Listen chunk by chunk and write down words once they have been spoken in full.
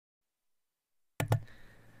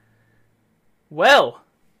Well,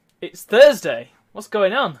 it's Thursday. What's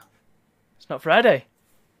going on? It's not Friday.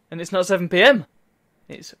 And it's not 7 PM.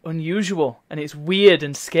 It's unusual. And it's weird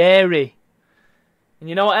and scary. And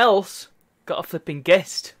you know what else? Got a flipping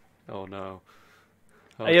guest. Oh no.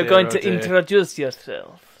 Oh, Are you going to introduce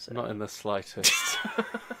yourself, sir? Not in the slightest.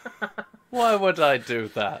 Why would I do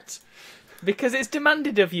that? Because it's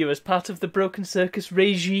demanded of you as part of the Broken Circus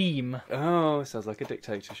regime. Oh, it sounds like a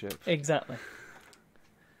dictatorship. Exactly.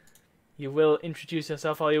 You will introduce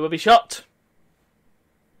yourself or you will be shot.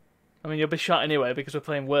 I mean, you'll be shot anyway because we're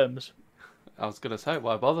playing Worms. I was going to say,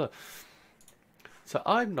 why bother? So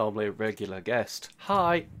I'm normally a regular guest.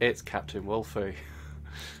 Hi, it's Captain Wolfie.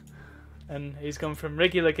 And he's gone from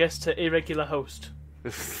regular guest to irregular host.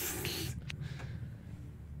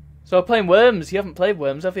 So we're playing Worms. You haven't played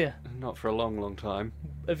Worms, have you? Not for a long, long time.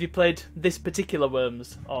 Have you played this particular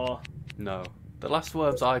Worms, or...? No. The last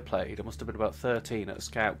Worms I played, I must have been about 13 at a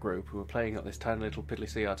scout group. We were playing at this tiny little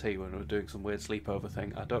piddly CRT when we were doing some weird sleepover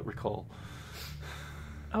thing. I don't recall.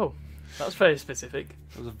 Oh, that's very specific.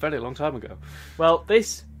 It was a very long time ago. Well,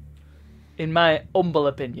 this, in my humble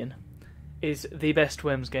opinion, is the best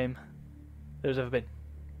Worms game there's ever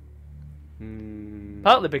been.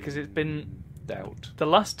 Partly because it's been... Doubt. The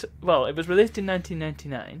last... Well, it was released in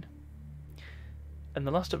 1999. And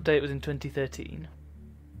the last update was in 2013.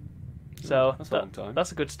 So that's a long time.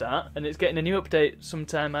 That's a good start. And it's getting a new update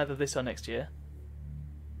sometime either this or next year.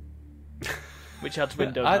 Which adds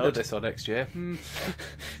window mode. Either this or next year.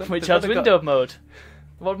 Which adds window mode.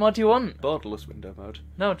 What more do you want? Borderless window mode.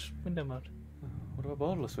 No, just window mode. What about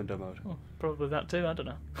borderless window mode? Oh, probably that too, I don't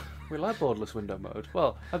know. We like borderless window mode.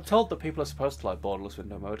 Well, I'm told that people are supposed to like borderless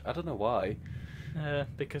window mode. I don't know why.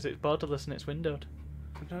 Because it's borderless and it's windowed.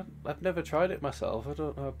 I've never tried it myself. I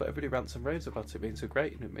don't know, but everybody rants and raves about it being so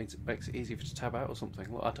great, and it makes it easy to tab out or something.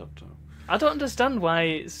 Well, I don't know. I don't understand why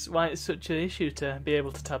it's such an issue to be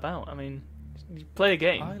able to tab out. I mean, you play a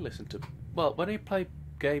game. I listen to when you play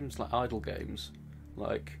games like idle games,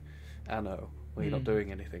 like Anno, where you're not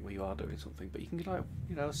doing anything, where you are doing something, but you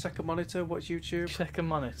can second monitor, watch YouTube. Second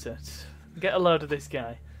monitor. Get a load of this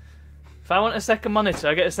guy. If I want a second monitor,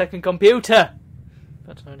 I get a second computer.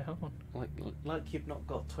 I don't know how one. Like you've not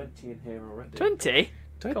got 20 in here already. 20?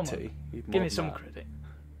 20? Give me some credit.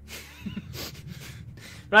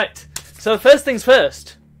 Right, so first things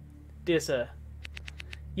first, dear sir.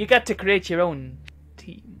 You got to create your own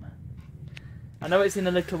team. I know it's in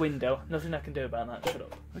a little window. Nothing I can do about that. Shut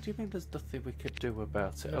up. What do you mean there's nothing we could do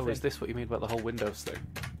about it? Nothing. Oh, is this what you mean about the whole Windows thing?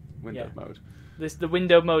 Window mode? The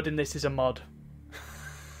window mode in this is a mod.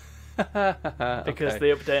 Because okay.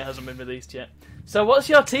 the update hasn't been released yet. So what's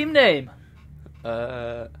your team name?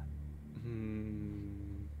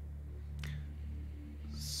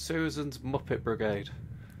 Susan's Muppet Brigade.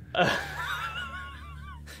 I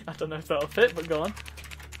don't know if that'll fit, but go on.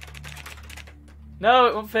 No,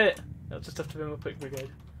 it won't fit. It'll just have to be Muppet Brigade.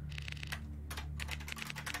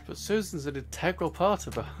 But Susan's an integral part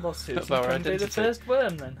of Well, Susan of our can identity. be the first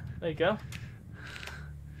worm then. There you go.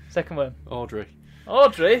 Second worm. Audrey.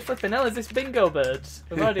 Audrey? Flipping hell, is this bingo birds?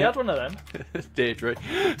 We've already had one of them. Deirdre.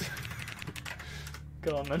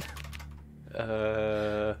 Go on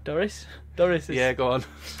then. Doris? Doris is... Yeah, go on.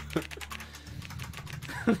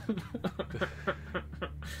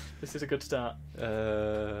 This is a good start.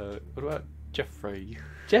 What about Jeffrey?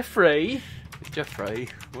 Jeffrey? Jeffrey.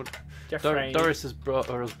 Jeffrey. Doris has brought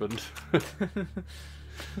her husband.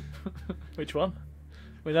 Which one?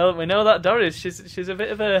 We know that Doris. She's a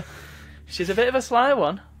bit of a sly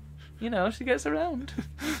one. You know, she gets around.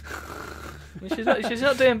 She's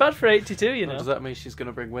not doing bad for 82. You know. Does that mean she's going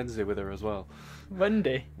to bring Wednesday with her as well?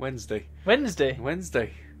 Wednesday. Wednesday's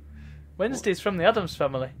from the Addams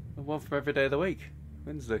Family. The one from every day of the week.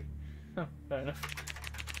 Wednesday. Oh, fair enough.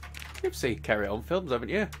 You've seen Carry On films, haven't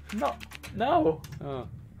you? No. Oh.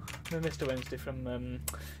 Mr. Wednesday from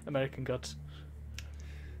American Gods.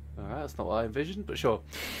 Alright, that's not what I envisioned, but sure.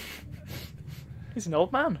 He's an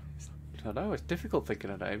old man. I know, it's difficult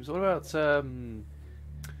thinking of names. What about, who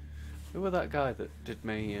was that guy that did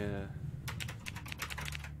me,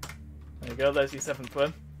 There you go, there's your seventh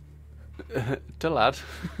one. Lad.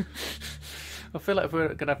 I feel like if we're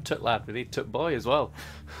going to have Tut Lad, we need Tut Boy as well.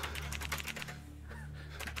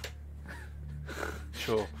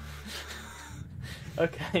 Sure.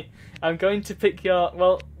 Okay, I'm going to pick your...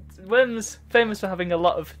 Well, Worms famous for having a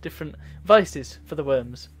lot of different voices for the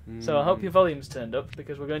worms. So I hope your volume's turned up,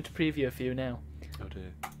 because we're going to preview a few now. Oh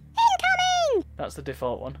dear. Incoming! That's the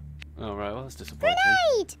default one. Oh right, well that's disappointing.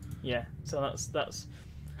 Grenade! Yeah, so that's Dutch.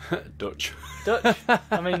 Dutch.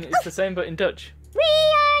 I mean, it's the same but in Dutch. We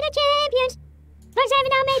are the champions! Let's have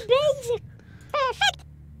it on my base! Perfect!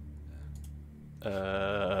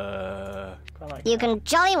 Quite like You that. can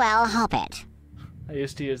jolly well hop it. I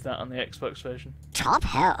used to use that on the Xbox version. Top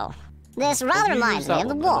hell. This rather Have you reminds used me that of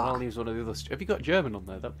the one, then? war. I'll use one of the other. Have you got German on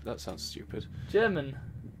there? That sounds stupid. German.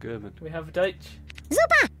 German. We have Deutsch.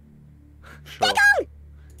 Super! Sure.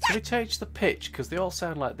 Can we change the pitch? Because they all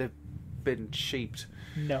sound like they've been sheeped.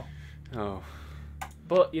 No. Oh.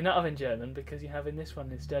 But you're not having German because you're having this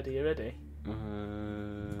one instead. Are you ready?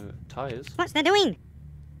 Tyres. What's they doing?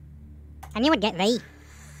 I knew I'd get thee.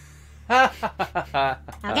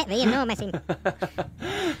 I'll get thee and no messing.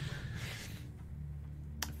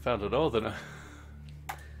 Found a northerner.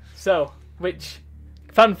 So, which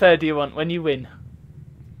fanfare do you want when you win?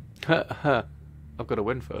 I've got to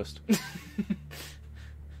win first.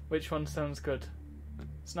 Which one sounds good?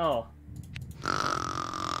 Snore.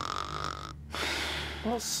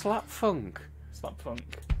 What's slap funk? Slap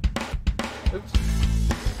funk. Oops.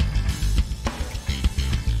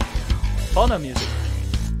 Porno music.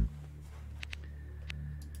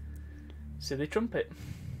 Silly trumpet.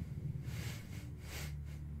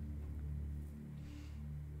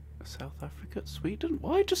 South Africa, Sweden.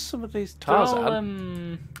 Why just some of these They're Tarzan? all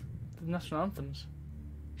the national anthems.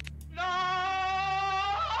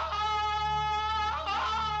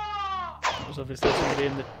 There's obviously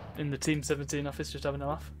somebody in the Team 17 office just having a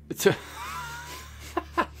laugh.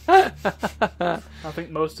 I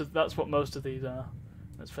think that's what most of these are.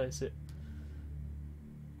 Let's face it.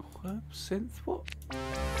 Synth what?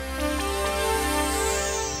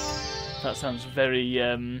 That sounds very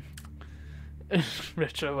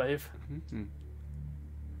retro wave. Mm-hmm.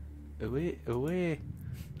 Away.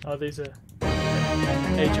 Oh, these are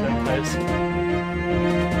Age of Empires.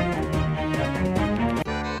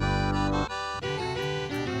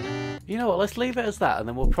 You know what? Let's leave it as that, and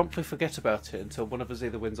then we'll promptly forget about it until one of us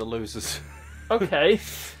either wins or loses. Okay.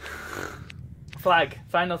 Flag.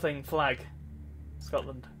 Final thing. Flag.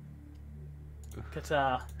 Scotland.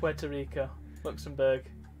 Qatar. Puerto Rico. Luxembourg.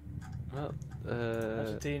 Well,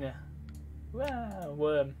 Argentina. Wow.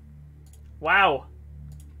 Worm. Wow.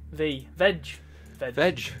 V. Veg. Veg.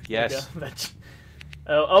 There Yes. you go, Veg.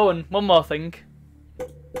 Oh, and one more thing.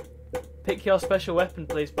 Pick your special weapon,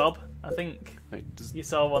 please, Bob. I think Wait, does... you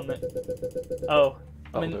saw one that. Oh,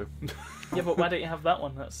 I That'll mean, do. yeah, but why don't you have that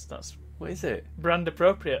one? That's What is it? brand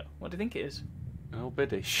appropriate. What do you think it is? An old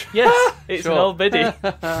biddish. Yes, it's Sure. an old biddy.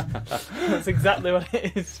 That's exactly what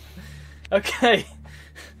it is. Okay,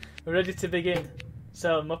 we're ready to begin.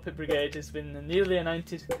 So, Muppet Brigade has been the newly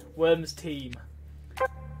anointed Worms team.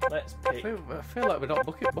 Let's pick. I feel like we're not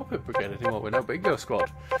Muppet Brigade anymore. We're now Bingo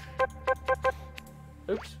Squad.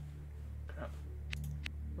 Oops. Crap.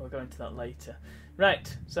 We'll go into that later.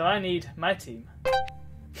 Right, so I need my team.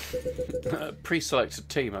 Pre-selected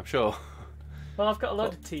team, I'm sure. Well, I've got a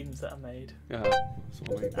load of teams that I made. Yeah. That's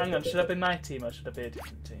what I mean. Hang on, should I be my team or should I be a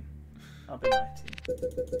different team? I'll be my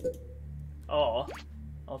team. Or,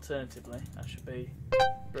 alternatively, I should be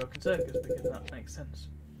Broken Circus because that makes sense.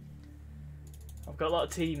 I've got a lot of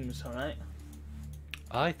teams, alright?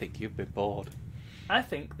 I think you've been bored. I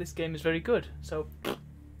think this game is very good, so...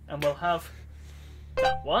 And we'll have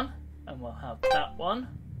that one, and we'll have that one,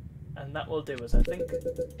 and that will do us, I think.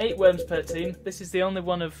 8 worms per team. This is the only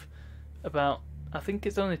one of about... I think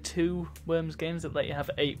it's only 2 worms games that let you have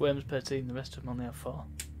 8 worms per team. The rest of them only have 4.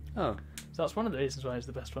 Oh, So that's one of the reasons why it's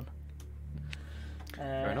the best one.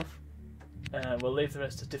 fair enough. We'll leave the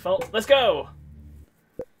rest as default. Let's go!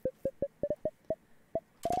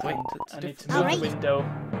 Wait, And that's I need to different. move the Alright.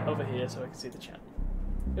 window over here so I can see the chat.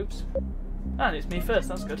 Oops. And it's me first,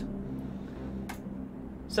 that's good.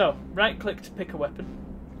 So, right click to pick a weapon.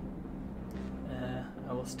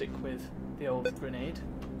 I will stick with the old grenade.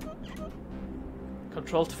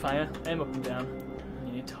 Control to fire, aim up and down. And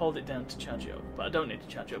you need to hold it down to charge it up. But I don't need to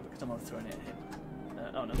charge it up because I'm only throwing it at him.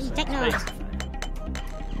 Oh no, sorry. Techno. Space to fire.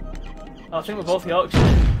 Oh, I think we're both Yorkshire.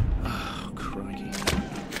 Oh, crikey.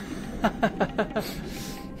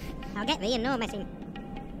 I'll get thee and no messing.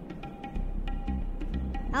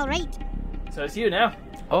 All right. So it's you now.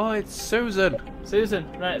 Oh, it's Susan.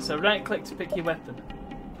 Susan, right, so right click to pick your weapon.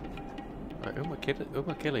 Right, who am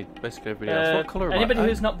I killing? Basically everybody else. What colour am Anybody I?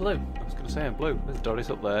 who's not blue. I was going to say I'm blue. There's Doris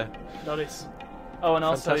up there. Notice. Oh, and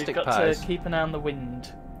also Fantastic you've got pies. to keep an eye on the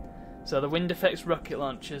wind. So the wind affects rocket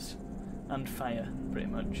launchers and fire, pretty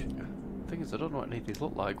much. The thing is, I don't know what any of these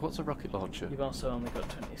look like. What's a rocket launcher? You've also only got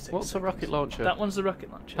 26 What's a seconds. rocket launcher? That one's the rocket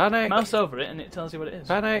launcher. Panic! Mouse over it and it tells you what it is.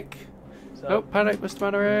 Panic! So, Oh, panic, Mr.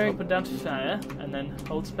 Mannering! up and down to fire, and then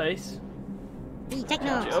hold space. Thee Charge it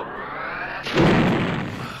techno. up.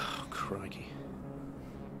 Oh, crikey.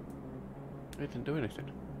 It didn't do anything.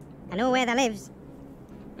 I know where that lives.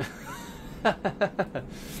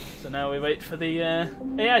 So now we wait for the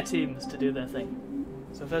AI teams to do their thing.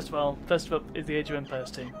 So first up is the Age of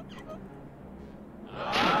Empires team.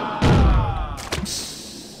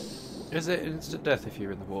 Is it instant death if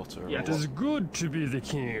you're in the water? Or Yeah. It is good to be the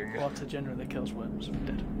king. Water generally kills worms when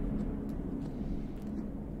dead.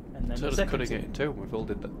 And then So the does second cutting team. it in two. We all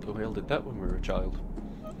did that when we were a child.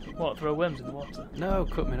 What, throw worms in the water? No,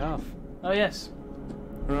 cut them in half. Oh yes.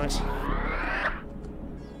 Right.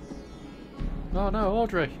 Oh no,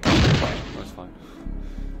 Audrey. That's fine.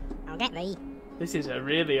 I'll get thee. This is a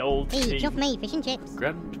really old Hey, chuff team. me, fish and chips.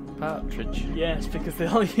 Grand Partridge. Yes, because they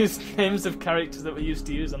all use names of characters that we used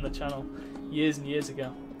to use on the channel years and years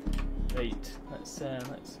ago. Right, let's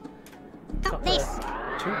Stop this.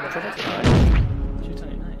 shoot on it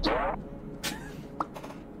night.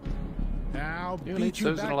 I'll You beat leave you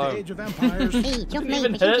Susan back alone. to Age of Empires. Hey, chuff Didn't me,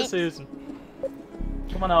 even fish and hurt chips. Susan.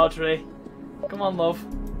 Come on, Audrey. Come on, love.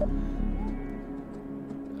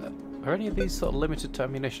 Are any of these sort of limited to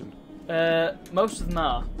ammunition? Most of them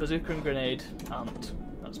are. Bazooka and grenade aren't.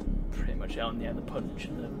 That's pretty much it on the punch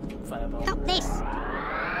and the fireball. Stop this.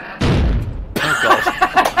 Oh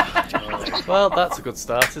god. Well, that's a good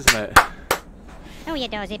start, isn't it? Oh, you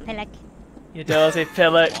dozy pillock. You dozy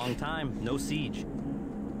pillock. Long time, no siege.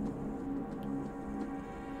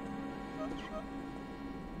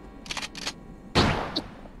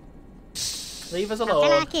 Leave us I'll tell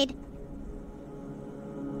alone. our kid.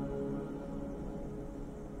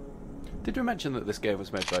 Did we mention that this game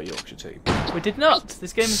was made by a Yorkshire team? We did not.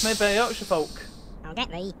 This game was made by Yorkshire folk. I'll get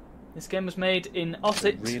thee. This game was made in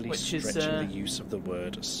Ossett, Really which is stretching the use of the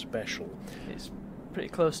word special. it's pretty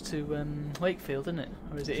close to Wakefield, isn't it?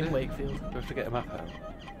 Or is it in Wakefield? We have to get a map out.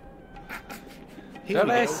 Here we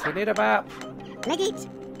go. We need a map. Leg it.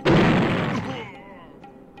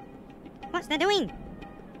 What's they doing?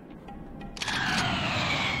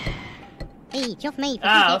 Hey, chuff me, fish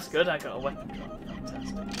Ah, and that's chips. good. I got a weapon drop.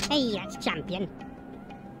 Fantastic. Hey, that's champion.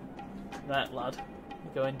 Right, lad.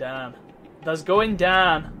 You're going down. That's going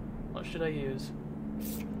down. What should I use?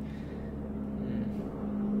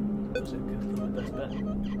 Bazooka, probably the best bet.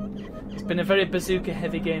 It's been a very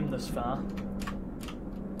bazooka-heavy game thus far.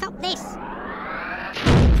 Stop this.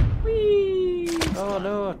 Whee! Oh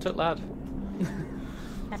no, I took lad.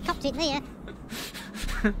 I've topped it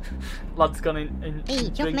there. Lad's gone in Hey,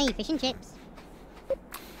 chuff drink. me, fish and chips.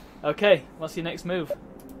 Okay, what's your next move?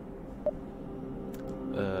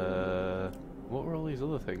 What were all these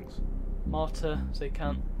other things? Mortar, so you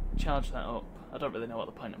can't charge that up. I don't really know what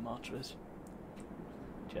the point of mortar is.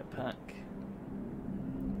 Jetpack.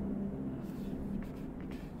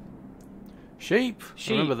 Sheep.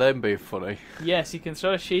 Sheep. I remember them being funny. Yes, you can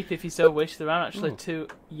throw a sheep if you so wish. There are actually Oh. 2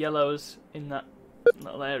 yellows in that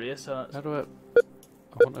little area, so How that's... do I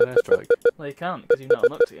want an airstrike. Well, you can't because you've not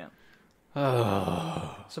unlocked it yet.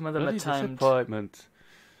 Oh, Some of them are timed. disappointment.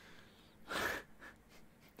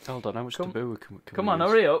 Hold on, how much Come- taboo can Come we on, use?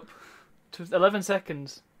 hurry up. 11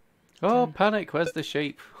 seconds. Oh, panic! Where's the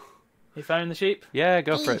sheep? You firing the sheep? Yeah,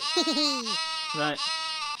 go for it. Right.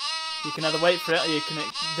 You can either wait for it or you can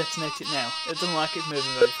detonate it now. It doesn't like it's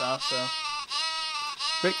moving very far, so...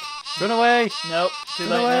 Quick, run away! Nope, too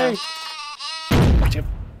Run late away! now.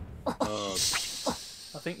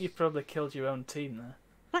 I think you've probably killed your own team there.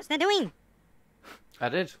 What's they doing? I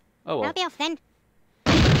did. Oh well. I'll be off then.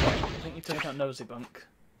 I think you took out Nosy Bunk.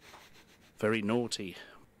 Very naughty.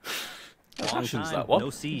 Long Actions, time, that one. no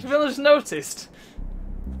siege. You just noticed.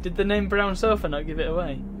 Did the name Brown Sofa not give it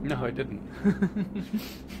away? No, I didn't.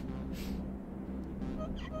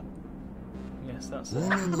 Yes, that's it.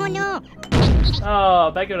 Oh no!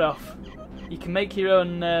 Oh, beggar off. You can make your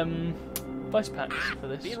own voice packs for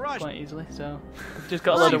this Being rushed. quite easily, so... I've just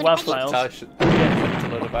got a load of Oh, WAV but- files. I should a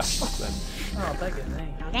load of assets then. Oh, beggar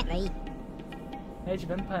me. I'll get thee. Age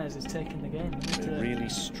of Empires is taking the game. We need They're to- really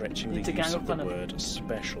stretching need the to gang use up of the on 'em. word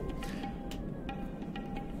special.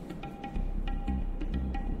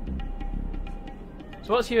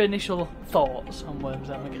 So what's your initial thoughts on Worms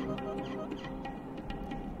Armageddon?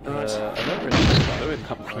 I don't really like doing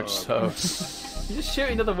that much, so... You're just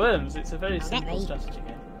shooting other worms. It's a very I'll get simple thee. strategy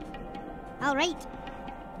game. All right.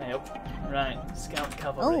 Hey up. Right, scout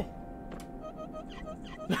cavalry.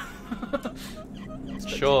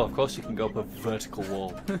 Sure, of course you can go up a vertical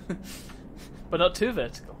wall. But not too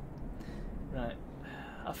vertical. Right.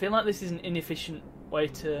 I feel like this is an inefficient way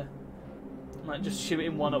to like just shoot it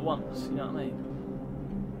in one at once, you know what I mean?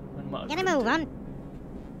 When what I Get a could move do- on.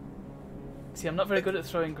 See, I'm not very good at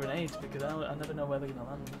throwing grenades because I never know where they're going to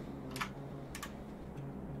land.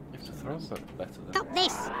 You have to throw them better than... Stop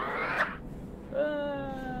this.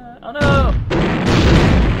 Oh no!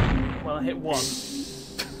 Well, I hit one.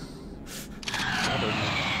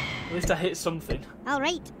 At least I hit something. All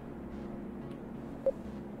right.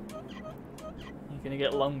 You're gonna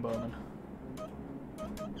get longbowman.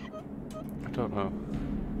 I don't know.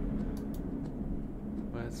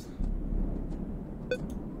 Where's...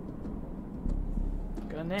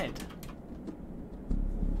 Grenade.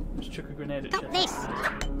 Just chuck a grenade at Stop you. this.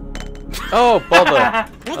 Oh, bother!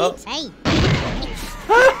 Ready? Say.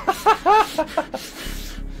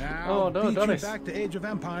 Now, Oh, no, beat you Donis. back to Age of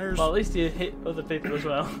Empires. Well, at least you hit other people as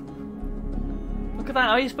well. Look at that.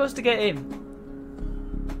 How are you supposed to get him?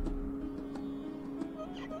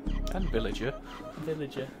 And villager.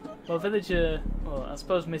 Villager. Well, villager. Well, I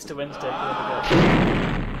suppose Mr. Wednesday could have a go.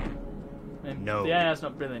 I mean, No. the AI's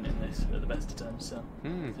not brilliant in this at the best of times, so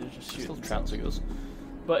Hmm. they're just Still shooting. trouncing us.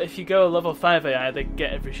 But if you go level 5 AI, they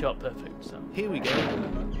get every shot perfect. So Here we go.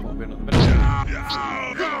 What are we on at the minute?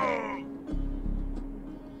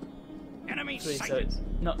 Enemy 3, so sighted. it's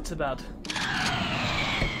not too bad.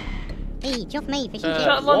 Hey, chuff me, fish and Did that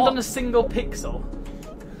chips. land what? on a single pixel?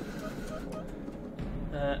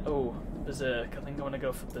 Oh, Berserk. I think I want to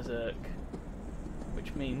go for Berserk.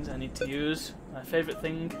 Which means I need to use my favourite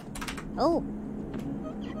thing, Oh,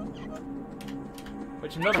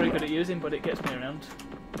 which I'm not very good at using, but it gets me around.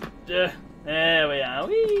 There we are.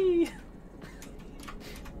 Whee!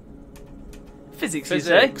 Physics, you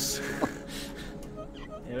say? Physics.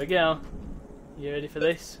 Here we go. You ready for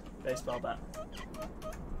this? Baseball bat.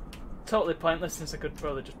 Totally pointless since I could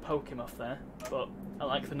probably just poke him off there, but I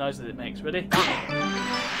like the noise that it makes. Ready?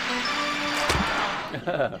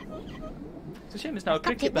 It's a shame it's not a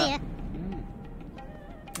cocked cricket it bat. there.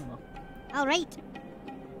 Oh, well. All right.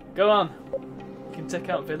 Go on. You can take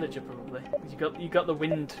out villager probably. You got the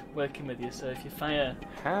wind working with you, so if you fire,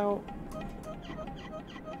 How?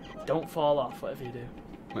 don't fall off. Whatever you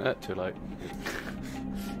do. Too late.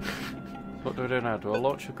 What do I do now? Do I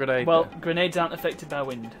launch a grenade? Well, there? grenades aren't affected by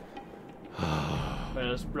wind,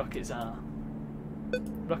 whereas rockets are.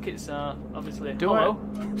 Rockets are obviously Do hollow.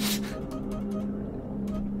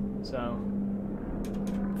 So,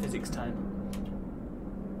 physics time.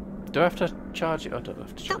 Do I have to charge it? I don't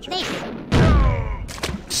have to Stop charge it.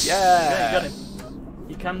 this. Yeah, you got Yeah! him.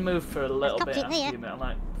 You can move for a little I've bit got it after there. you,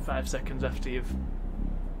 like 5 seconds after you've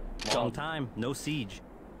Long gone. time, no siege.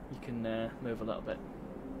 You can move a little bit.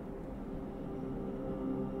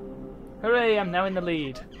 Hooray! I'm now in the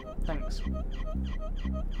lead. Thanks.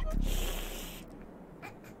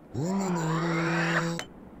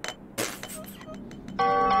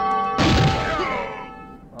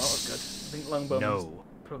 Oh, that was good. I think Longbowman's No.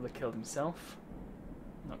 probably killed himself.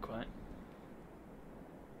 Not quite.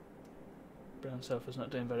 Brown Sofa's not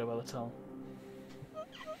doing very well at all.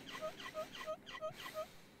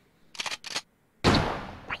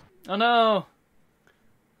 Oh no!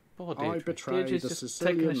 Poor I Deirdre. betray Deirdre's the just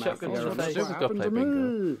taking a Sicilian shotgun mafia. to the That's face. what We've got to happened play to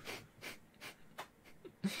bingo.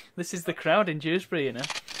 me. This is the crowd in Dewsbury, you know.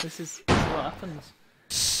 This is what happens.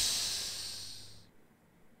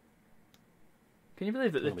 Can you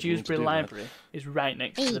believe that the Well, we need to Dewsbury do that. Library is right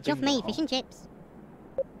next to Hey, the chuff bingo me, hall? fish and chips.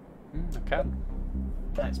 I can.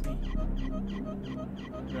 That's me.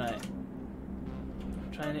 Right.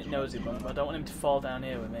 Trying it nosy bump, but I don't want him to fall down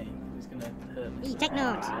here with me. He's gonna hurt me. Hey, take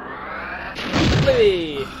notes.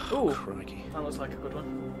 Louis! Ooh, Crikey. that looks like a good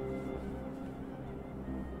one.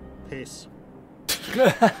 Piss. So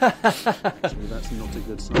that's not a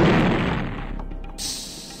good sign.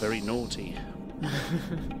 Very naughty.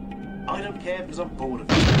 I don't care because I'm bored of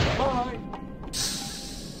it. Bye.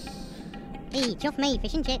 Hey, chuff me,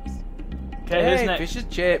 fish and chips. Okay, Hey, who's next? fish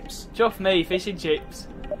and chips. Chuff me, fish and chips.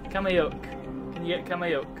 Kamayuk. Can you get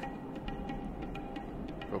Kamayuk?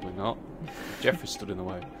 Probably not. Jeffrey stood in the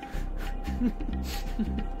way.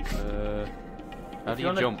 How If do you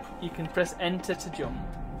wanna- jump? You can press enter to jump.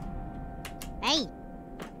 Hey,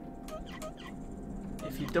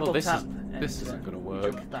 If you double this tap, is- enter, this isn't gonna you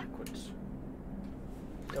work. jump backwards.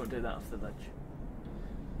 Don't do that off the ledge.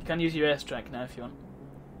 You can use your airstrike now if you want.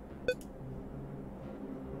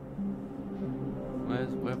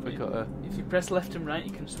 Where have we got a... If you press left and right,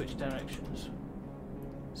 you can switch directions.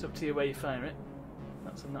 It's up to you where you fire it.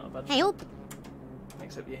 That's not a bad hey up.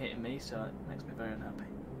 Except you're hitting me, so it makes me very unhappy.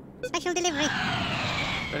 Special delivery.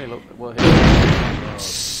 Hey, look, we're here.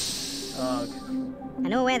 Oh, I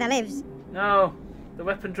know where that lives. no! The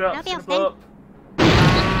weapon drops. I'll be It's off gonna blow then. up.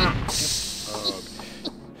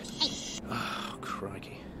 Oh,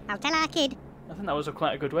 crikey. I'll tell our kid. I think that was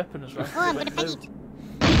quite a good weapon as well. Oh, I'm It gonna went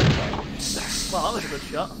paint. boom. Well, that was a good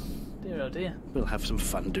shot. Dear oh dear. We'll have some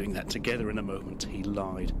fun doing that together in a moment. He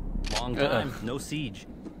lied. Long time, no siege.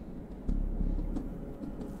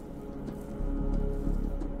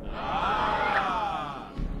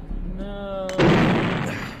 No.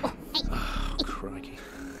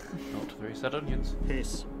 said onions.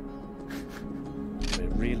 Piss. We're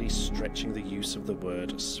really stretching the use of the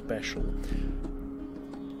word special.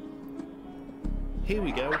 Here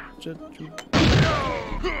we go.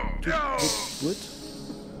 Wood?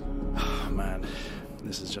 Oh, man.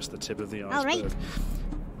 This is just the tip of the All right. iceberg.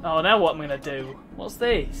 Oh, now what I'm gonna do? What's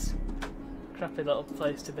this? Crappy little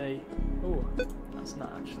place to be. Oh, that's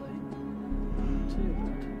not actually too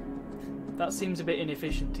bad. That seems a bit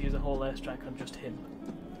inefficient to use a whole airstrike on just him.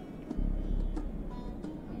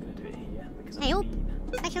 I'm gonna do it here because I'm Hey, oh. mean.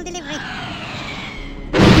 Special delivery.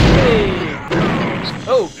 Hey!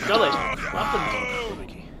 Oh, golly! What happened?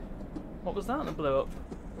 Crikey. What was that blew up?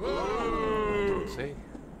 Let's see.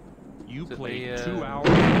 You Is it played the, 2 hours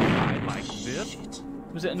outside like this?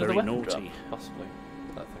 Was it another Very weapon drop? naughty. Possibly.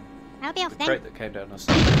 That thing. I'll be off The then. crate that came down. I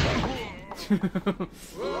saw.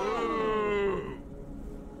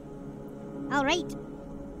 All right.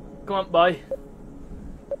 Come on, boy.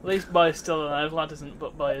 At least boy's still alive. Lad isn't,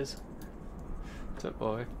 but boy is. Tip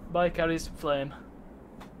boy. Boy carries flame.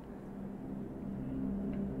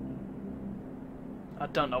 I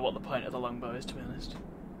don't know what the point of the longbow is, to be honest.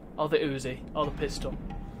 Or the Uzi, or the pistol.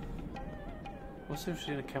 What's the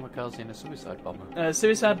difference between a kamikaze and a suicide bomber?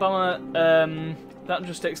 Suicide bomber, that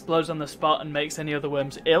just explodes on the spot and makes any other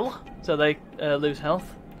worms ill, so they lose health.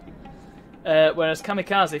 Whereas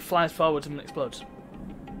kamikaze flies forwards and explodes.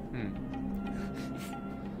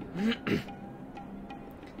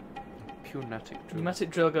 Pneumatic drill. Pneumatic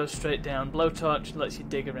drill goes straight down. Blowtorch lets you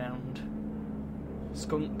dig around.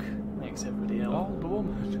 Skunk makes everybody ill. Old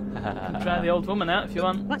woman. You can try the old woman out if you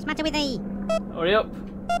want. What's the matter with thee? Hurry up.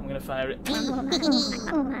 I'm going to fire it.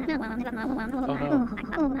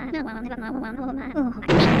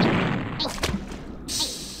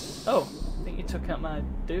 Oh, I think you took out my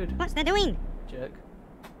dude. What's they doing? Jerk.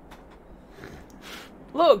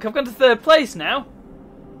 Look, I've gone to third place now.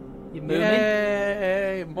 You moving?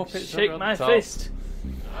 Yay! Muppets Shake are on my top. fist.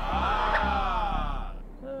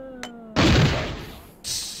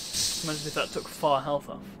 Imagine if that took 4 health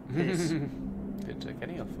off. Didn't take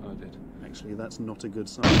any off. I did. Actually, that's not a good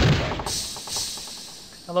sign. I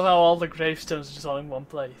love how all the gravestones are just all in one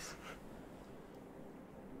place.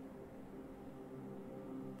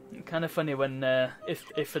 Kind of funny when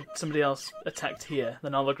if somebody else attacked here,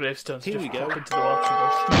 then all the gravestones Here just we go. pop into the water and go.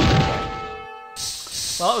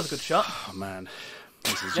 Well, that was a good shot. Oh, man.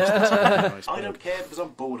 This is just the tip of the I iceberg. don't care because I'm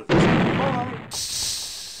bored of it. Bye.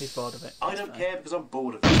 He's bored of it. I It's don't fine. care because I'm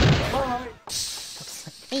bored of it. Bye.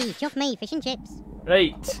 Hey, chuff me, fish and chips.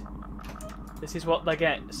 Right. This is what they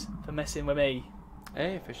get for messing with me.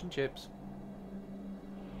 Hey, fish and chips.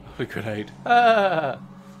 Holy grenade. Ah!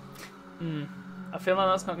 I feel like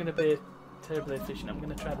that's not going to be terribly efficient. I'm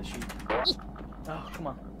going to try the sheep. Oh, come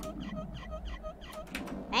on.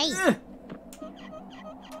 Hey.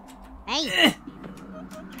 Hey.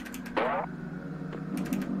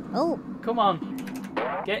 Oh, Come on.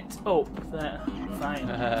 Get up there. Fine.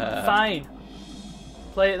 Fine.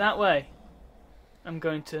 Play it that way. I'm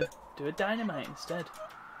going to do a dynamite instead.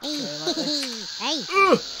 hey. like this. Hey.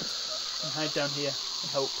 And hide down here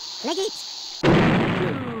and hope. Leg it.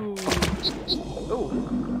 Ooh.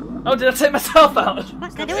 Oh, did I take myself out?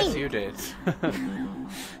 What's they Yes, doing? you did.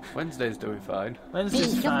 Wednesday's doing fine.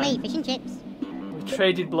 Wednesday's Hey, chuff me, fine. fish and chips. We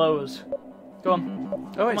traded blows. Go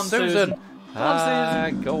on. Oh, it's on, Susan. Susan. Come on,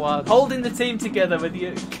 Susan. Go on. Holding the team together with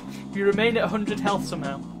you. You remain at 100 health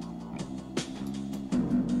somehow.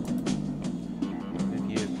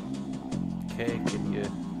 With your cake and your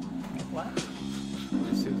What?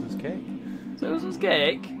 Susan's cake. Susan's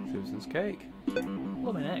cake? Susan's cake.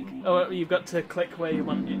 Blooming heck. Oh, you've got to click where you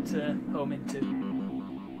want it to home into.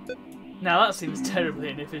 Now that seems terribly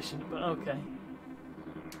inefficient, but okay.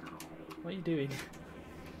 What are you doing?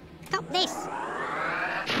 Stop this.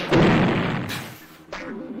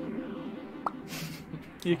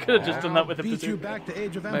 You could have just done that with a Beat you bazooka. back to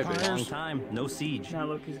Age of Maybe. Long Empires. time, no siege. Now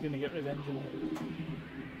look, he's going to get revenge on me.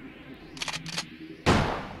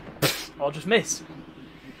 Or just miss.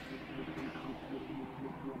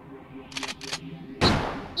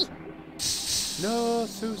 No,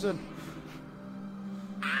 Susan.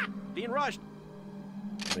 Being rushed.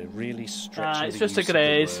 We're really stretching it's the just a use of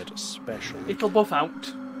grenade. the word special. It'll buff out.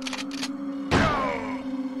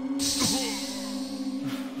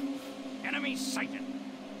 Enemy sighted.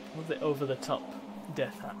 Love the over-the-top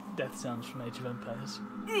death sounds from Age of Empires.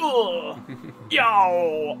 Ugh.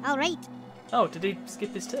 Yow! All right. Oh, did he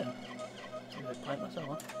skip his turn? Seems like pointless, oh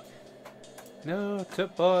well. No,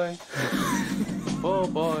 tip boy. Oh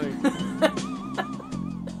boy.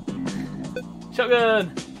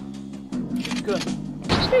 Shotgun! Good.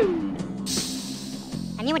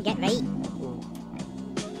 I knew I'd get thee.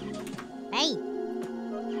 Hey. Hey.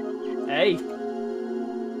 Hey.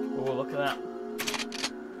 Oh, look at that.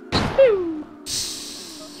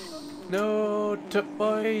 No, tip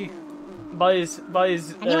boy. Boys, I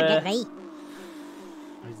knew I'd get thee.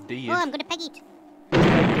 He's dead. Oh, I'm gonna peg it.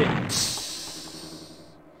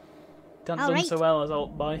 Don't All done right. so well as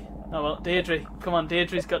old boy. Oh well, Deirdre. Come on,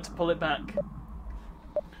 Deirdre's got to pull it back.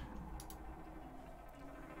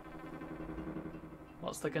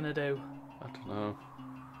 What's they gonna do? I don't know.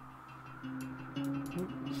 You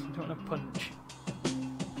don't want to punch.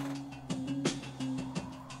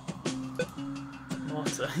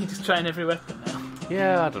 Mortar. You're just trying every weapon now.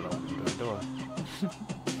 Yeah, I don't know what I'm doing, do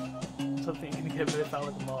I? Something you can get very far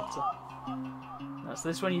with the mortar. That's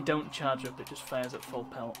this one you don't charge up, it just fires at full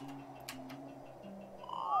pelt.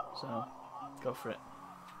 So, go for it.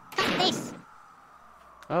 Got this.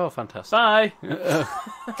 Oh, fantastic. Bye!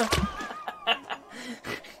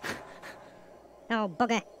 Oh,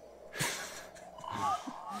 bugger.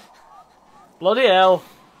 Bloody hell!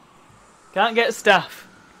 Can't get staff.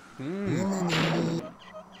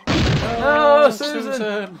 Oh,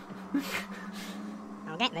 Susan!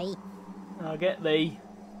 I'll get thee. I'll get thee.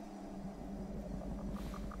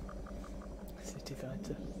 City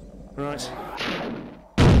fighter. Right.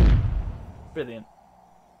 Brilliant.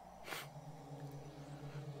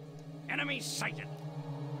 Enemy sighted.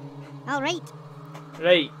 All right.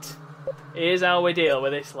 Right. Here's how we deal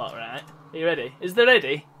with this lot, right? Are you ready? Is there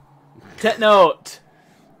ready? Take note!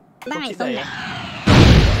 Bye, it thunder. there.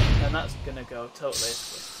 And that's gonna go totally.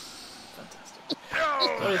 Fantastic.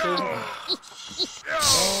 Sorry, Susan.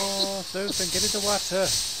 Oh, Susan, get in the water.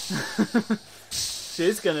 She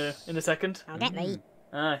is gonna, in a second. I'll get thee.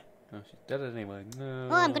 Aye. Oh, she's dead anyway. No,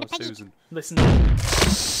 Oh, I'm gonna peg it. Susan. Listen.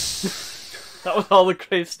 That was all the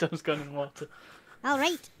gravestones gone in water. All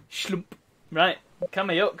right. Schlump. Right.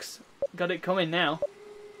 Kamayuks. Got it coming now.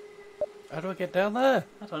 How do I get down there?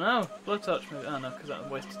 I don't know. Blowtorch maybe. Oh no, because that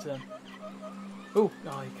would waste a turn. Ooh.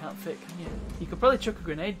 Oh, you can't fit, can you? You could probably chuck a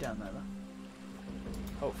grenade down there, though.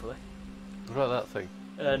 Hopefully. What about that thing?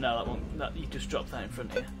 No, that won't. That, you just drop that in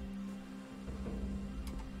front of you.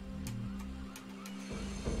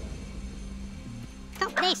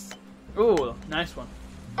 Got this. Ooh, nice one.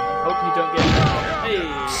 Hope you don't get. Hey!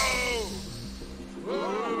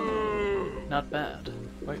 Not bad.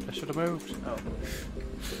 Wait, I should have moved. Oh.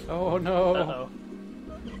 Oh no. Uh-oh.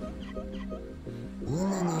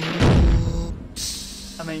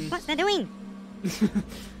 I mean... What's they doing?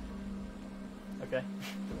 Okay.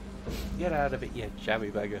 Get out of it, you jammy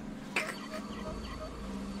beggar.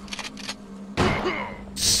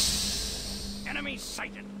 Enemy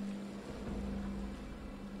sighted.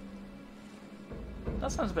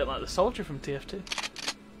 That sounds a bit like the soldier from TF2.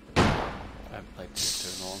 I haven't played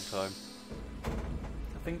TF2 in a long time.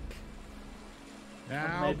 I think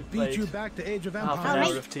Now, maybe beat played you back to Age of half an Empires.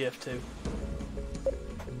 hour of TF2.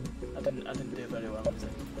 I didn't do very well, was it?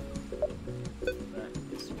 Right,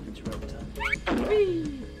 it's ninja rope time.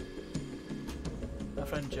 Whee! My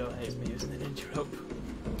friend Joe hates me using the ninja rope.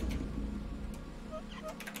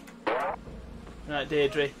 Right,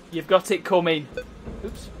 Deirdre, you've got it coming.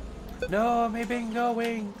 Oops. No, me bingo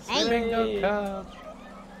wings. Hey. Me bingo cards.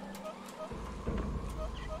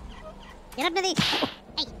 Get up to this.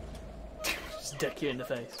 Hey. Just deck you in the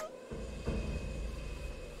face.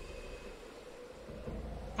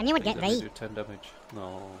 I knew I'd get Let me thee. do 10 damage.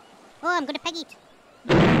 No. Oh, I'm gonna peg it.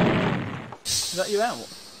 Is that you out?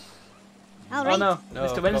 All Oh right. no, No, Mr.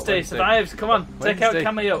 I've got Wednesday Wednesday. survives. Come on, take out Wednesday.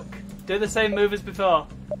 Kamayuk. Do the same move as before.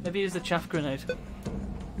 Maybe use the chaff grenade.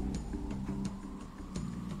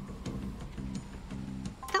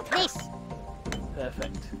 Got this.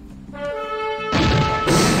 Perfect.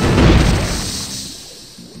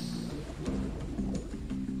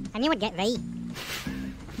 I knew I'd get thee.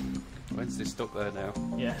 Wednesday's stuck there now.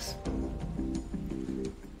 Yes.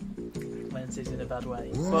 Wednesday's in a bad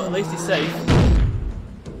way. But at least he's safe.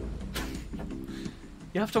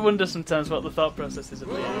 You have to wonder sometimes what the thought process is of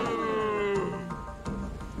the end.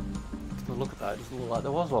 Oh, look at that, it doesn't look like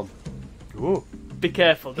there was one. Ooh. Be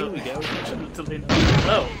careful, don't Here we go.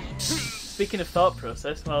 Oh. Speaking of thought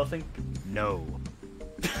process, well, I think... No.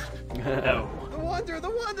 No. The wonder,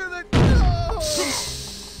 that... No!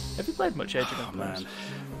 Have you played much Age of Oh Empires? man,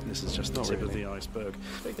 this is just the Not tip of really. the iceberg.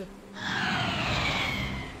 Pretty good.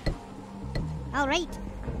 All right.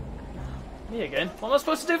 Me again? What am I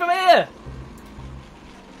supposed to do from here?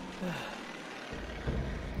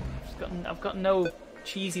 I've got no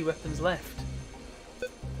cheesy weapons left.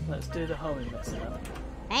 Let's do the homing missile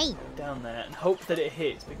Hey. down there and hope that it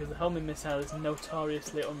hits, because the homing missile is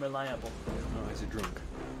notoriously unreliable. Oh, is it drunk?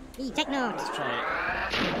 Hey, take notes. Let's try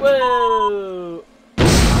it. Whoa!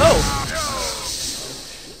 Oh!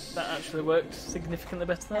 actually worked significantly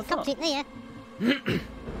better than I I've copped thought. it there.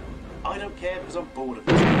 I don't care because I'm bored of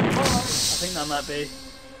it. I think that might be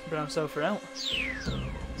brown sofa out.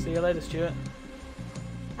 See you later, Stuart.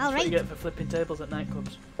 All That's what you right. get for flipping tables at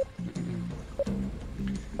nightclubs.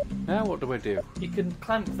 Now what do we do? You can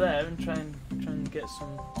clamp there and try and get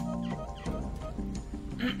some.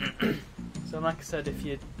 So like I said, if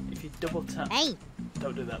you double tap, Hey,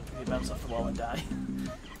 don't do that because you bounce off the wall and die.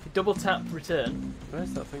 If you double tap return,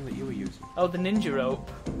 Where's that thing that you were using? oh the ninja rope,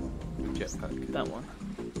 Jetpack. that one.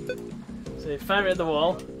 So you fire it at the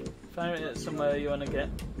wall, fire it at somewhere you want to get.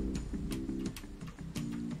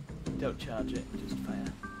 Don't charge it, just fire.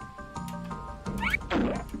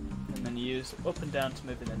 And then you use up and down to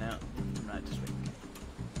move in and out, left and right to swing.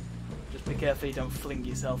 Just be careful you don't fling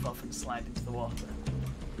yourself off and slide into the water.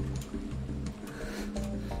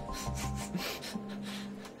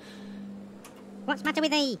 what's the matter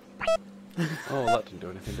with thee? Oh, that didn't do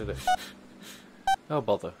anything, did it? Oh,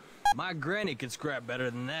 bother. My granny could scrap better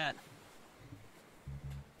than that.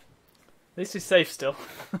 This is safe still.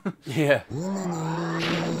 Yeah.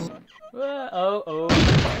 Oh.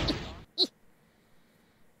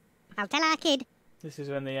 I'll tell our kid. This is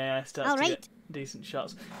when the AI starts All to right. get decent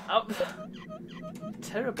shots. Oh.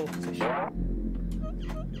 Terrible position.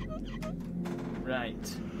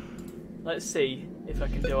 Right. Let's see if I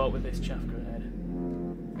can do out with this chaff grenade.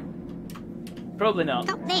 Probably not.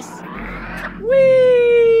 Cop this.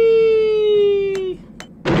 Whee!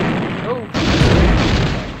 Oh.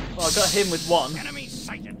 Well, I got him with one. Enemy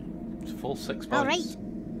sighted. It's a full 6 points. All right.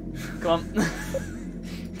 Come on.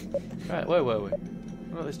 Right, where were we?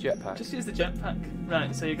 What about this jetpack? Just use the jetpack.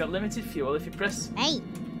 Right, so you've got limited fuel. If you press... Hey,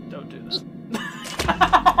 Don't do that.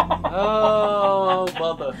 Oh,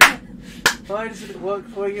 bother. Why doesn't it work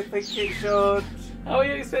the way you think it should? How are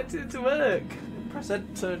you expecting it to work? Press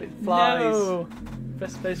enter and it flies. No!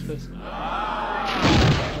 Press space first.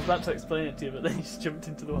 I was about to explain it to you, but then you just jumped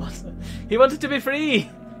into the water. He wanted to be free!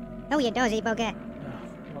 oh you dozy bugger.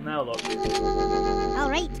 Well, now look. All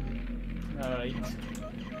right. Alright.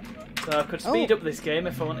 So I could speed up this game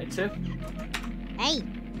if I wanted to. Hey,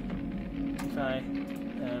 If I...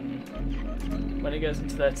 when it goes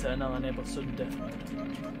into their turn, I'll enable sudden death mode.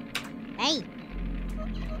 hey.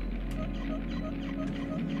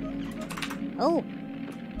 Oh,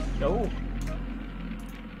 Oh!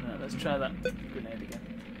 Right, let's try that grenade again.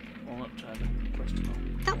 Well, not try the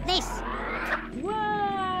question. cop this.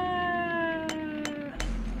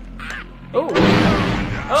 Oh!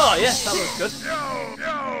 Oh, yes, that looks good.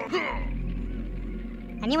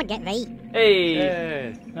 I knew I'd get thee. Hey!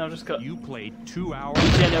 Yay. Now I've just got You played 2 hours.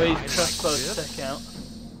 Genoese crossbow stick out.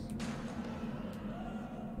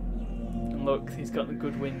 And look, he's got the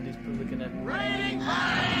good wind, he's probably gonna do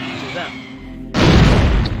that.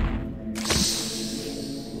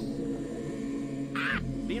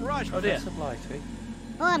 Being rushed. Oh dear. Some lighting.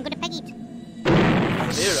 Oh, I'm gonna peg it.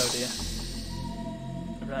 Oh dear, oh dear.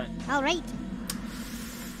 Right. All right.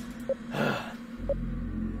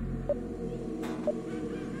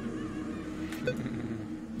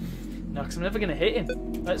 No, because I'm never gonna hit him.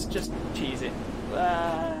 Let's just cheese it.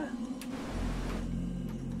 Ah.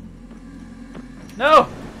 No!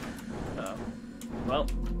 Oh. Well.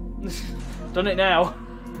 Done it now.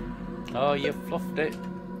 Oh, you fluffed it.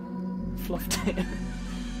 Fluffed it.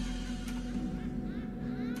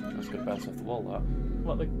 That's going to bounce off the wall, that.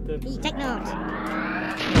 What the... He take note.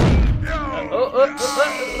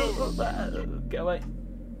 Get away.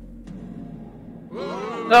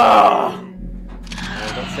 Oh! Oh,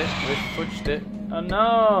 that's it. We've fudged it. Oh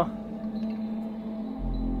no!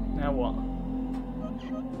 Now what?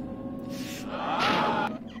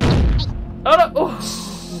 Oh no! Oh.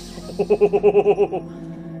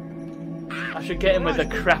 I should get him with the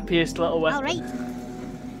crappiest little weapon. All right.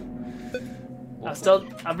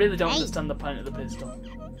 I really don't Hey. understand the point of the pistol.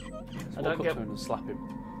 I don't Walk get. up to him and slap him.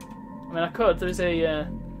 I mean, I could. There's a.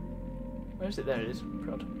 Where is it? There it is.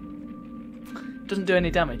 Prod. Doesn't do any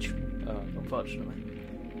damage, Oh. unfortunately.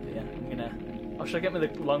 But yeah, I'm gonna. Or should I get with a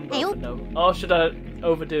longbow Hey, for no? Or should I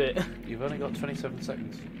overdo it? You've only got 27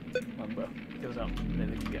 seconds. Longbow, because I don't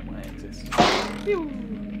really forget why it exists. Phew.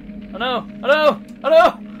 Oh no! Oh no! Oh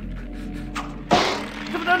no! I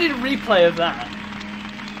don't need a replay of that.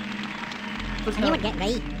 Plus I knew no. I'd get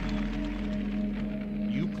thee.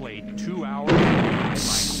 You played 2 hours. Like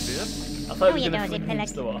this. I thought Oh, we you were going to dozy fling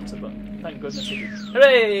into pillock. the water, but thank goodness we didn't.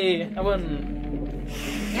 Hooray! I won!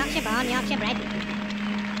 Yorkshire born, Yorkshire bred.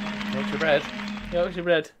 Yorkshire bread. Yorkshire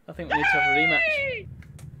bred. I think we need to have a rematch.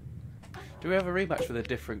 Do we have a rematch with a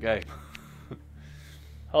different game?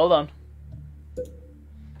 Hold on.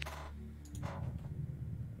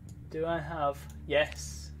 Do I have...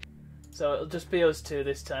 Yes. So it'll just be us two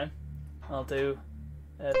this time. I'll do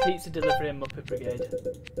pizza delivery and Muppet Brigade.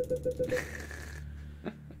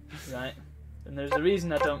 Right. And there's a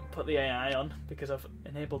reason I don't put the AI on, because I've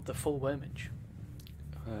enabled the full wormage.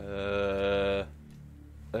 The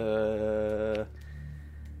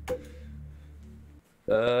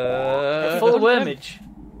full wormage.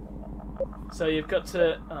 So you've got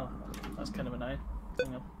to... Oh, that's kind of annoying.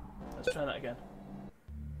 Hang on. Let's try that again.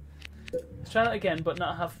 Let's try that again, but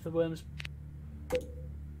not have the worms...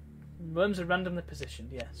 Worms are randomly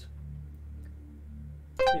positioned, yes.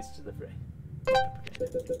 It's delivery.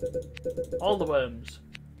 All the worms.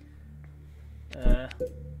 We'll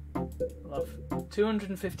have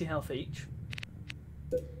 250 health each.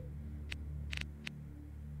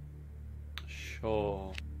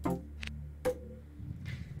 Sure.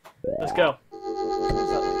 Let's go.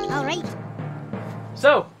 All right.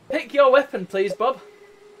 So, pick your weapon, please, Bob.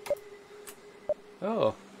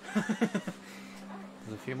 Oh.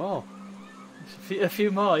 There's a few more. A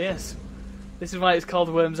few more, yes. This is why it's called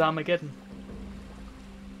Worms Armageddon.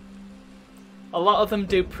 A lot of them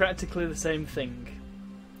do practically the same thing.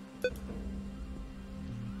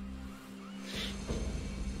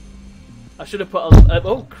 I should have put a...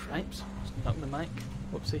 oh, cripes. Knocked the mic.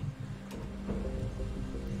 Whoopsie.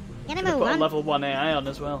 Get a Put move a on. level 1 AI on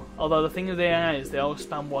as well. Although the thing with the AI is they all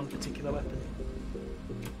spam one particular weapon.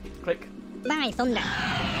 Click. By thunder.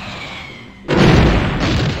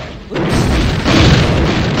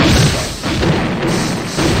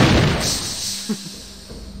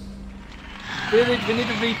 Really, we need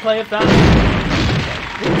a replay of that.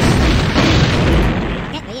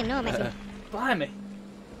 Get me, no message. Blimey.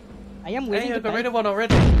 I am Hey, willing I to got buy. rid of one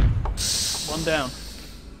already. One down.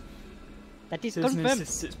 That is Susan confirmed.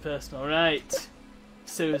 insists it's personal. Right.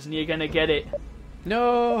 Susan, you're gonna get it.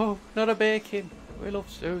 No, not a bacon. We love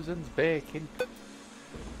Susan's bacon.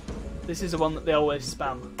 This is the one that they always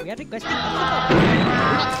spam. We are requesting.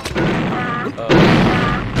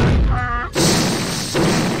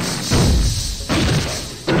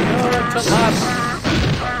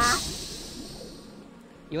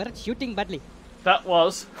 You are shooting badly. That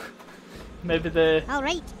was maybe the All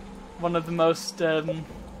right. one of the most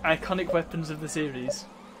iconic weapons of the series.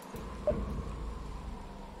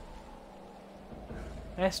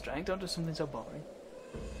 Airstrike, don't do something so boring.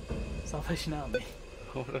 Salvation Army.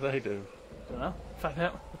 What did I do? Don't know. Find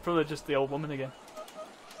out. Probably just the old woman again.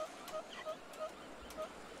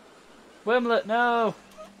 Wormlet, no!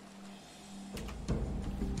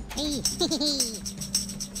 Hey.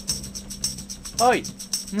 Oi!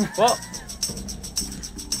 What?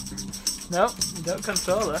 No, you don't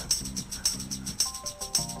control her.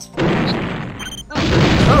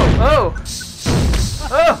 Oh! Oh!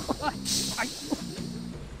 Oh!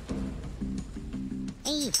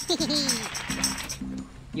 Hey.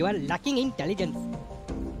 You are lacking intelligence.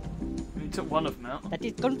 You took one of them out. That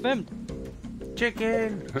is confirmed.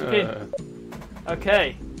 Chicken! Chicken.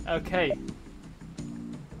 Okay, okay.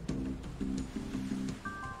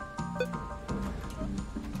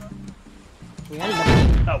 We are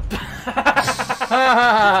looking. Oh. What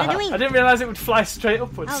are you doing? I didn't realise it would fly straight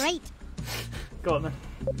upwards. All right. Go on then.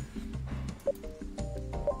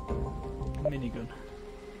 Minigun.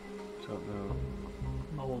 Don't know.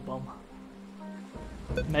 Mole bomb.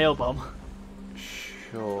 Mail bomb.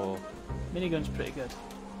 Sure. Minigun's pretty good.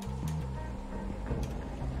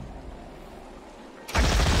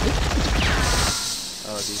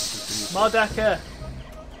 Oh, these continue. Mordaka!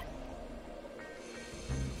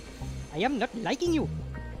 I am not liking you.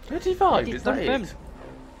 35, That is is that confirmed. it?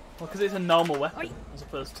 Well, because it's a normal weapon, Oi. as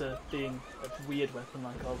opposed to being a weird weapon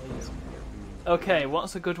like all these. Okay,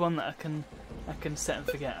 what's a good one that I can set and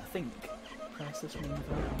forget? I think. Priceless Universe.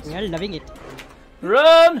 We are loving it.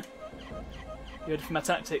 Run! You ready for my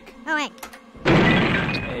tactic? Oh, heck.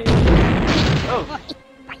 Hey. Oh!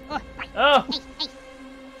 Oh!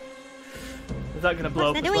 Is that going to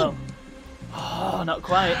blow What's up that as well? doing? Oh, not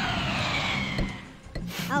quite.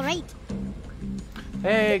 All right.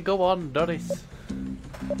 Hey, go on, Doris.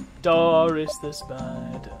 Doris the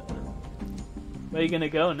spider. Where are you going to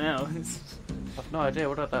go now? I've no idea.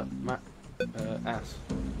 What about that ass?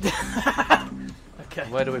 Okay.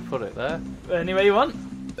 Where do we put it? There? Anywhere you want.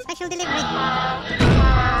 Special delivery.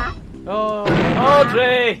 Oh!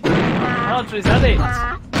 Audrey! Audrey's at it!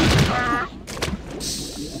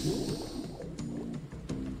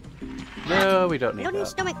 No, we don't need Blood and that.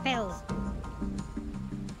 stomach pills.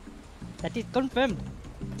 That is confirmed.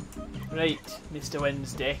 Right, Mr.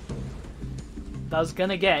 Wednesday. That's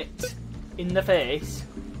gonna get in the face.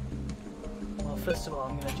 Well, first of all,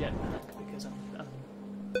 I'm gonna jetpack because I'm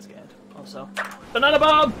scared. Also, banana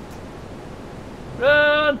bomb!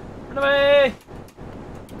 Run! Run away!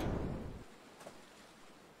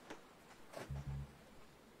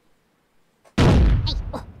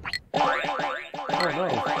 Oh no.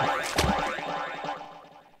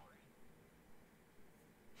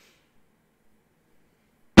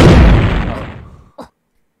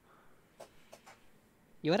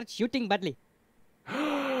 You are shooting badly.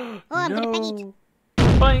 Oh, I'm gonna panic. no.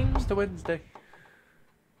 Boing! It's the Wednesday.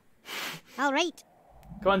 All right.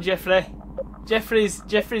 Go on, Jeffrey.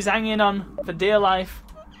 Jeffrey's hanging on for dear life.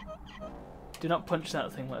 Do not punch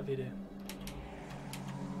that thing, whatever you do.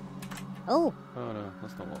 Oh, Oh no,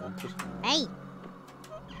 that's not what I wanted. hey.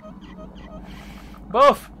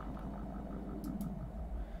 Both!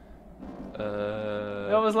 I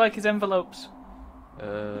Uh, always like his envelopes.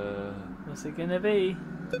 What's it gonna be?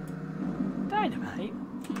 Dynamite?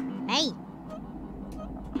 Hey.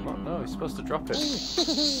 oh no, he's supposed to drop it.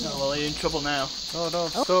 Oh, well, you're in trouble now. Oh no, I'm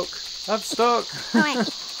stuck. I'm stuck. All right.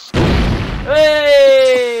 Hey!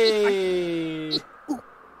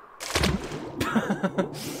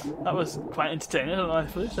 That was quite entertaining. I don't know why I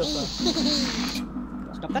flew so far.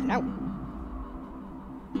 Stop that now.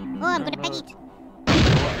 Oh, I'm gonna panic.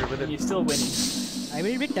 You're still winning I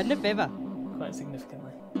will return the favor. quite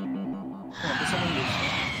significantly. Come on, do something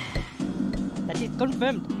useful. That is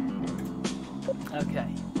confirmed. Okay.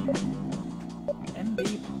 MB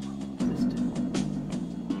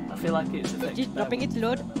system. I feel like it's It is affected by dropping its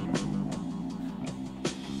load.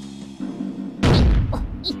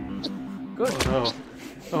 Good. Oh no.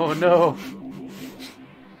 Oh no.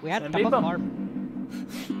 We are Send top me of bomb. form.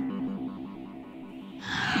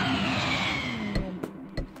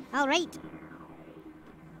 All right.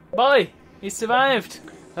 Boy, he survived.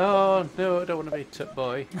 Oh no, I don't want to be tip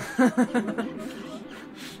boy.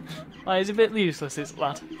 Oh, he's a bit useless, this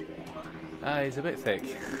lad. Ah, he's a bit thick.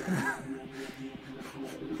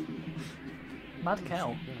 Mad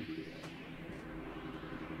cow.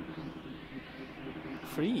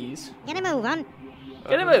 Freeze. Get a move on.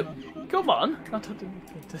 Get him out. Come on. I didn't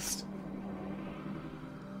get this.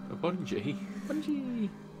 A bungee. Bungee.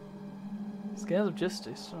 Scales of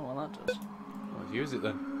justice. I don't know what that does. Well, use it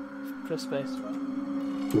then. Press space.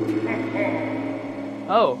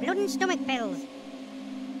 Oh. Blood and stomach pills.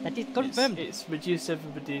 That is confirmed. It's reduced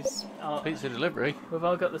everybody's. Pizza delivery. We've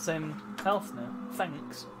all got the same health now.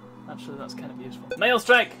 Thanks. Actually, that's kind of useful. Mail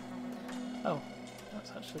strike! Oh,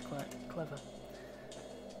 that's actually quite clever.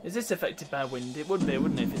 Is this affected by wind? It would be,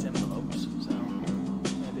 wouldn't it, if it's envelopes? So,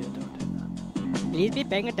 maybe I don't do that. Please be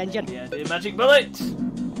paying attention. The idea magic bullet!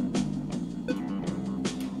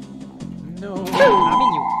 No.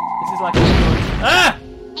 Harming you. This is like a... Ah!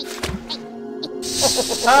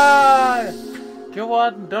 Ah! Go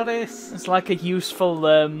on, Doris. It's like a useful, You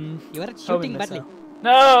are homing shooting badly. missile.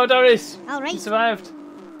 No, Doris! All You right. survived.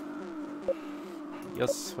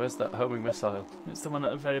 Yes, where's that homing missile? It's the one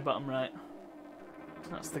at the very bottom right.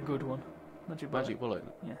 That's the good one. Magic bullet. Magic bullet.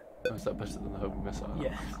 Yeah. Oh, is that better than the homing missile?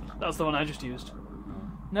 Yeah, that's the one I just used.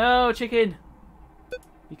 No, chicken!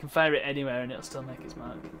 You can fire it anywhere and it'll still make its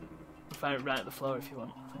mark. You can fire it right at the floor if you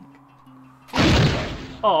want, I think.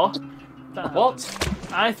 Or... that What?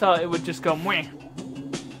 happened. I thought it would just go mwah.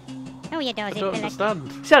 Oh, you do I it, don't Billy.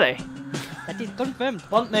 understand. Sorry. That is confirmed.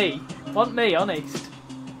 Want me, honest.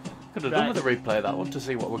 Could have Right. done with a replay of that one to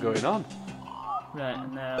see what were going on. Right,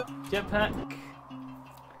 and now, jetpack.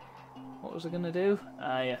 What was I going to do?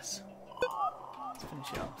 Ah, yes. Let's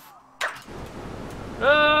finish it off.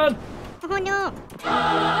 Run! Oh no.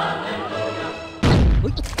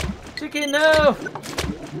 Chicken, no!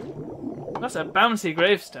 That's a bouncy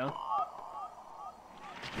gravestone.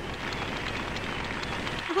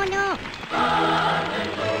 Oh no.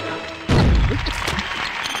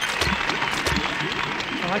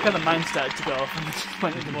 I like how the mine started to go off and it just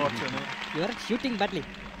went in the water. And it... You are shooting badly.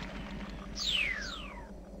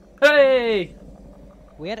 Hey!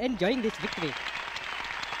 We are enjoying this victory.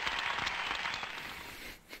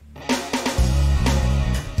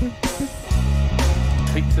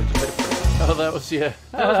 Pizza delivery. Oh, that was yeah.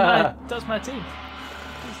 That's my team.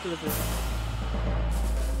 Let's do this.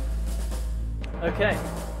 Okay.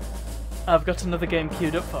 I've got another game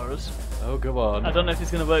queued up for us. Oh, go on. I don't know if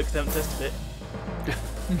it's going to work because I haven't tested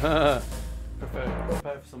it.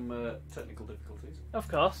 Prepare for some technical difficulties. Of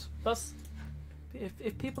course. That's...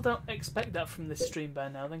 If people don't expect that from this stream by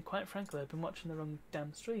now, then quite frankly, I've been watching the wrong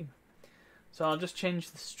damn stream. So I'll just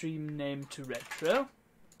change the stream name to Retro.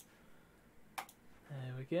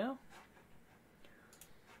 There we go.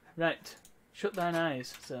 Right. Shut thine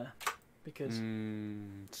eyes, sir. Because...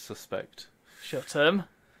 Suspect. Shut them.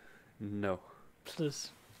 No.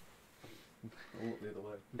 Plus... I'll look the other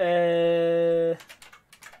way.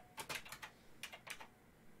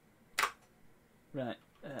 Right.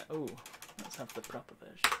 Oh, let's have the proper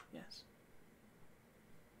version. Yes.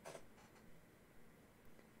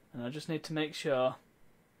 And I just need to make sure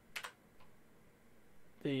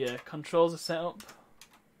the controls are set up.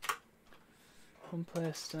 One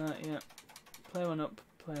player start, yeah. Play one up,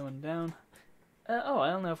 play one down. Oh,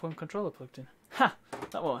 I only have one controller plugged in. Ha!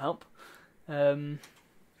 That won't help. Oh no,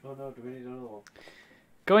 do we need another one?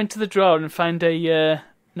 Go into the drawer and find a...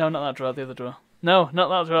 no, not that drawer, the other drawer. No, not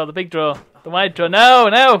that drawer, the big drawer. The wide drawer. No,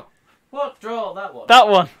 no! What drawer? That one? That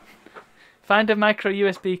one! Find a micro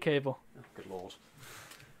USB cable. Oh, good lord.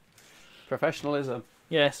 Professionalism.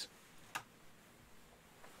 Yes.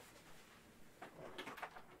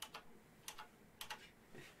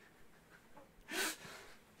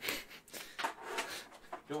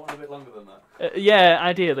 Do you want a bit longer than that? Yeah,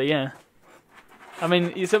 ideally, yeah. I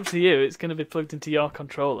mean, it's up to you. It's going to be plugged into your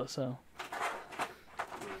controller, so...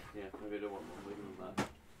 Yeah, maybe I don't want one bigger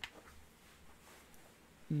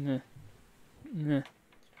than that. Nah. Nah.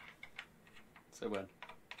 So when?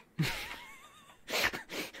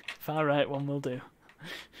 Far right one will do.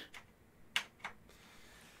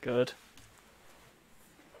 Good.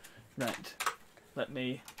 Right. Let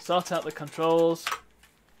me sort out the controls.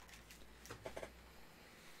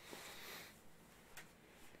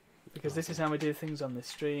 Because this is how we do things on this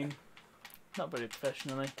stream. Not very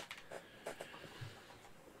professionally.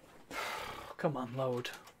 Come on, load.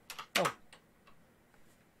 Oh.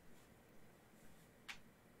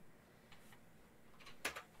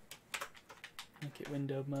 Make it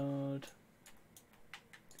window mode.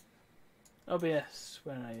 OBS,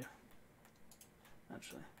 where are you?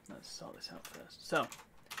 Actually, let's sort this out first. So,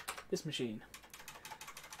 this machine.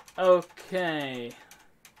 Okay.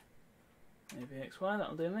 Maybe XY,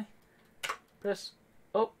 that'll do me. Press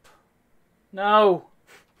up. No!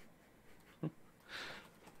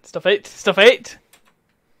 Stuff 8. Stuff 8!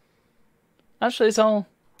 Actually, it's all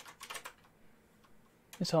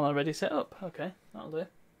already set up. Okay, that'll do.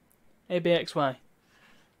 ABXY.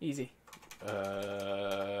 Easy.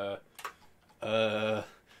 What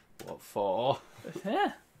for?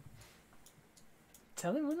 Yeah.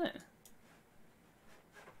 Tell him, wasn't it?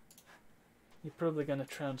 You're probably going to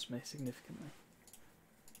trounce me significantly.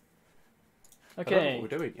 I don't know Okay.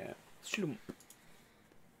 what we're doing yet. Shloomp.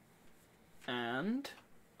 And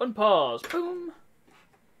unpause. Boom.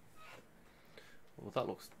 Well, that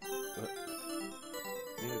looks...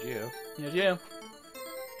 Neo Geo. Neo Geo.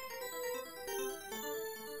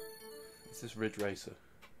 This is Ridge Racer.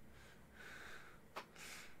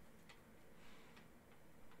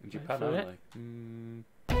 In Japan for it. only.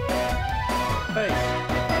 Hey.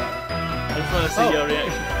 I just want to see your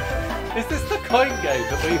reaction. Is this the coin game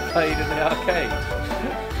that we played in the arcade?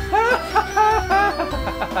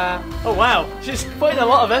 Oh wow, she's putting a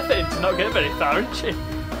lot of effort in to not get very far, isn't she?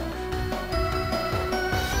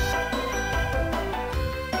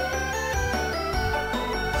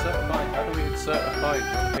 Insert a coin. How do we insert a coin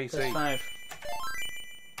on There's PC? 5.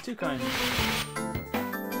 2 coins.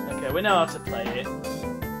 Okay, we know how to play it.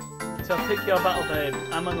 So pick your battle, babe.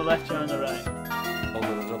 I'm on the left, you're on the right. Hold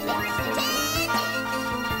on, I don't think it's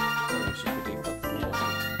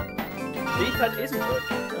D-pad isn't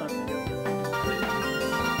working. Okay.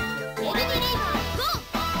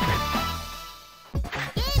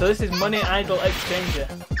 So this is Money Idol Exchanger.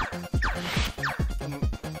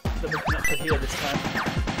 That we can actually hear this time.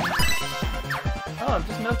 Oh, I've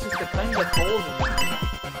just noticed the kind of holes in there.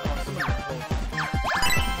 Oh, some of the holes.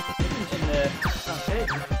 In the arcade.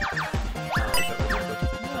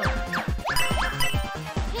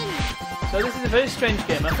 So this is a very strange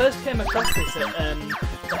game. I first came across this at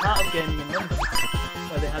the Heart of Gaming in London,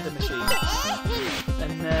 where they had a machine.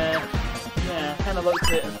 And yeah, I kind of looked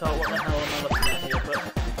at it and thought, what the hell am I looking at here? But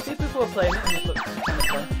a few people were playing it and it looked kind of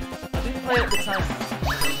fun. I didn't play it at the time.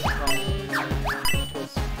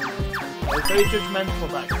 I was very judgmental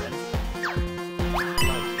back then.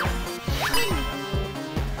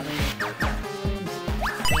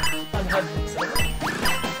 I've had things like that.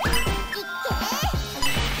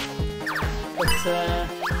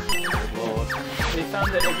 But we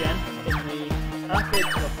found it again in the arcade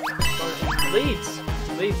club. Or in Leeds. It's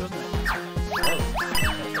in Leeds, wasn't it? Oh,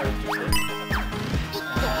 that's very interesting.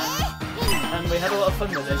 And we had a lot of fun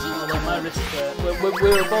with it, although my wrist... we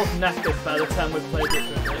were both knackered by the time we played it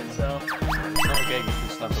for a bit, so... It's not a game you can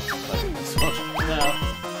stand up and play. It's not. No.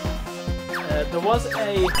 There was a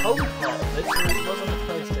home port of this, and it was on the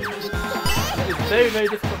PlayStation. And it was very, very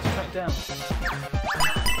difficult to track down.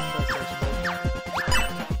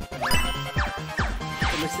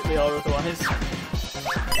 Illicitly or otherwise.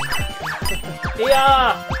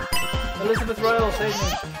 Yeah! Elizabeth Royal, save me!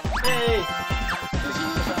 Hey!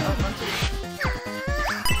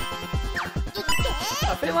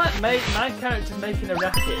 feel like my character's making a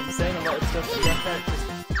racket and saying a lot of stuff, but your character's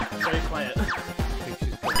very quiet. I think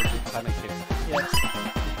she's probably just panicking. Yes.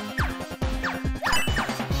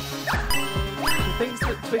 She thinks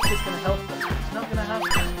that Twitch is going to help them. It's not going to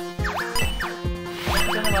happen. It's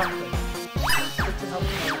going to happen. Twitch will help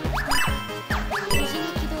them.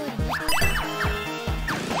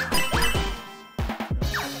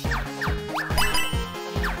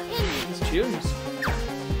 These tunes.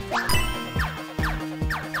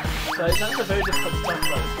 So that's a very difficult to talk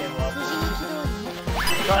about this game while.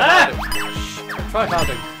 Try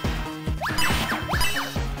harding.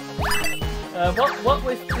 What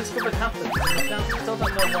we've discovered happens, we still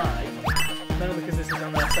don't know why, mainly because this is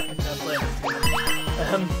on their second time playing this game,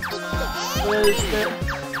 was that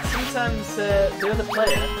sometimes the other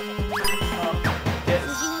player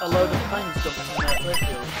gets a load of times dumped on their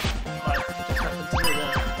playfield, like it just happened to me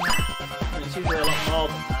there. And it's usually a lot more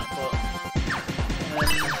than that, but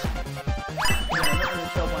yeah, I'm not really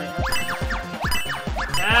sure why it happens.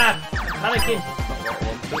 I'm panicking!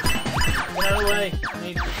 Get out of the way! I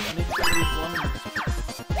need to get these ones.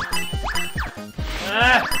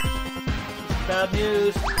 Bad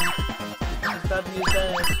news! Bad news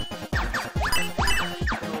bears.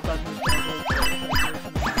 Oh, bad news bears.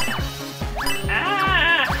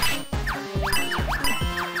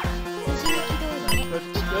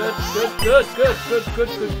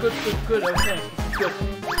 Good. Okay, good.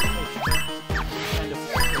 Kind of.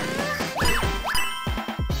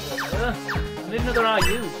 I need another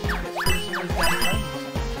RU.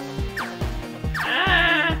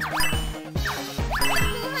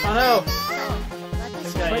 Oh no!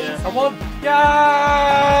 Okay, yeah. I won!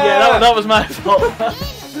 Yeah, that was my fault.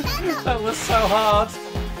 That was so hard.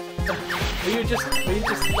 Were you just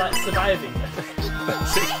like surviving?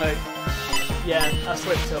 Basically. Yeah, I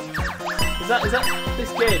slipped up. Is that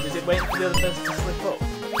this game? Is it waiting for the other person to slip up?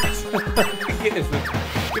 I think it is.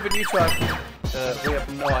 Given you try, we have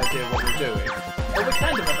no idea what we're doing. Well, we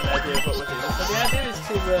kind of have an idea of what we're doing. So the idea is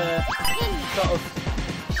to sort of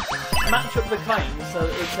match up the coins so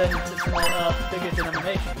that they turn into smaller, bigger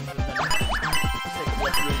denominations, and then take up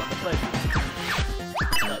less room on the playfield.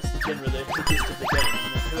 That's generally the gist of the game.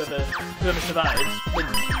 And whoever survives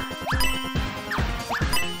wins.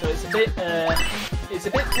 So it's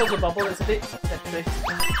a bit puzzle bobble. It's a bit Tetris,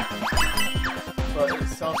 but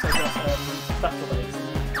it's also got battle waves,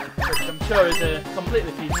 which I'm sure is a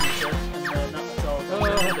completely PC set, and that's all.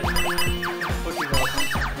 Pushing off.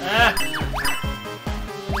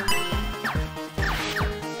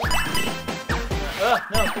 Oh,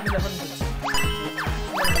 no, give me the hundreds.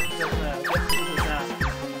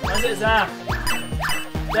 Where's it, Zah?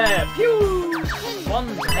 There, pew! One,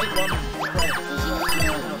 take one.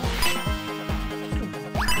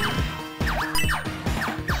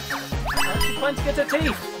 She's trying to get her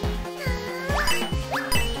teeth.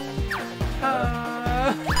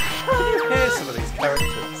 Can you hear some of these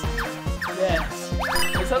characters? Yes.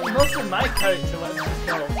 It's like mostly my character, whatever she's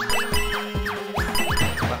called.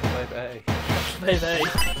 Backblade A. Babe A.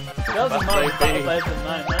 Yours is more Babe B. Battleblade than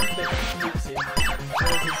mine. Mine's a bit cutesy.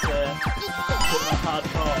 Yours is a bit more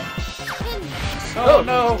hardcore. Oh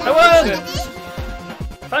no! I won!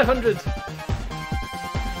 500!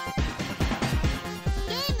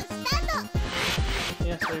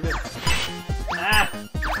 Yes, very good. It's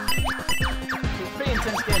a pretty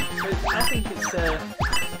intense game. I think it's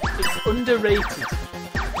underrated.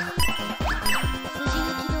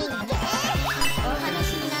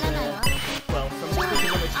 Well, from speaking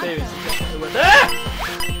from experience, it's definitely worth it.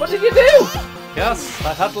 What did you do? Yes, I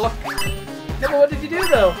had luck. No, but what did you do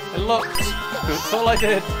though? I looked. That's all I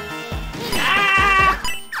did.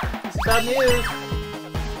 This is bad news.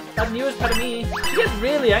 Bad news for me. She gets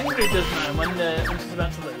really angry, doesn't she, when she's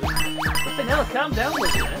about to lose. Flipping hell, calm down,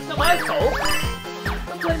 Lucy. It's not my fault.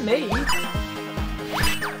 Don't blame me.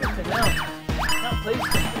 Flipping hell. Can't play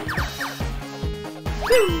something.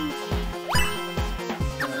 Woo!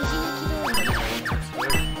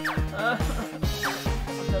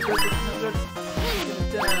 No good, no good. Get it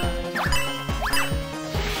down.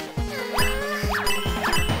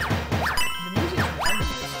 The music's random.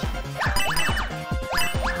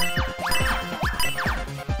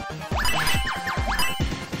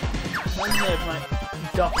 Reminds me of like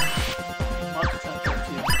Doc Mark Transport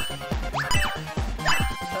tunes.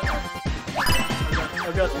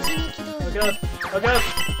 Oh god. Oh god. Oh god.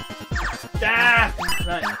 Ah!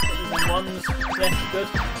 Right, put these in ones. Yes, good.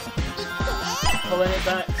 Pulling it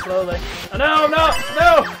back slowly. Oh no, no,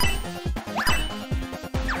 no!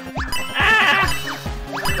 Ah!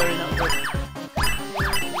 Very not good.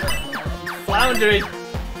 Floundering.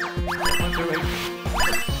 Floundering.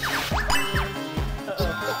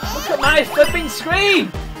 Uh-oh. my flipping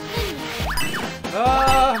screen!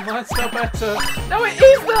 Ah, mine's no better. No, it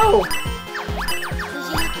is though!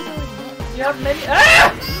 You have many.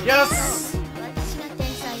 Ah! Yes!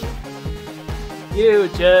 You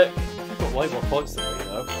jerk. You've got way more points than me,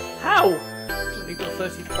 though. How? You've got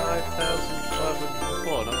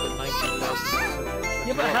 35,504, and I've got 19,000.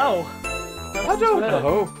 Yeah, but how? I don't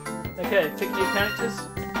know. Okay, pick new characters.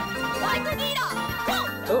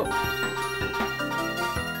 Oh.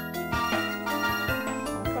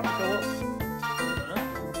 I can't go up.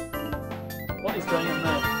 What is going on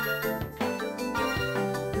there?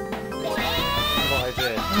 No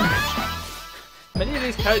idea. Many of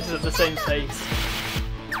these characters have the same face.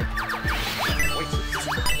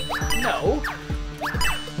 No.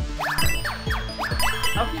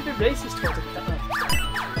 How can you be racist towards a cat?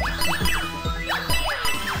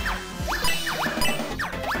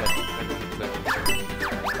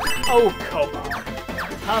 Oh, come on.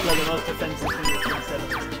 Hardly the most offensive thing that's been said on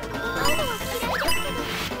this channel.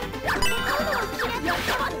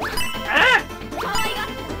 Ah!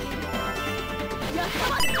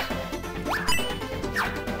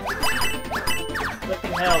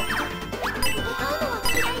 Flipping hell.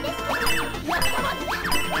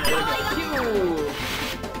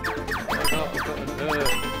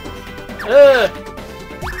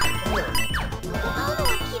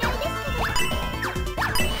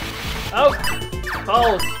 Oh!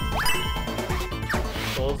 Balls!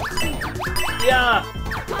 Balls. Yeah!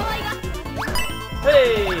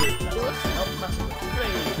 Hey!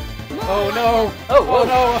 Oh no! Oh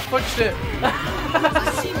no, I punched it!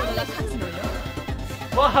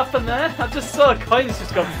 What happened there? I just saw coins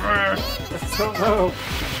just go. I don't know.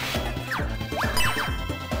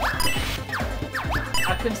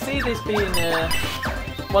 I can see this being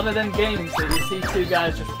one of them games that you see two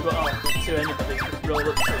guys just to anybody just roll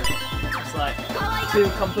up to. It's like two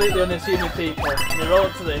completely unassuming people, and they roll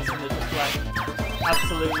up to this and they're just like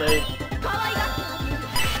absolutely.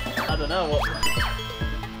 I don't know what.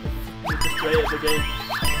 They're just great at the game.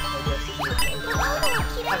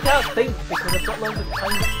 I can't think because I've got loads of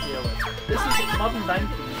times to deal with. This is modern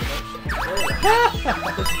banking.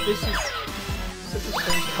 This is such a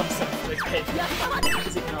strange concept for a game.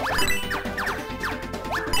 Is it not?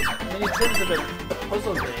 I mean, in terms of a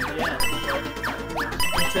puzzle game, yeah.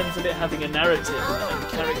 But in terms of it having a narrative and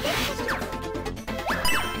characters and stuff.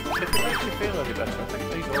 If it makes you feel any better, I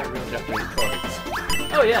think these are all real Japanese coins.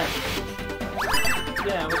 Oh yeah.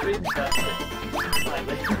 Yeah, I was reading about it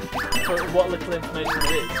slightly. For what little information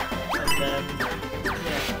there is. And yeah,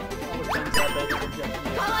 all the things are based on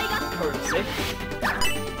Japanese currency.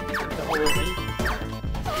 The whole thing.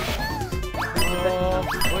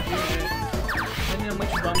 What do you do? Depending on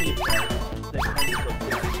which ROM you play, they kind of look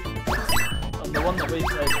different. On the one that we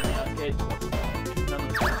played in the arcade, none of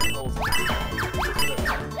the controls.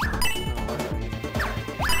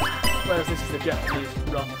 Whereas this is the Japanese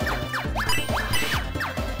ROM.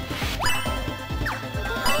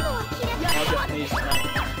 More Japanese than that.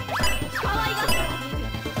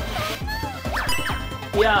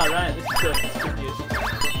 Yeah, right, this is good. This is good news.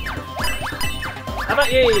 How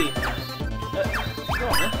about ye? Go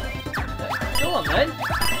on then. Go on then.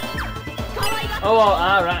 Oh,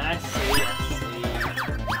 right, I see.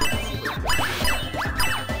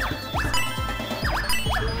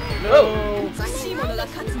 No!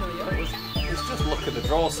 It's just luck at the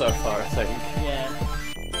draw so far, I think. Yeah.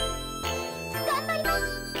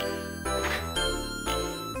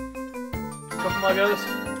 Couple more goes.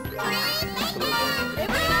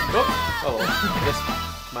 Oh, this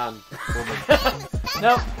man, woman.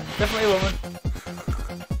 No, definitely a woman.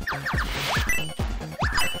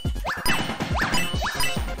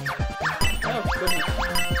 Oh, goodness.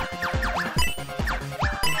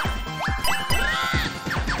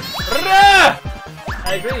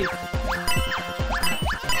 I agree.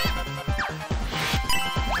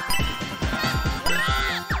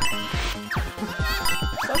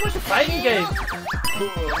 So much a fighting game.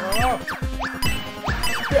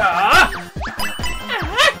 Yeah.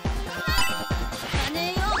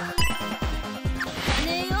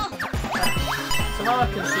 Somehow I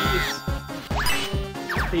can see this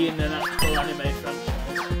being an actual anime franchise.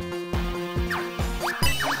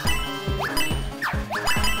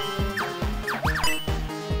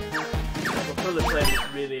 We'll probably play this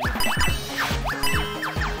really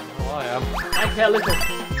Oh, I am. I care little.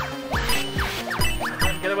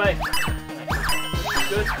 Get away.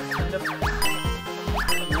 Good. Kind of.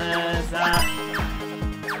 And there's that.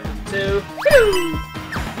 2. Woo!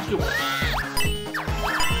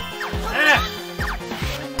 Ah!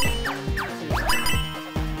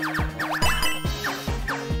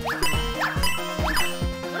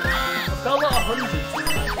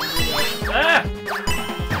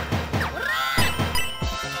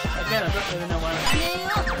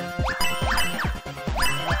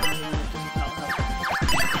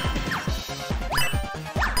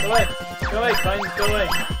 away. Go away, Coins, go away.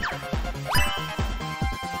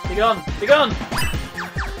 Be gone. Be gone!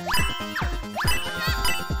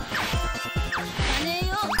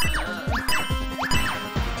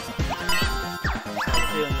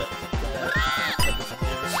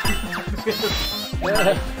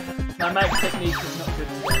 My mic technique is not good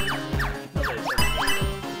today. Not that it's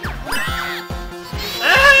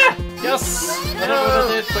ah! Yes! I don't know what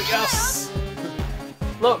I did, but yes!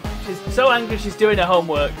 Look, she's so angry she's doing her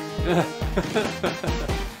homework. Okay.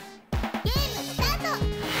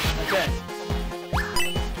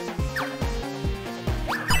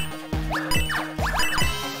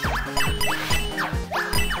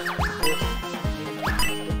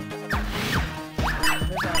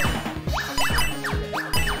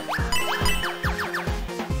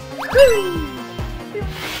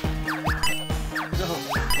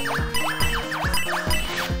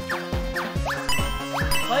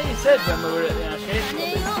 Like you said when we were at the arcade club,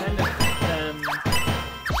 it's kind of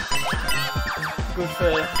good for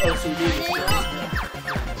OCD this game, isn't it?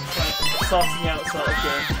 It's like sorting out sort of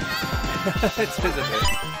game. It is a bit.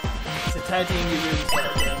 It's a tidying your room sort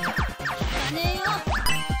of game.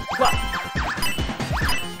 What?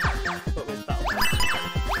 But with battle.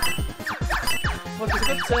 Look, it's a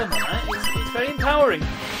good term, right? It's very empowering.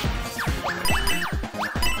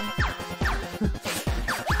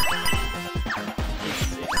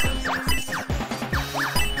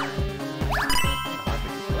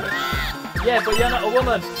 Yeah, but you're not a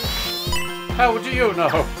woman. How do you know?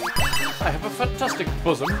 I have a fantastic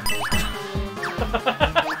bosom.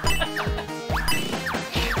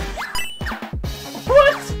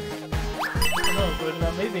 What? Oh, good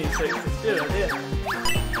about me being sexist, do it, yeah.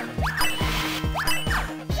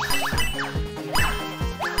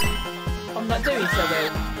 I'm not doing so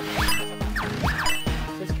well.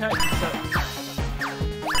 This character sucks.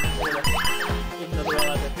 Even though they're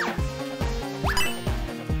all either.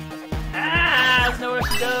 Ah, there's nowhere to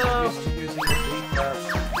go. Used to using the D-pad.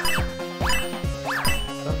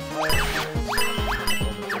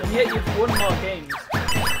 And yet you've won more games.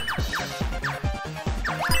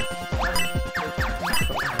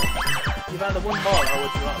 You've either won more or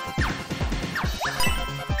would you rather?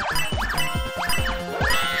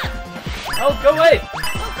 Oh, go away!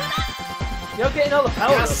 You're getting all the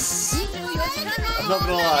power Yes! I'm not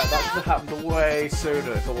gonna lie, that could have happened way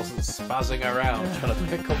sooner if I wasn't spazzing around trying to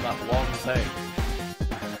pick up that one thing.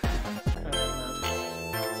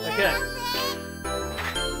 Okay.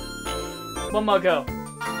 One more go.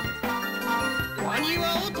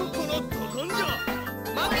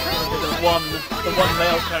 The one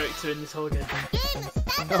male character in this whole game.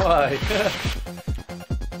 Why?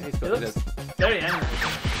 He's He got looks this. very angry.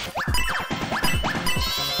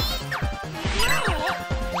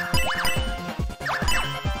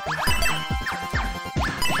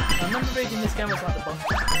 I remember reading this game was like the boss.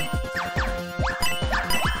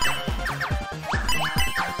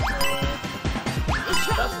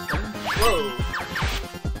 That's the thing. Whoa.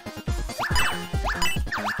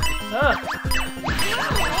 Ah.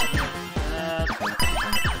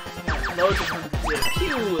 Loads of them here.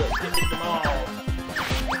 Pew! Get rid of them all.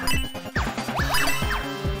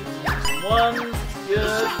 One's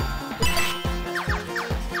good.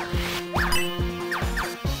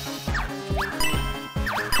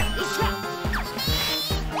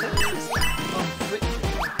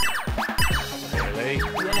 Really?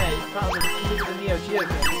 Yeah, it's part of the Neo Geo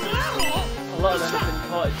games. A lot of them have been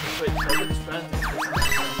ported to Switch, so I wouldn't surprise me if this is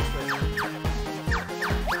on Switch.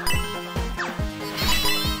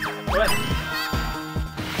 Right.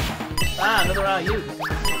 Ah, another RU.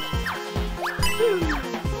 Woo!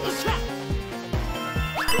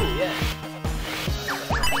 Ooh, yeah.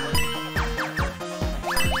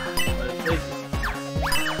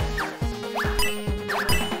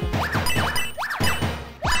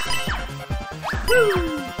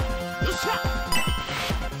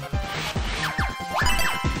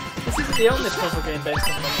 This isn't the only puzzle game based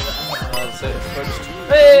on one that That's it. Switched.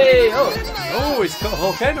 Hey! Oh! Oh, he's got a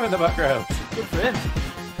volcano in the background. Good for him.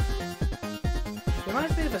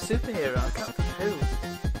 Reminds me of a superhero, I can't think who.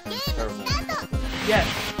 Terrible. Yeah,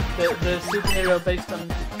 the superhero based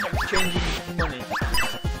on exchanging money.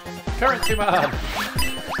 Currency man.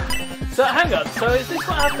 So hang on, so is this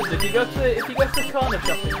what happens if you go to the corner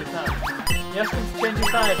shop in Japan? You ask them to change your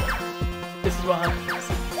fiver. This is what happens.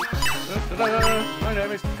 My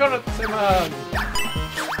name is Currency Man.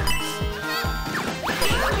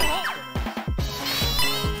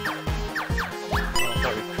 Oh,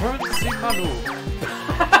 sorry, Currency Manu.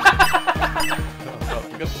 Oh,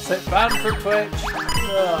 we got the set ban from Twitch.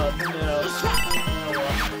 Oh no.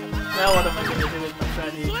 Now what am I going to do with my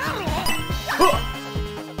Chinese?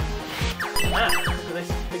 Ah, look at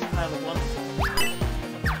this big pile of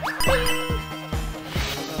ones.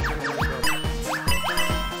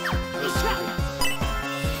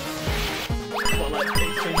 What, like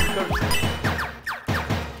exchange currency?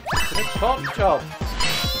 It's a con job.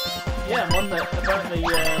 Yeah, one that apparently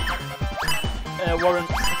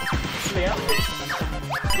warrants silly outfits.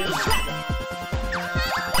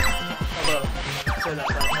 Although, say that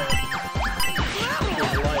about her.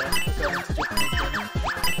 She's a liar, according to Japanese games.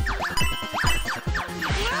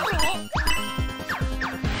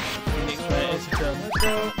 Phoenix Wright is a turn. I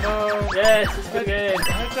don't know. Yes, it's a good game. I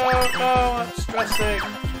don't know. I'm stressing.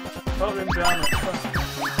 Courtroom drama.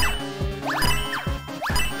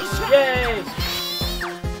 Yay! It's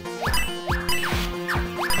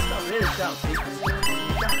not really down deep.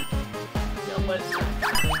 Get on where it's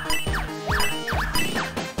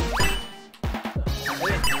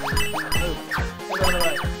Move. Over the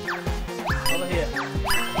way. Over here.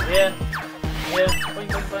 Here. Here. Boing,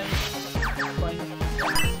 boing, boing. Boing.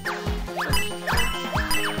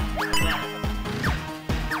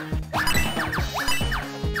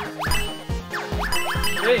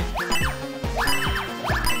 Three.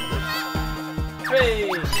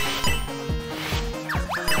 Three.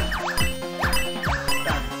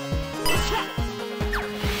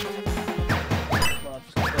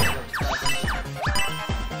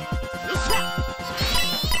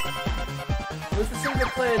 Was the single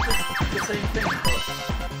player just the same thing?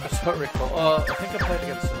 I don't recall. Oh, I think I played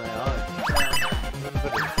against an AI.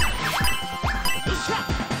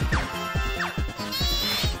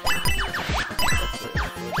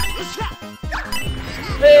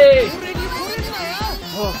 Hey!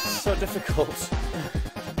 Oh, it's so difficult.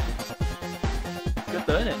 Good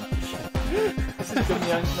though, isn't it? This is one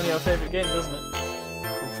of your favourite games, isn't it?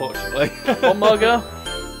 Unfortunately. One more go?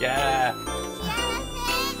 Yeah.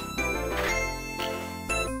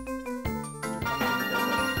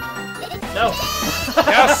 No!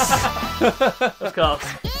 Yes! Of course.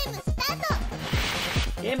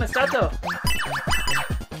 Game starto!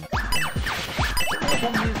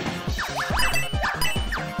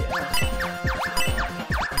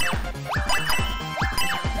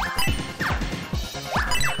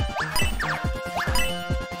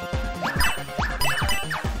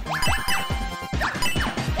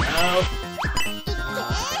 No.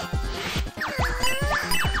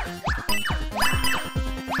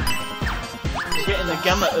 You're getting the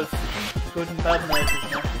gamut of good and bad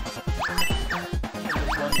noises now.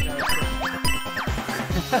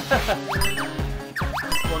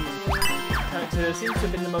 This one character seems to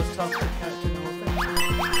have been the most toxic character in the whole thing.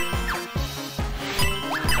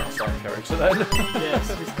 Not side character then. Yes,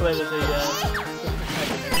 it's clearly the protagonist.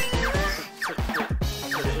 Such that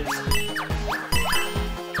it is.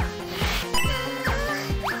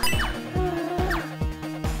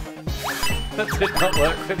 That did not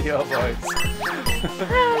work with your voice.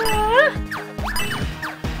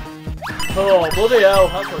 Oh, bloody hell,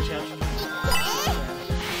 that's what she actually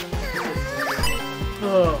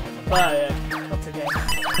Oh, fire. Not again.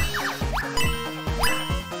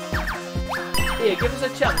 Here, give us a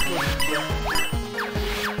chance, wouldn't you?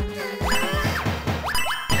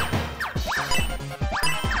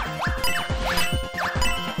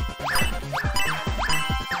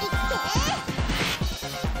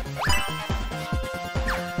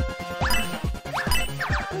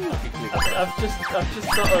 I've just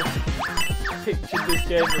sort of pictured this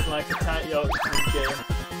game as like a tight Yorkshire game.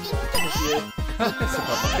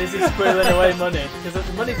 Busy squirreling away money, because if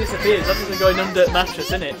the money disappears, that doesn't go in under the mattress,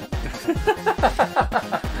 innit?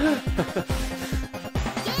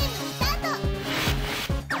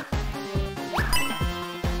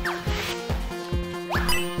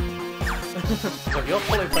 Look, you're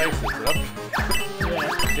pulling faces, and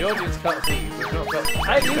Yeah. the audience can't see you. We've not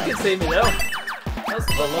got. You can see me though. That's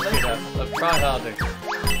Well, look at that. I'm try-harding.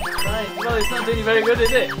 right. Well, it's not doing you very good,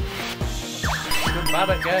 is it? I'm bad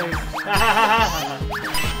at games.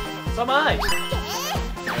 So am I.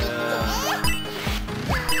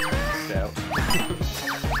 Doubt.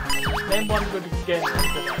 Name one good game.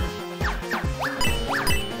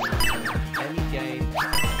 Any game.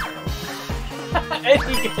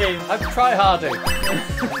 Any game. I'm try-harding.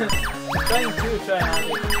 Trying to try hard.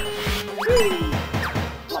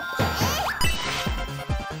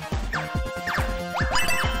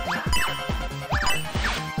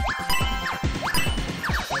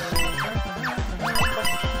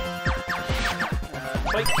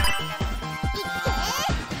 Wait.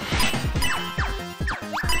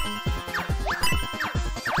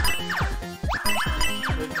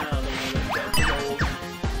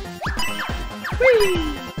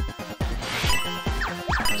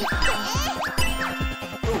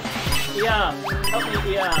 Yeah. Help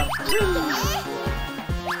me, yeah. Ooh,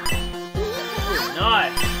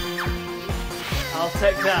 nice. I'll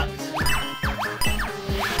take that.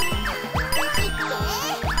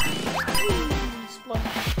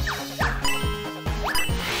 Splash.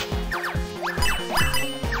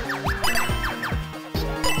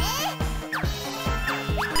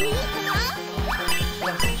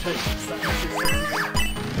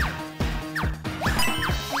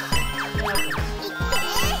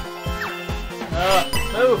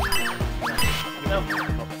 Move! No.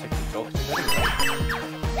 Not particularly talkative anyway.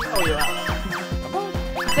 Oh, you are.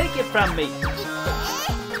 Take it from me.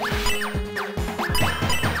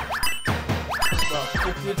 Well,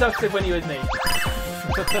 you're talkative when you're with me.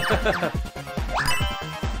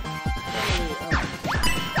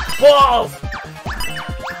 Balls!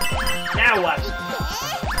 Now what?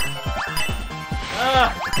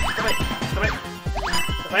 Stop it! Stop it!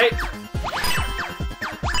 Stop it!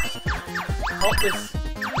 Help this.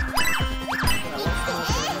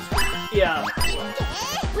 Yeah.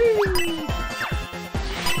 Whee!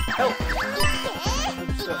 Help!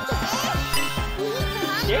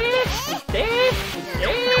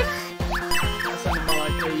 That sounded more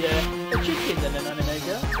like a chicken than an anime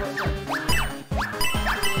girl.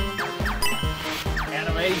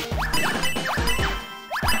 Anime.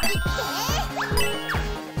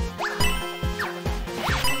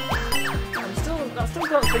 I still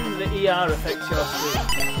don't think that ER affects your sleep.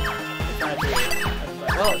 If I do it.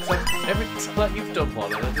 Well, it's like every like you've done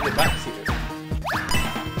one and I did it back to you.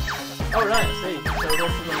 Oh right, I see. So it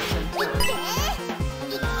also does the same thing.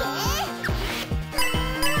 Is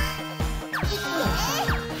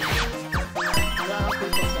that how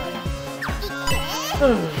people say?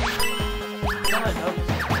 No, I don't.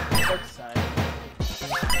 Dogs say.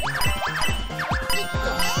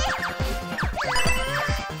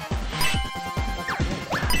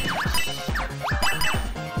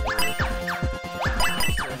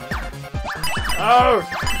 Oh!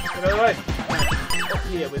 Get away! Up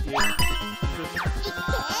here with you.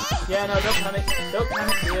 Yeah, no, don't panic. Don't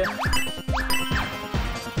panic here.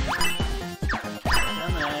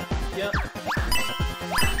 Down there. Yep.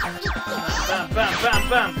 Bam, bam, bam,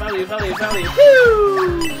 bam! Value, value, value! Woo!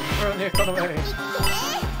 We're on the economy.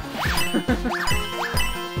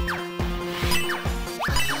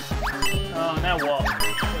 Oh, now what?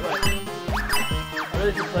 I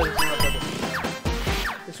really should play this with my brother.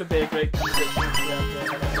 This would be a great candidate for me to be out there.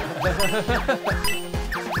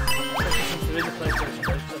 Since there is a PlayStation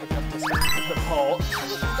version, so we have this the port.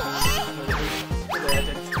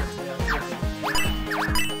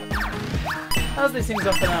 As these things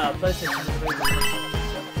often are, PlayStation is a very good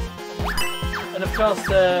console. And of course,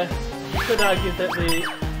 you could argue that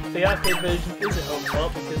the arcade version is a home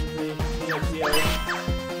port because of the Neo Geo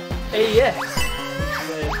AES, which is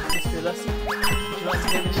a history lesson. Would you like to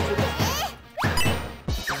hear the history lesson?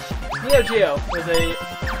 Neo Geo was a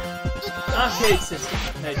arcade system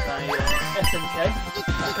made by SNK.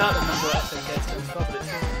 I can't remember what SNK stands for, but it's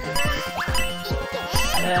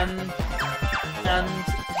and I'm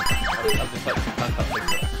just like, I can't think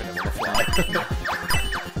that I couldn't want to fly.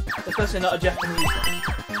 especially not a Japanese one.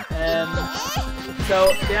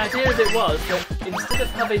 So the idea of it was that instead of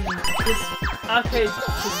having this arcade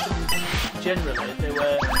systems generally, they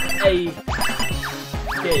were a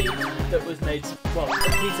game that was made, well, a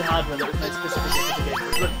piece of hardware that was made specifically for the game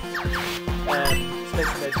to run.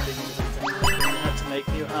 Space Invaders being an example, and they had to make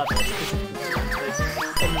new hardware specifically for Space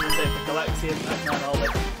Invaders. And then they for Galaxy and Pac-Man, all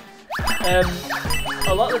this. A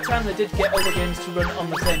lot of the time they did get other games to run on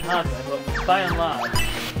the same hardware, but by and large,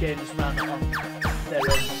 games ran on their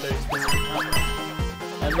own very specific hardware.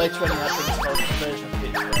 And later on you had things called conversion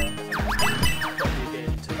kits where you got your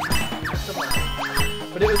game to somewhere.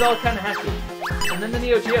 But it was all kind of hacky. And then the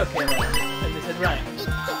Neo Geo came out, and they said, right,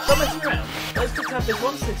 stop messing around, let's just have this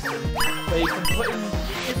one system where you can put in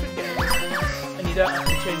different games, and you don't have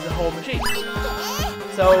to change the whole machine.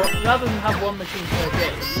 So, rather than have one machine per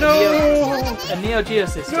game, a Neo Geo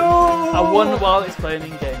system, a one while it's playing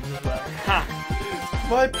in games as well. Ha!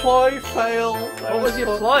 My ploy failed. What was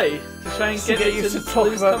your ploy? To try and get you to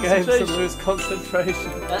talk about games and lose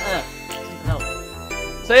concentration. Didn't help.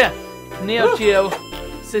 So yeah, Neo Geo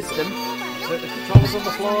system. So the controls on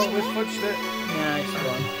the floor, we've fudged it. Nice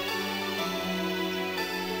one.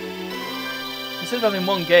 Instead of having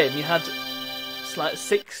one game, you had like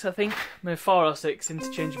 6, I think, maybe 4 or 6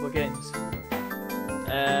 interchangeable games.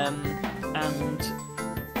 And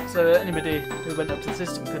so anybody who went up to the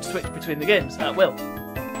system could switch between the games at will.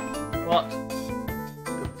 What?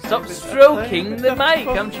 Stop stroking the mic!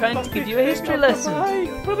 I'm trying to give you a history lesson.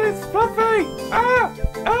 But it's fluffy! Ah!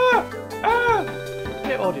 Ah! Ah!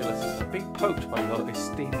 Hey, audio listeners, I'm being poked by your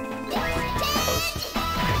esteemed host.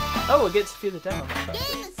 Oh, we'll get to view the demo.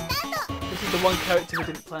 This is the one character we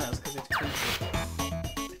didn't play as because it's creepy.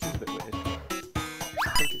 It is a bit weird. I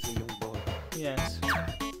think it's a young boy. Yes.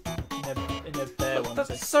 In a bear one.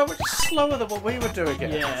 That's so much slower than what we were doing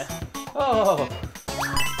it. Yeah. Oh.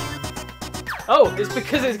 Oh, it's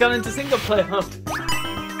because it's gone into single player mode.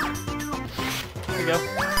 Here we go.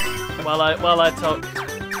 While I talk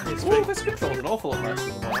history. Ooh, this controls an awful lot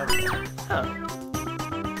nicer than what I was. Huh.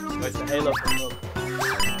 It's a Halo control.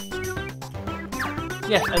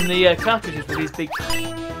 Yeah, and the cartridges were these big,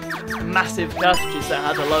 massive cartridges that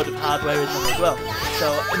had a load of hardware in them as well. So,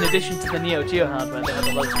 in addition to the Neo Geo hardware, they had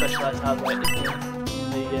a load of specialised hardware in the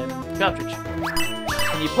cartridge.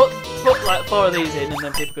 And you put like 4 of these in, and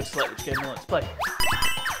then people could select which game they want to play.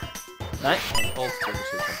 Right? All still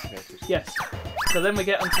super complicated. Yes. So then we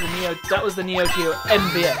get onto the Neo. That was the Neo Geo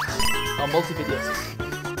MVS or multi-video system.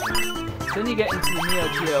 So then you get into the Neo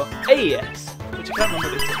Geo AES, which I can't remember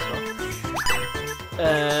what it stands for.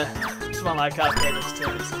 Something like arcade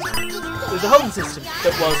entertainment system. It was a home system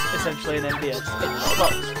that was essentially an MVS in a little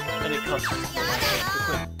box, and it cost £1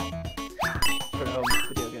 for a home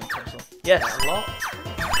video game console. Yes, a lot.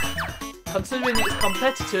 Considering its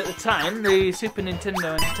competitor at the time, the Super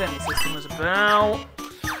Nintendo Entertainment System was about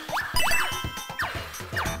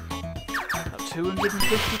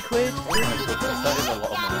 250 quid. Oh my goodness, that is a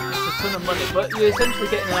lot of money. It's a ton of money, but you're essentially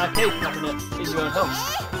getting an arcade cabinet in your own home.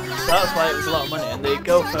 So that's why it was a lot of money, and they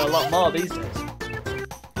go for a lot more these days.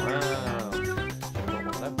 Wow.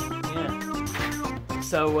 Yeah.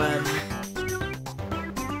 So,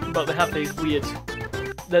 but they have these weird.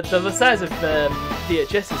 They're the size of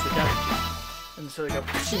VHSs, the cartridges, and so they go. And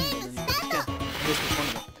then you put it again. This was one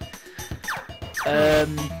of them.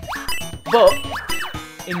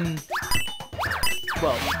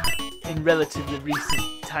 But in relatively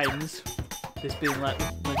recent times, this being like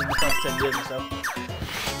within the past 10 years or so,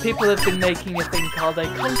 people have been making a thing called a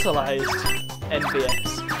consoleized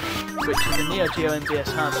MVS, which is a Neo Geo MVS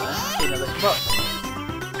hardware in a little box.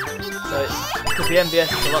 So it's because the MVS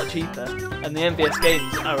is a lot cheaper, and the MVS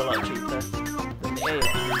games are a lot cheaper than the AES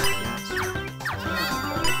games.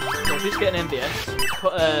 So if you just get an MVS,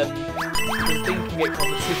 put the thing can get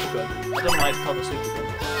called a Super Gun. I don't know why it's called a Super Gun,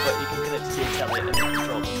 but you can connect it to your telly and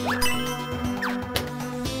control it.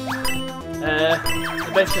 It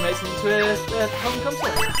basically makes it into a home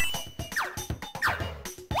console.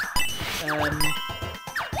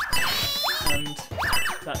 And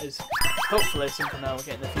that is hopefully something that we'll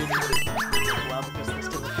get in the future as well, because they're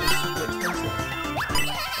still super expensive.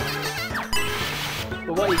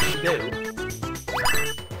 But what you can do,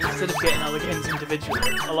 instead of getting all the games individually,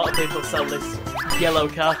 a lot of people sell this yellow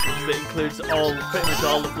cartridge that includes pretty much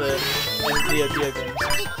all of the Neo Geo games.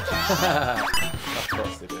 Of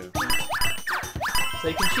course they do. So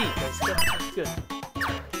you can cheat, basically. That's good.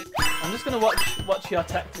 I'm just going to watch your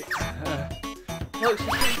tactics. Look, she's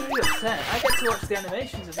getting very upset. I get to watch the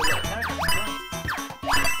animations of the little characters as well.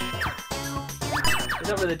 They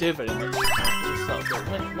don't really do very much. They just sort of go,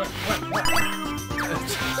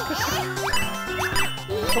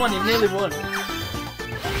 Come on, you nearly won.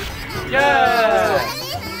 Yeah!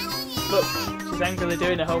 Look, she's angrily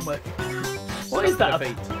doing her homework. What is that?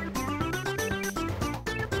 Feet.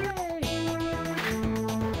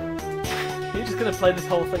 You're just going to play this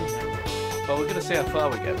whole thing now. Well, we're going to see how far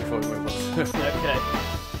we get before we move on. Okay.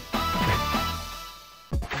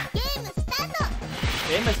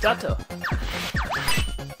 Game started.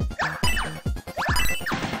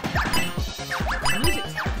 Music.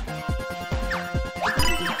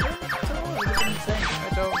 I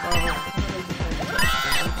don't know.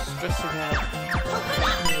 I'm stressing out.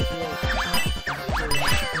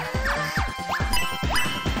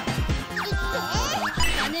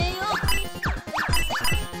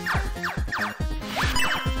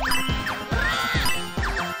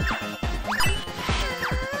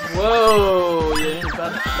 Whoa, you're in a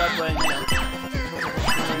bad way now.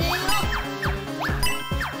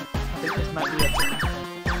 I think this might be a thing.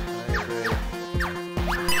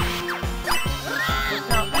 Look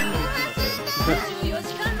how angry he is.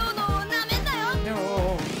 No.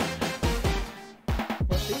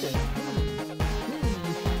 What's he doing?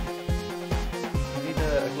 I need a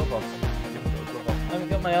glove off. Give him a glove off. I haven't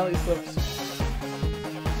got my Alex gloves.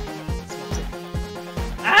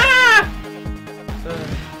 Ah!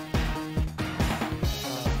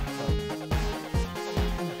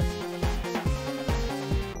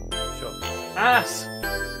 Sure. Ass!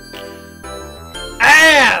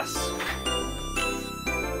 Ass!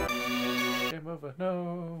 Game over.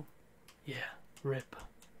 No. Yeah, rip.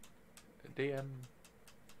 DM.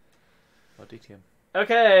 Or DTM.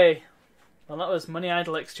 Okay. Well, that was Money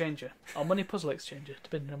Idol Exchanger. Or Money Puzzle Exchanger,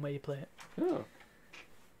 depending on where you play it. Oh.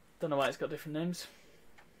 Don't know why it's got different names.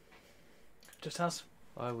 Just has.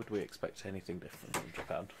 Why would we expect anything different from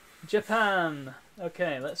Japan? Japan.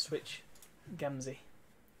 Okay, let's switch Gamzee.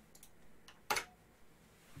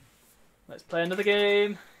 Let's play another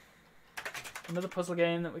game. Another puzzle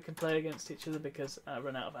game that we can play against each other because I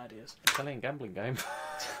run out of ideas. Italian gambling game.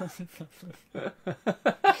 God's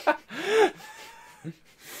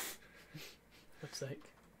sake.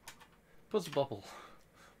 Puzzle Bobble.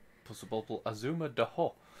 Puzzle Bobble Azuma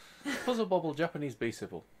Daho. Puzzle Bobble Japanese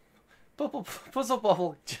Beatable. Puzzle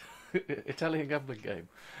Bobble Italian gambling game.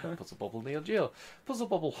 Puzzle Bobble Neo Geo. Puzzle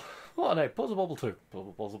Bobble. What a name. Puzzle Bobble 2.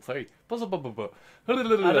 Puzzle Bobble 3. Puzzle Bobble. I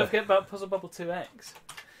don't forget about Puzzle Bobble 2X.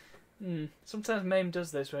 Sometimes MAME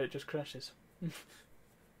does this where it just crashes.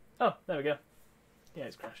 Oh, there we go. Yeah,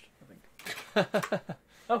 it's crashed, I think.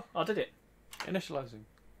 Oh, I did it. Initializing.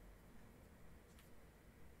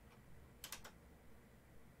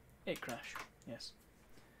 It crashed, yes.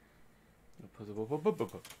 It Pleasurable.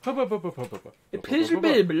 Try that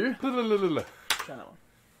one.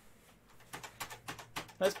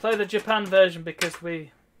 Let's play the Japan version because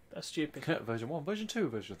we are stupid. Version 1, version 2,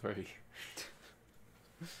 version 3.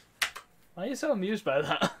 Why are you so amused by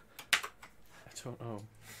that? I don't know.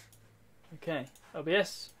 Okay,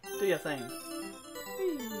 OBS, do your thing.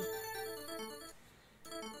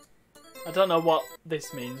 I don't know what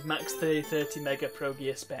this means. Max 30 mega pro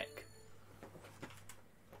gear spec.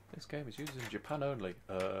 This game is used in Japan only.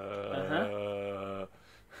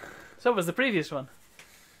 So was the previous one.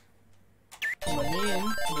 Money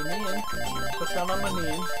in. Put that on money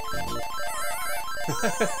in.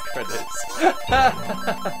 Credits.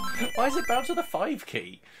 Why is it bound to the 5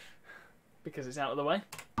 key? Because it's out of the way.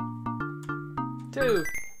 2.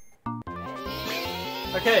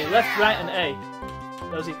 Okay, left, right, and A.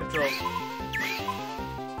 Those are your controls.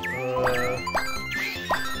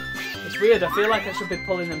 It's weird. I feel like I should be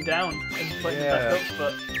pulling them down and putting them back up,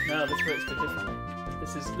 but no, this works a bit differently.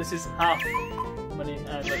 This is half money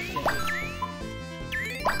and exchange.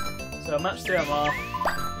 So match 3 or more.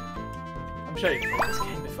 I'm sure you've played this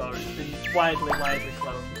game before. It's been widely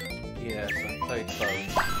cloned. Yes, I played both.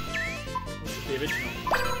 This is the original.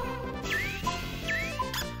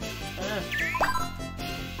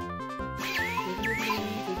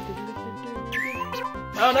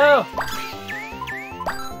 Oh no!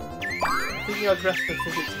 I think your grasp of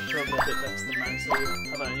physics is probably a bit better than mine, so you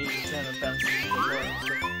have an easy time of bouncing the floor and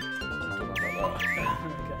stuff. Okay.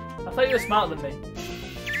 I thought you were smarter than me.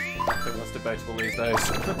 I think that's debatable these days.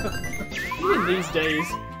 Even these days.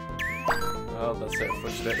 Oh, that's it, I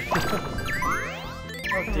fudged it.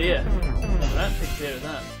 Oh dear. That big deal of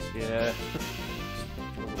that. Yeah.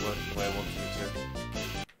 Wasn't working the way I wanted it to.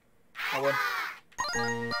 I won.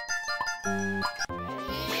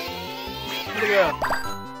 Where'd it go?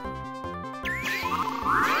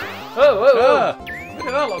 Whoa! Where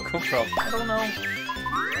did that lot come from? I don't know.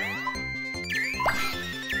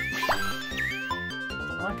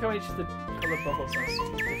 I like how each of the coloured bubbles has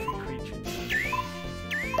different creatures.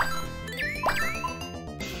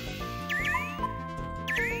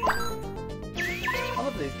 I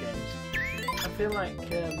love these games. I feel like,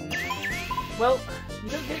 well, you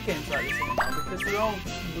don't get games like this anymore because they're all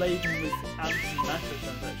laden with ads and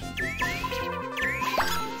microtransactions these days.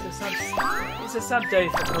 It's a sad day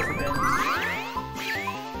for puzzle games.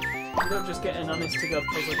 You don't just get an honest-to-God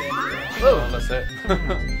puzzle game anymore. Oh, that's it.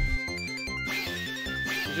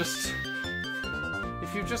 If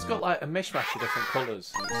you've just got like a mishmash of different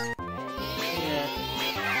colours. Yeah.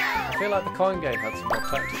 I feel like the coin game had some more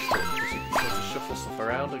tactics to it because you can sort of shuffle stuff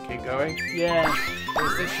around and keep going. Yeah.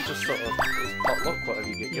 Whereas this, you just sort of it's pot luck whatever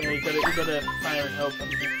you get given. You gotta fire and hope.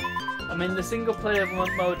 I mean, the single player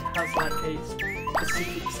mode has like a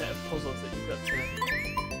specific set of puzzles that you've got to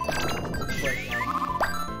work on.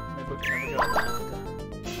 Maybe we can have a go at that after.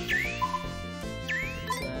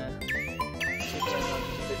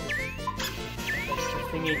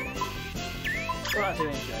 Thingy. But I do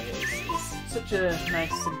enjoy it. It's such a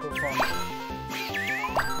nice, simple font.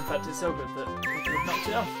 In fact, it's so good that people have knocked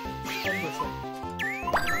it off endlessly.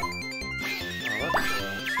 Oh, that's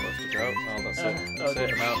where I'm supposed to go. Oh, that's it. That's it.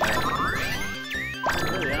 I'm out now.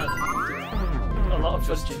 Really hard. A lot of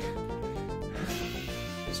fudging.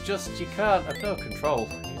 It's just, you can't have no control.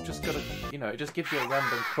 You've just got to, you know, it just gives you a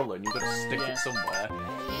random colour and you've got to stick it somewhere.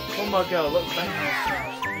 One more go. Look, that house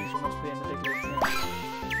trash. That means you must be in the big leagues now.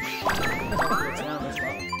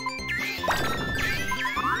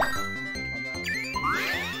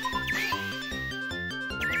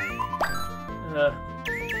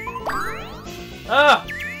 Ah!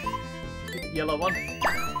 Yellow one.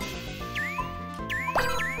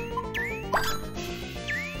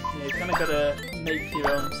 Yeah, you kind of gotta make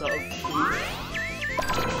your own sort of group.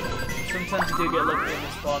 Sometimes you do get lucky in the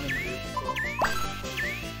spawning group, but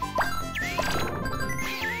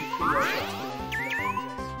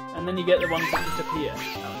and then you get the ones that just appear out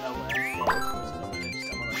of nowhere and fall because no one just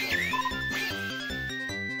have one.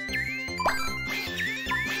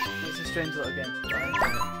 It's a strange little game.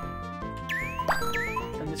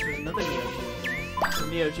 And this was another Neo Geo. It's a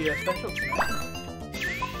Neo Geo special tonight.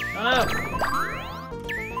 Oh no!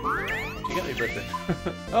 Did you get me, Brisbane?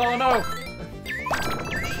 Oh no!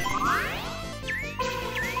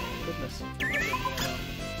 Goodness.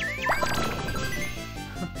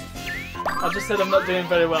 I just said I'm not doing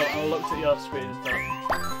very well, and I looked at your screen and thought,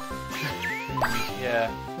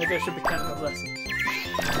 Yeah. maybe I should be counting up lessons.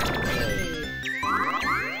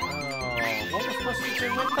 Oh, what was I supposed to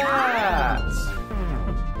do with that?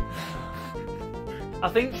 I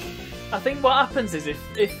think what happens is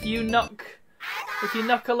if you knock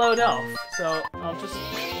a load off, so I'll just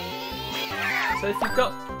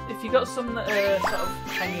if you've got some that are sort of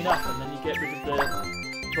hanging off and then you get rid of the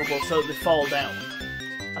bubble so that they fall down.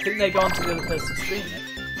 I think they go onto the other person's screen then.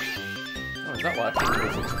 Oh, is that what I think it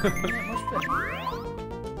is? Yeah, it must be.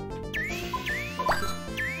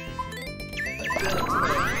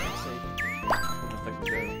 I think we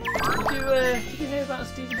do. Did you hear about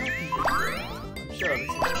Stephen Hawking? I'm sure this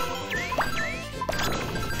is.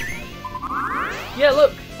 Yeah,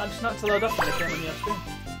 look! I just knocked a load off and it came on your screen.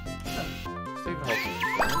 Stephen Hawking.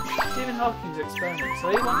 Stephen Hawking's experiment. So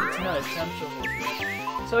he wanted to know if time travel was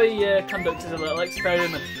real. So he conducted a little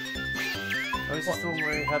experiment. Oh, is this the one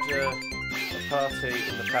where he had a party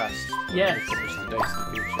in the past? Yes. He published the dates in the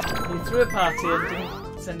future. He threw a party and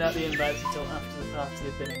didn't send out the invites until after the party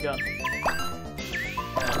had been and gone.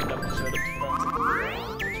 And nobody showed up to the party.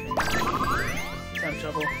 Time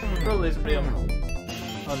travel probably isn't real.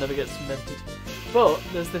 Or never gets invented. But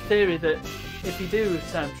there's the theory that if you do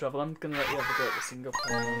time travel, I'm going to let you have a go at the single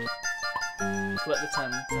player mode. Just let the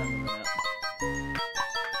time run out.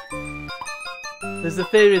 There's the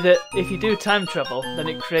theory that if you do time travel, then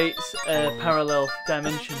it creates a parallel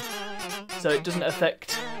dimension. So it doesn't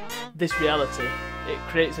affect this reality. It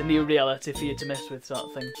creates a new reality for you to mess with, sort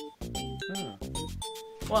of thing. Oh.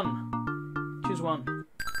 One. Choose one.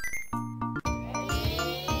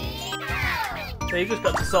 So you've just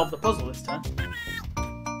got to solve the puzzle this time.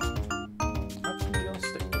 How come your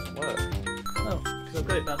stick doesn't work? Oh, because I've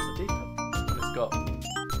got it down to the D-pad. It's got...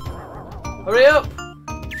 Hurry up!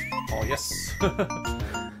 Oh, yes!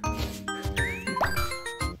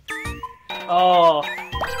 Oh,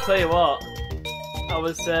 tell you what, I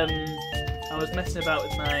was messing about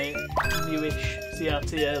with my newish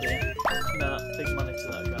CRT earlier. You know, that big monitor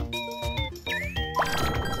that I got.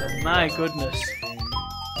 And my goodness,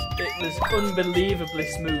 it was unbelievably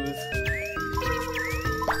smooth.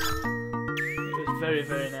 It was very,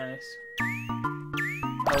 very nice.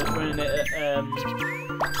 I was running it at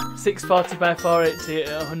 640 by 480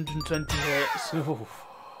 at 120 Hz. Oh.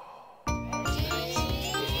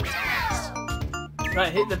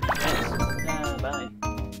 Right, hit the X. Bye.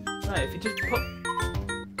 Right, if you just put...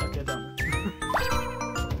 Okay, done.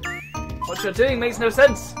 What you're doing makes no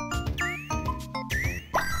sense!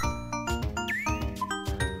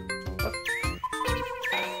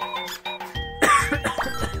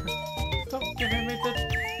 Stop giving me the...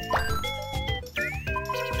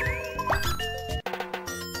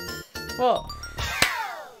 What?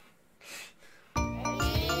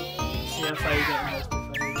 See how far you get in this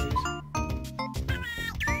before you lose.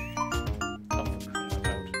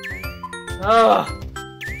 Oh!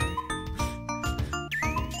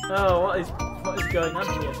 Oh, what is going on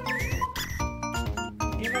here?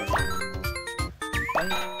 You know...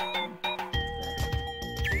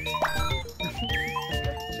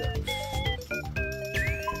 Okay, sure.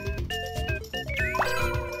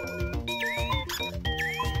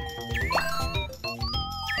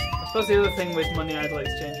 I suppose the other thing with money idle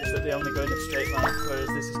exchange is that they only go in a straight line, whereas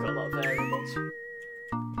this has got a lot of variables.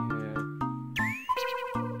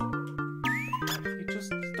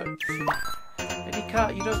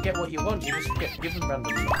 You don't get what you want, you just get given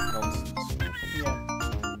random nonsense. Yeah.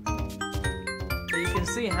 But you can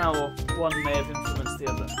see how one may have influenced the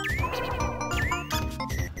other.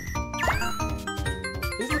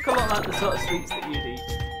 These look a lot like the sort of sweets that you'd eat.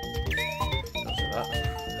 Don't say that.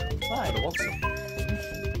 Why? I want some.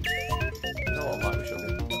 No one like sugar.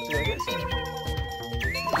 Have to go get some.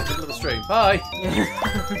 Middle of the stream. Bye!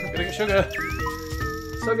 Gonna get sugar.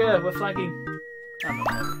 Sugar, we're flagging. I'm not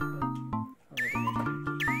flagging.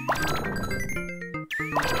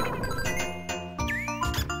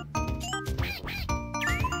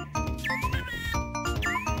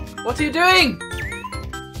 What are you doing?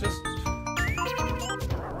 Just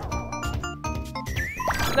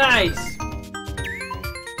Nice!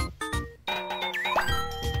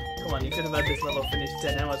 Come on, you could have had this level finished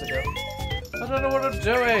 10 hours ago. I don't know what I'm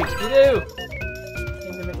doing. You do!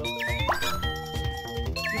 In the middle.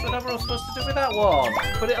 Whatever I'm supposed to do with that one.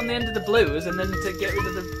 Put it on the end of the blues and then to get rid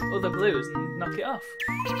of the other blues and knock it off.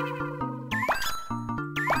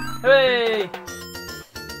 Hooray!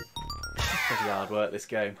 Pretty hard work, this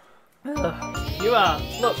game. Ugh, you are.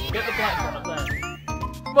 Look, get the black one up there.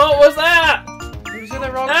 What was that? It was in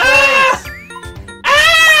the wrong Ah! place.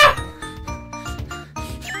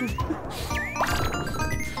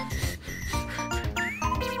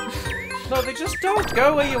 No, they just don't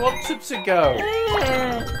go where you want them to go.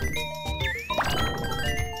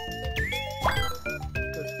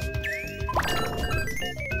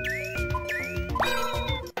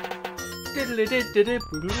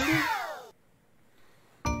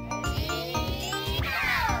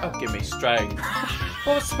 Oh, give me strength.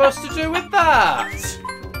 What was I supposed to do with that?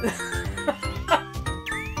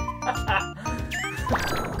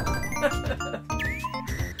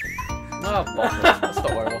 Oh, bother. That's not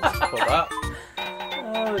where I wanted to put that.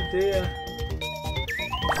 Oh dear.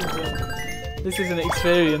 This is an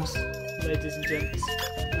experience, ladies and gents,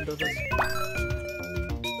 and others.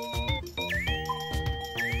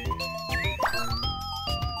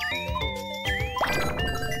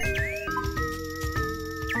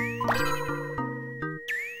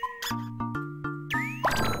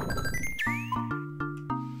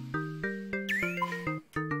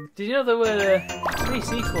 Did you know there were 3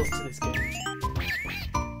 sequels to this game?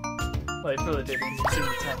 Well, you probably did because you've seen the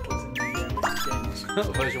titles in the list of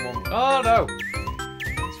games. Version 1. Oh no!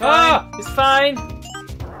 It's fine. It's fine.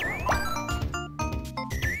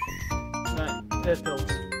 Right, pair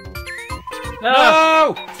pills. No!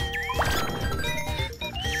 No!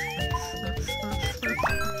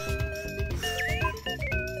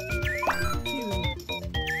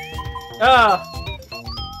 Ah!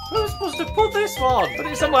 Who was supposed to put this one? Put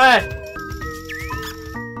it somewhere!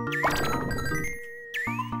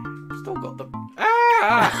 Still got the.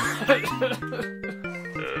 Ah! Thank God.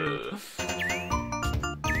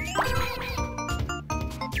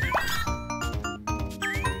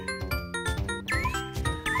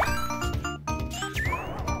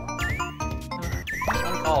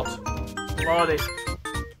 Lordy.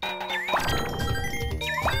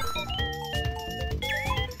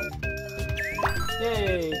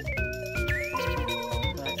 Yay!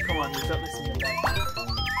 Right, come on, you've got this in your bag.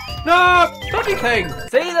 No! Bloody thing!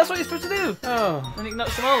 See, that's what you're supposed to do! Oh. And it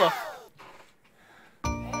knocks them all off. I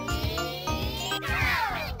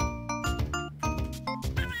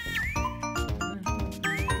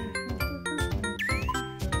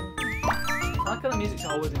like how the music's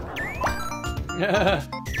always in panic. Yeah.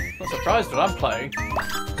 Not surprised when I'm playing. This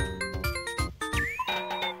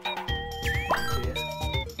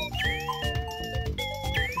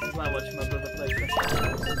is like watching my brother play Crash.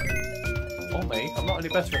 Or me. I'm not any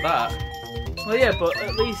better at that. Well, yeah, but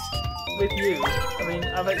at least with you, I mean,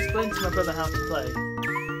 I've explained to my brother how to play.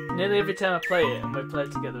 Nearly every time I play it and we play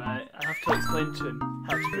together, I have to explain to him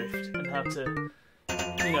how to drift and how to,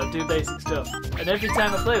 you know, do basic stuff. And every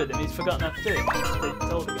time I play with him, he's forgotten how to do it. He's been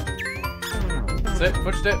told again. That's it.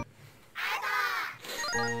 Pushed it.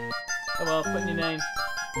 Oh well, put in your name.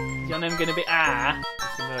 Is your name going to be Ah?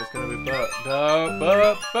 No, it's going to be Bert. No,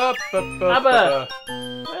 Bert, Bert, Bert, Bert, Abba.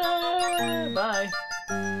 Bert. Bye.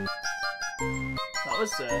 That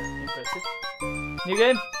was impressive. New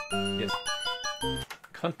game? Yes.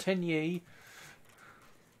 Continue.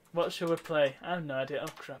 What shall we play? I have no idea.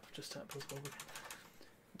 Oh crap, I've just started Puzzle Bubble.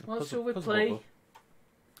 What shall we Puzzle play? Bubble.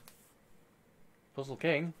 Puzzle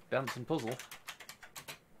King. Dance and Puzzle.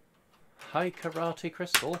 High Karate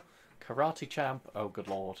Crystal. Karate Champ. Oh, good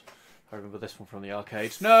lord. I remember this one from the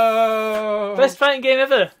arcade. No! Best fighting game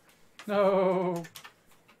ever! No!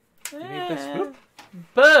 You need this. Whoop.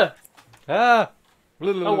 Burr! Ah!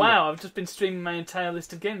 Oh wow, I've just been streaming my entire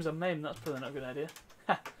list of games on MAME. That's probably not a good idea.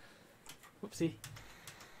 Ha! Whoopsie.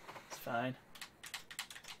 It's fine.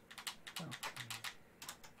 Oh.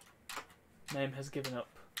 MAME has given up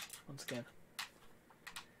once again.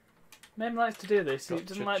 MAME likes to do this. He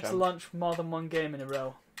doesn't like to launch more than one game in a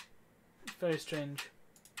row. It's very strange.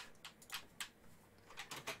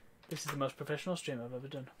 This is the most professional stream I've ever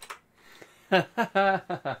done.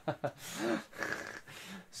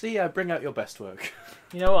 See, bring out your best work.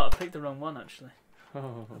 You know what? I picked the wrong one actually.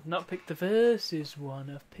 Oh. I've not picked the versus one,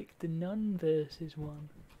 I've picked the non-versus one.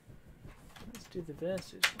 Let's do the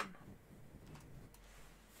versus one.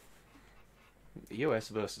 US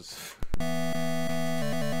versus. Not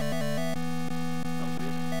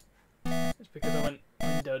because I went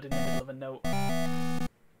windowed in the middle of a note. There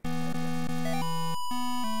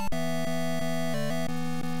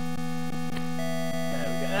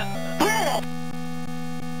we go.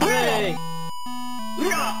 Hooray!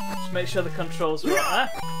 Just make sure the controls are right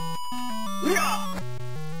there.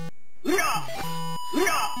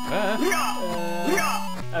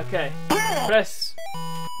 Okay. Press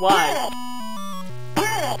Y.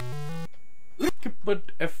 But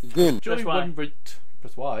if Johnny Y. wouldn't read-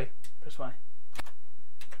 press Y. Press Y.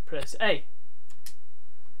 Press A.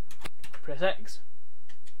 Press X.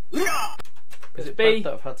 Is Press it B. bad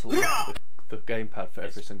that I've had to look at the gamepad for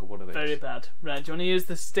every single one of these? Very bad. Right, do you want to use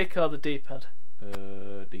the stick or the D-pad?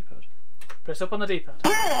 D-pad. Press up on the D-pad.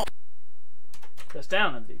 Press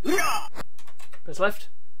down on the D-pad. Press left.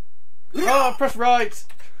 Oh, press right!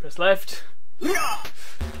 Press left.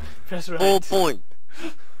 Press right. 4 point.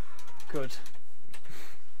 Good.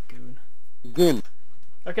 Goon. Goon.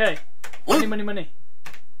 Okay. Money, money, money.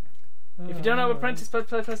 If you don't know what Apprentice, press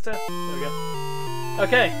down. There we go.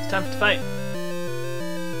 Okay, it's time to fight.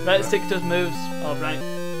 Right stick does moves, or right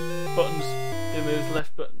buttons do moves,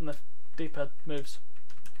 left button, left D-pad moves.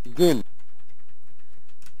 Goon.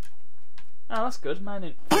 Oh, that's good. Mine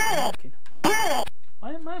ain't working. Why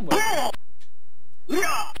ain't mine working?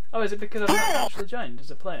 Oh, is it because I've not actually joined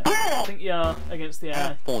as a player? I think you're against the AI.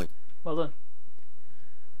 Half point. Well done.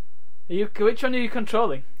 Are you? Which one are you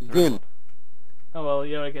controlling? Goon. Oh well,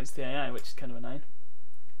 you're against the AI, which is kind of annoying.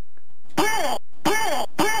 Don't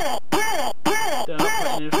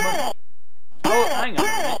put in enough money. Oh, hang on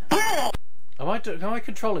a minute. Am I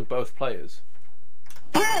controlling both players?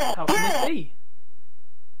 How can this be?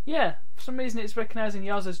 Yeah, for some reason it's recognising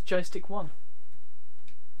yours as joystick 1.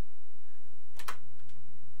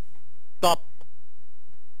 Stop.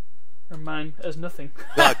 And mine as nothing.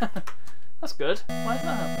 Right. That's good. Why has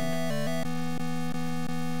that happened?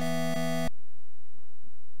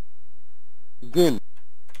 Goon.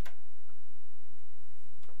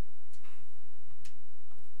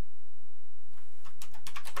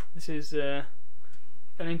 This is an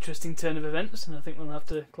interesting turn of events, and I think we'll have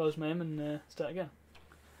to close my aim and start again.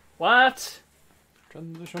 What?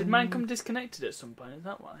 Transition. Did mine come disconnected at some point? Is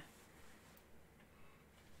that why?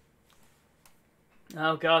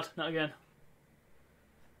 Oh god, not again.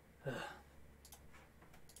 Ugh.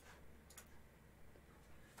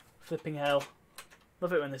 Flipping hell.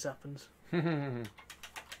 Love it when this happens. Right,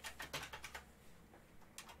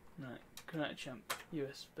 Granite Champ,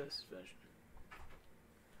 US versus version.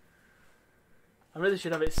 I really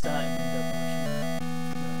should have it starting in Dead Motion.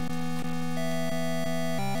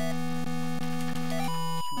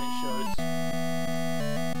 Just make sure it's.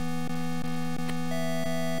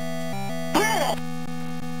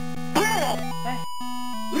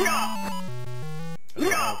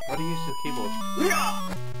 Why do you use the keyboard? I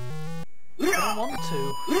don't want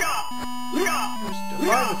to.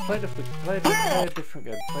 Why? Play a different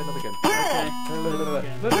game. Play another game. Okay.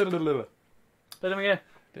 Play them again.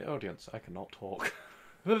 The audience, I cannot talk.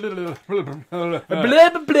 Blah blah blah blah blah. Blah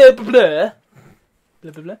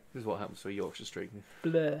blah blah. This is what happens for Yorkshire streaming.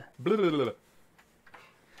 Blah. What?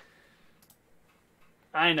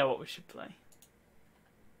 I know what we should play.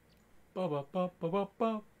 What?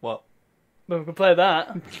 Well, we can play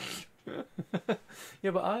that.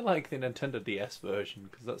 Yeah, but I like the Nintendo DS version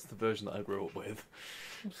because that's the version that I grew up with.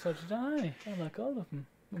 So did I. I like all of them.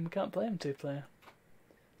 And we can't play them 2-player.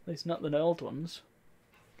 At least not the old ones.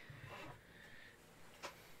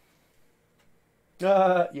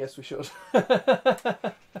 Yes, we should.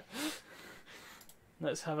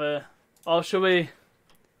 Let's have a. Or shall we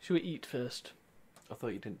eat first? I thought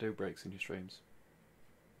you didn't do breaks in your streams.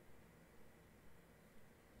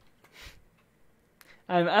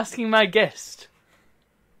 I'm asking my guest.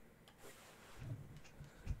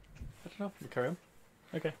 I don't know. Carry on.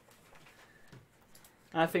 Okay.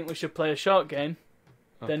 I think we should play a short game,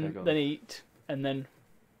 Okay, then go on. eat, and then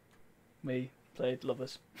we played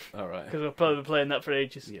Lovers. All right. Because we'll probably be playing that for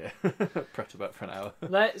ages. Yeah. Prepped about for an hour.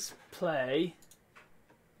 Let's play.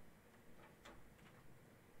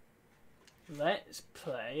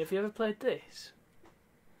 Have you ever played this?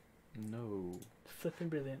 No. Flipping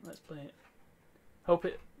brilliant. Let's play it. Hope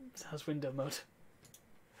it has window mode.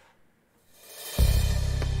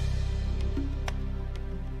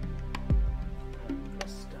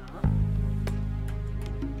 Press start.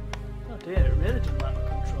 Oh dear, it really doesn't like my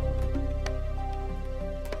control.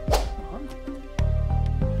 Come on.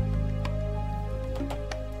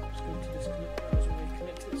 Just going to disconnect those and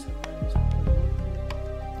reconnect it so mine is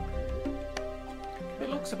It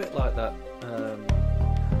looks a bit like that Look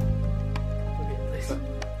at this.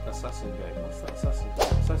 Assassin game. What's that?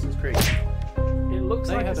 Assassin's Creed. It looks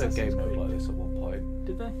They like had a Assassin's game mode Creed. like this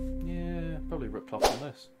Did they? Yeah, probably ripped off on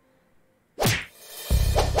this.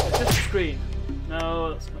 It's just a screen.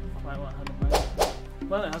 No, that's not quite what I had in mind.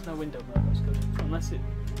 Well, it has no window mode, that's good. Unless it...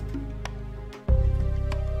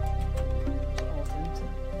 It's all into.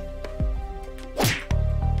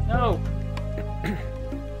 No!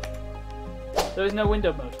 There is no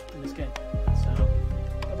window mode in this game. So,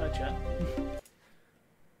 hello chat.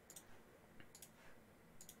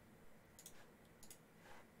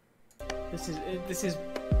 This is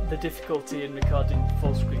the difficulty in recording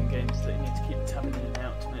full screen games, that you need to keep tabbing in and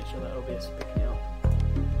out to make sure that OBS is picking it up.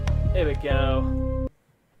 Here we go.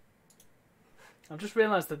 I've just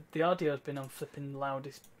realised that the audio has been on flipping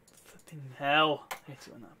loudest. Flipping hell. I hate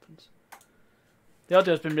it when that happens. The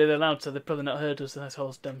audio has been really loud, so they've probably not heard us this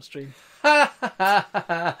whole damn stream. Let's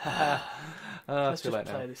just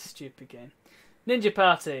play this stupid game. Ninja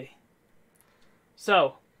Party.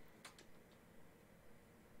 So,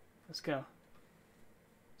 let's go.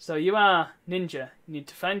 So you are ninja. You need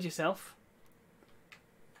to find yourself.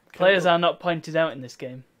 Players are not pointed out in this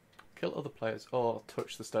game. Kill other players or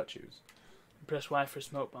touch the statues. Press Y for a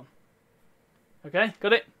smoke bomb. Okay,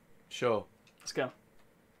 got it? Sure. Let's go.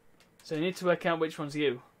 So you need to work out which one's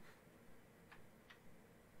you.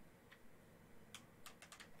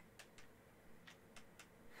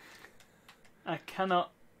 I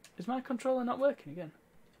cannot... Is my controller not working again?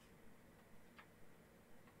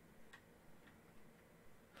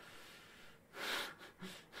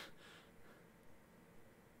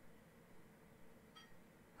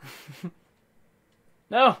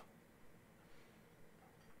 No!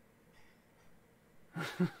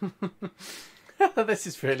 This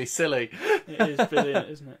is really silly. It is brilliant,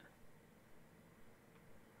 isn't it?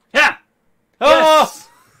 Yeah! Oh! Yes!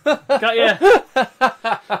 Got you!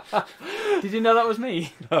 Did you know that was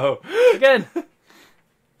me? No. Again!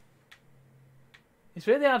 It's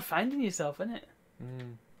really hard finding yourself, isn't it?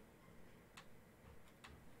 Mm.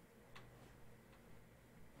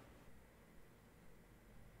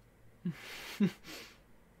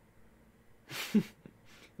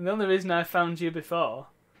 And the only reason I found you before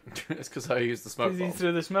It's because I used the smoke is bomb. you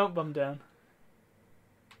threw the smoke bomb down.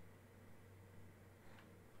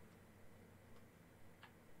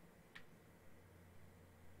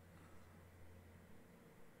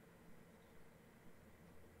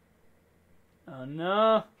 Oh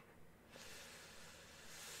no!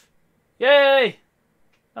 Yay!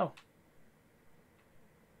 Oh.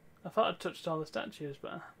 I thought I'd touched all the statues,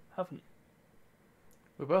 but I haven't.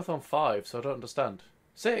 We're both on 5, so I don't understand.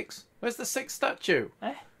 6? Where's the 6th statue?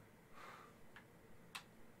 Eh?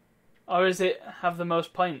 Or is it have the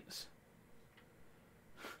most points?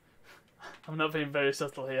 I'm not being very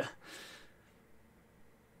subtle here.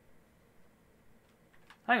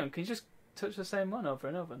 Hang on, can you just touch the same one over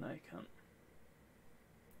and over? No, you can't.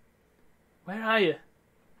 Where are you?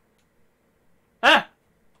 Ah!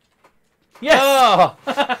 Yes! Oh!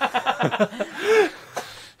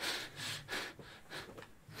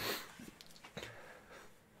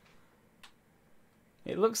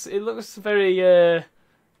 It looks very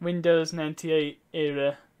Windows 98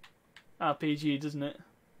 era RPG, doesn't it?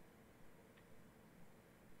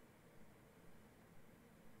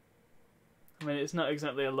 I mean, it's not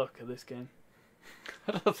exactly a look at this game.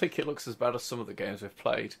 I don't think it looks as bad as some of the games we've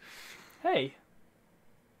played. Hey,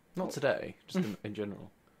 Not today, just in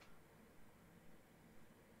general.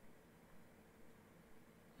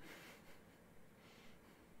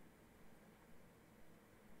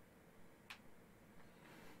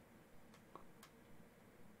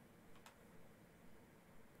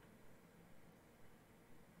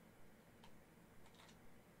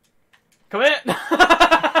 come here!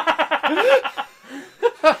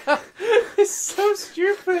 It's so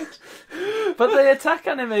stupid. But the attack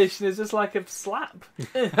animation is just like a slap.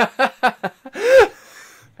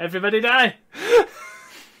 Everybody die!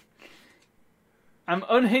 I'm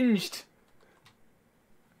unhinged.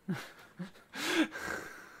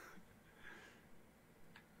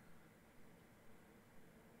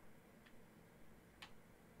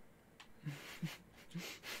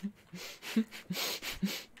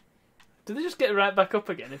 Do they just get right back up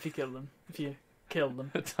again if you kill them? If you kill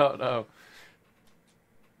them? I don't know.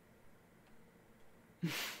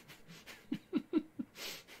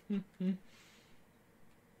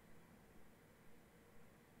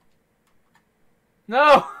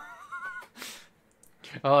 No!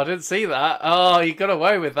 Oh, I didn't see that. Oh, you got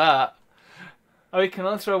away with that. Oh, you can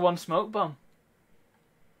only throw one smoke bomb.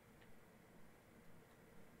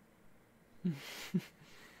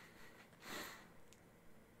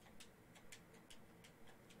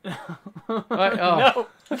 Right, oh.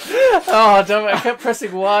 No! Oh, damn it. I kept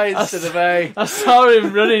pressing Y instead of A. I saw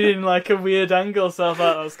him running in like a weird angle, so I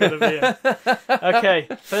thought that was going to be it. Okay,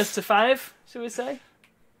 first to 5, should we say?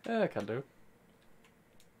 Yeah, I can do.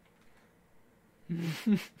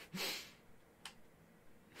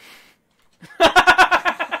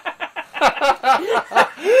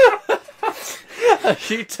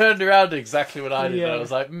 She turned around exactly what I did. Yeah. I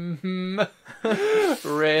was like,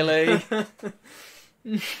 really?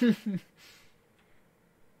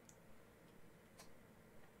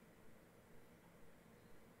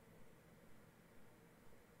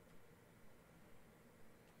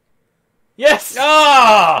 Yes!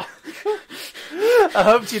 Ah! I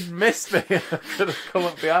hoped you'd missed me. I could have come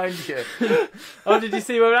up behind you. Oh, did you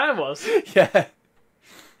see where I was? Yeah.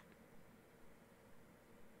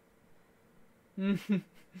 Damn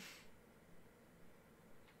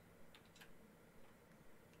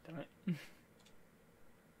it.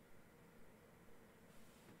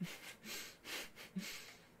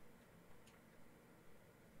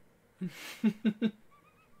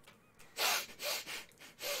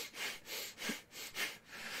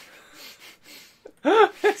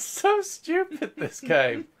 It's so stupid, this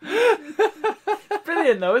game.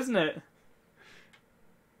 Brilliant though, isn't it?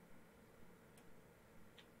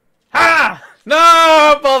 Ha!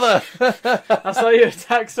 No, bother! I saw you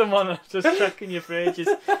attack someone. I was just tracking you for ages.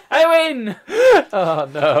 I win! Oh,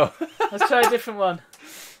 no. Let's try a different one.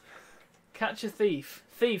 Catch a thief.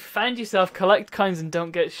 Thief, find yourself, collect coins and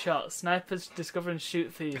don't get shot. Snipers discover and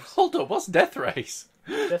shoot thieves. Hold up, what's Death Race?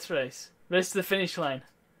 Death race. Race to the finish line.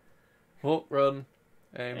 Walk, run,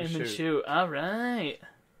 aim, Aim shoot. and shoot. Alright.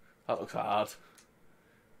 That looks hard.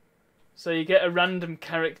 So you get a random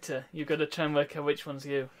character. You've got to try and work out which one's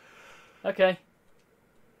you. Okay.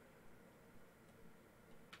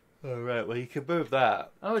 Oh, right, well, you can move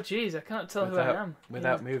that. Oh, jeez, I can't tell who I am.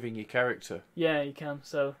 Without Yeah. moving your character. Yeah, you can.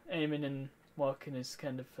 So aiming and walking is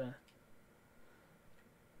kind of...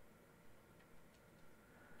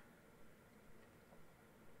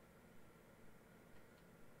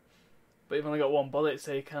 But you've only got one bullet,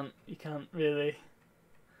 so you can't really...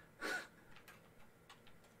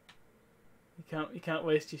 you can't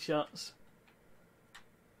waste your shots.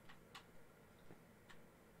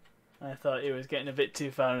 I thought he was getting a bit too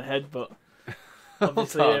far ahead, but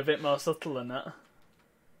obviously you're a bit more subtle than that.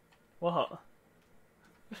 What?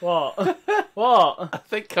 What? What? I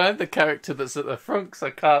think I'm the character that's at the front because I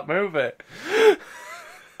can't move it.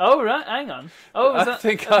 Oh, right, hang on. Oh, I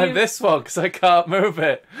think I'm this one because I can't move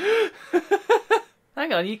it.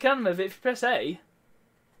 Hang on, you can move it if you press A.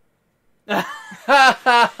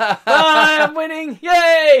 I'm winning!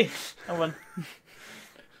 Yay! I won.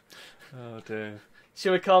 Oh, dear.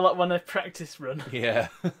 Shall we call that one a practice run? Yeah.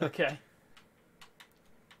 Okay.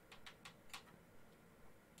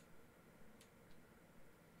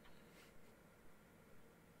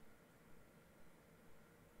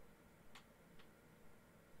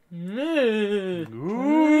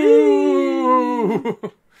 Ooh.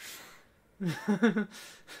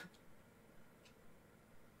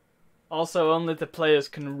 Also, only the players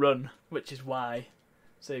can run, which is why.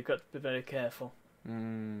 So you've got to be very careful.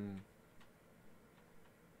 Mm.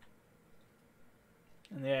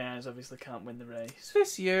 And the AIs obviously can't win the race. Is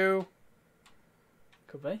this you?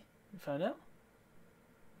 Could be. We find out.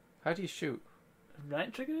 How do you shoot?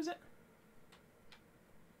 Right trigger, is it?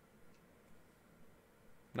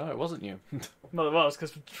 No, it wasn't you. Well, it was,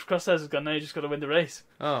 because Crosshairs has gone, now you just got to win the race.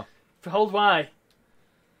 Oh. Hold Y.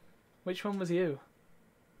 Which one was you?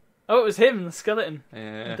 Oh, it was him, the skeleton.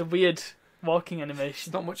 Yeah. With the weird walking It's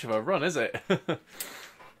animation. not much of a run, is it?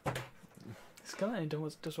 Skeleton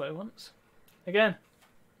does what he wants. Again.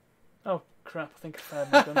 Oh, crap, I think I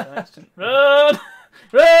fired my gun by accident. Run!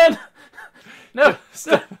 Run! No!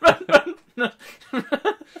 Stop. Run! Run! No!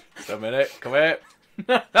 Just a minute. Come here.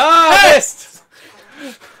 Ah! I missed!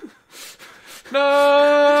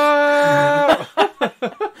 No!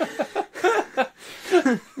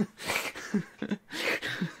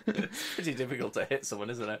 It's pretty difficult to hit someone,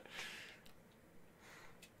 isn't it?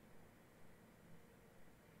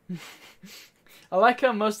 I like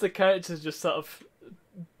how most of the characters just sort of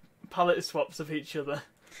palette swaps of each other.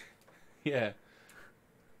 Yeah.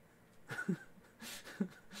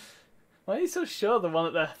 Why are you so sure the one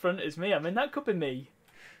at the front is me? I mean, that could be me.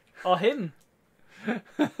 Or him. I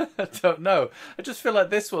don't know. I just feel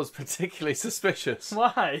like this was particularly suspicious.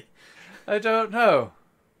 Why? I don't know.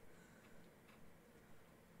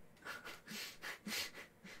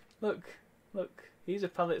 Look. He's a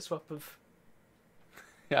palette swap of...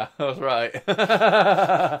 Yeah, I was right.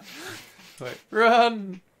 Wait,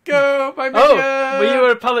 run! Go, my minion! Oh, were you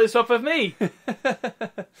a palette swap of me?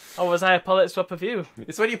 Or was I a palette swap of you?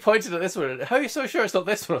 It's when you pointed at this one. How are you so sure it's not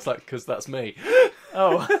this one? I was like, because that's me.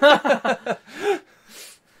 Oh. I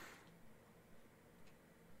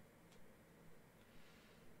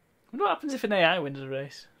wonder what happens if an AI wins a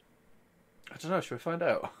race. I don't know, should we find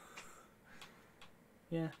out?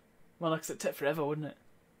 Yeah. Well, because it'd take forever, wouldn't it?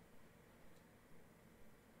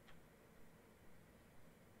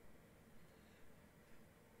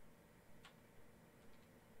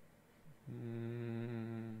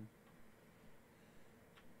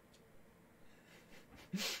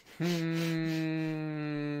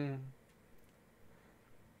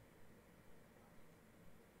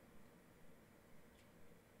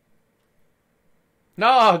 No,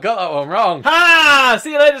 I got that one wrong. Ha!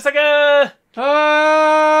 See you later, sucker!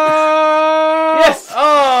 Ah! Yes!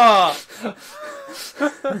 Oh!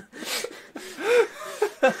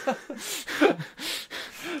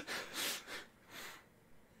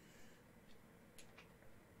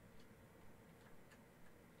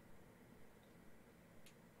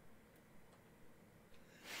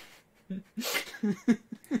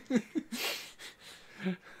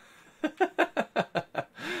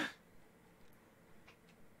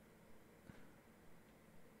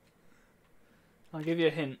 I'll give you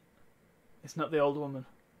a hint. It's not the old woman.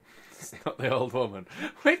 It's not the old woman.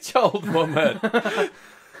 Which old woman?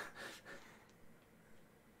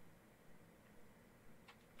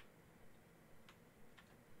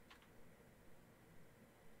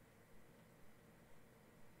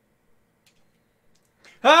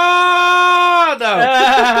 Ah! No!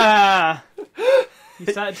 Ah! You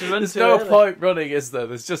started to run There's too no early. point running, is there?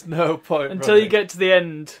 There's just no point Until running. you get to the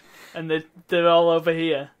end, and they're all over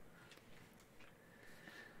here.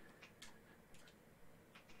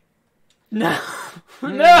 No!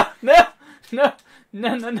 No! No! No! No!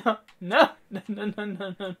 No! No! No! No! No! No! No!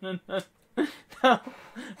 No! No! No! No!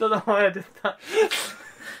 Don't know why I did that.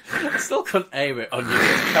 I still couldn't aim it on your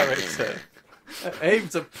character.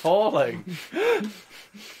 Aim's appalling.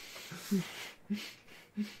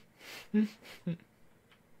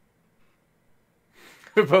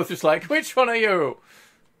 We're both just like, which one are you?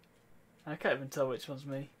 I can't even tell which one's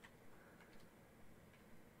me.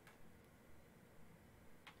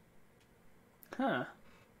 Huh.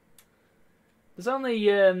 There's only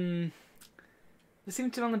there seem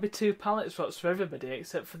to only be 2 palette swaps for everybody,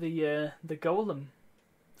 except for the golem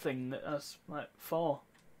thing that has like 4.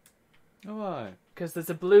 Oh, why? Because there's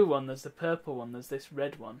a blue one, there's the purple one, there's this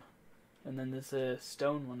red one, and then there's a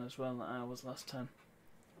stone one as well that I was last time.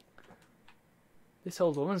 This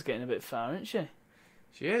old woman's getting a bit far, isn't she?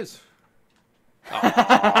 She is.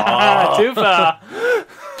 Too far.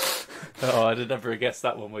 Oh, I'd have never guessed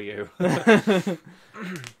that one were you.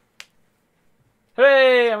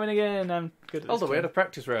 Hooray! I win again. I'm good at Hold this on, we had a game.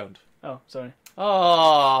 practice round. Oh, sorry.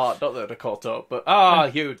 Oh, not that I caught up,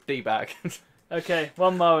 but you D-bag. Okay,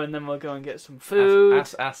 one more and then we'll go and get some food.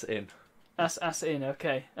 Ass in. Ass in,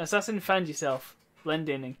 okay. Assassin, find yourself. Blend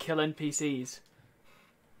in and kill NPCs.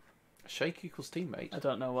 Shake equals teammate. I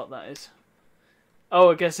don't know what that is.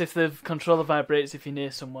 Oh, I guess if the controller vibrates if you're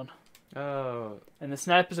near someone. Oh. And the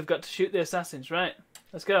snipers have got to shoot the assassins. Right,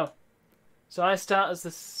 let's go. So I start as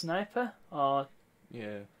the sniper? Or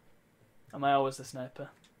Yeah. am I always the sniper?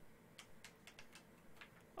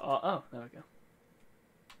 Oh, there we go.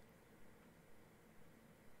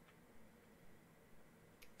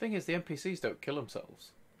 Thing is, the NPCs don't kill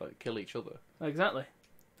themselves. Like, kill each other. Exactly.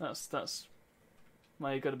 That's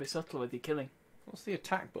why you've got to be subtle with your killing. What's the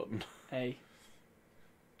attack button? A.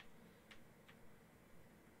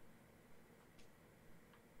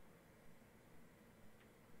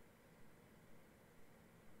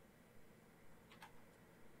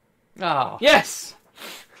 Ah. Yes!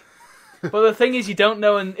 But the thing is, you don't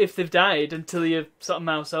know if they've died until you sort of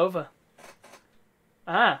mouse over.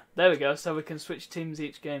 Ah, there we go. So we can switch teams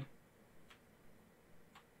each game.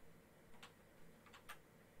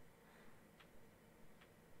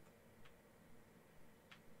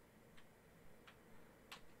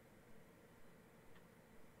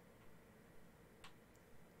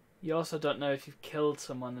 You also don't know if you've killed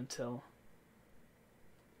someone until...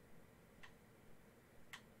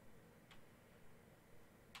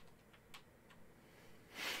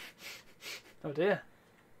 Oh dear.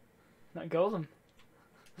 That golem.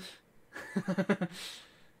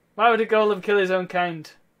 Why would a golem kill his own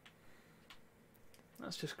kind?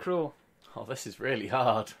 That's just cruel. Oh, this is really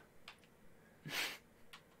hard.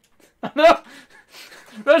 No!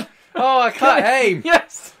 Run! Oh, I can't aim!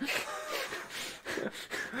 Yes!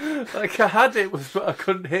 Like, I had it, but I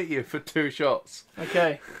couldn't hit you for 2 shots.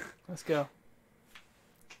 Okay, let's go.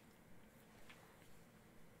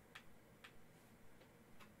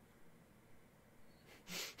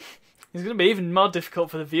 It's going to be even more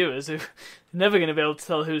difficult for the viewers who are never going to be able to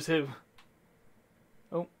tell who's who.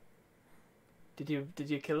 Oh. Did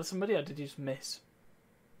you kill somebody or did you just miss?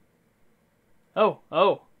 Oh.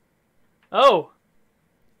 We've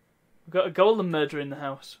got a golem murderer in the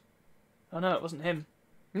house. Oh no, it wasn't him.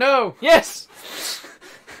 No! Yes!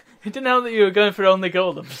 It didn't help that you were going for only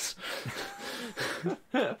golems.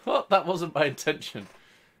 What? That wasn't my intention.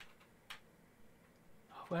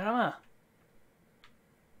 Where am I?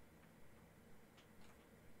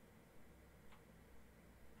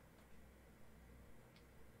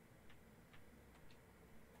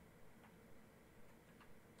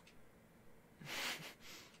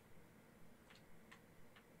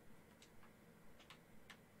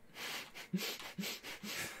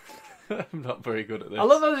 I'm not very good at this. I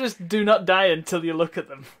love how they just do not die until you look at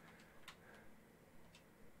them.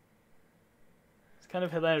 It's kind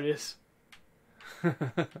of hilarious.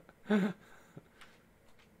 The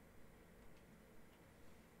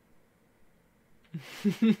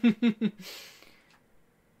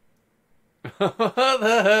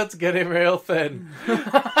hurt's getting real thin.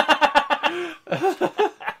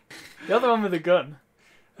 You're the one with the gun.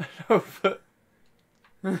 No, but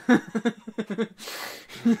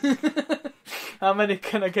How many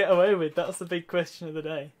can I get away with? That's the big question of the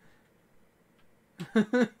day.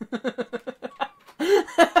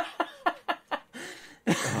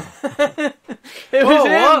 It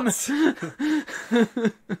was him!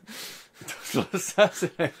 Total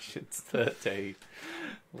Assassinations 13.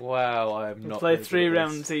 Wow, I am We not. play very 3 good at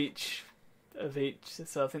rounds this. of each,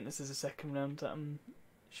 so I think this is the second round that I'm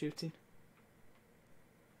shooting.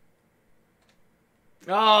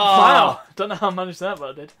 Oh, Wow! Don't know how I managed that, but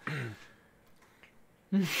I did.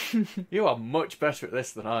 You are much better at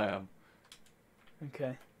this than I am.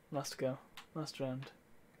 Okay, last go. Last round.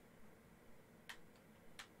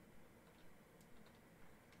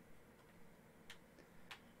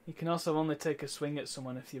 You can also only take a swing at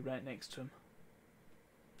someone if you're right next to him.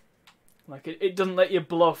 Like, it doesn't let you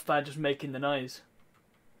bluff by just making the noise.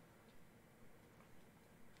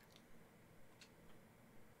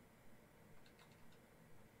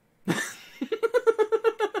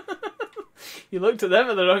 You looked at them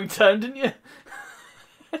at the wrong time, didn't you?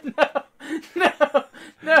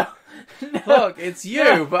 No. Look, it's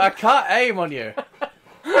you, but I can't aim on you.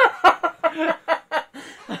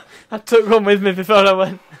 I took one with me before I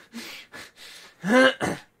went.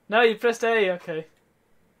 No, you pressed A, okay.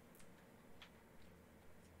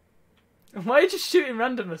 Why are you just shooting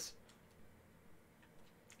randomers?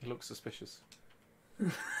 He looks suspicious.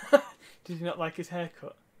 Did you not like his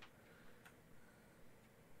haircut?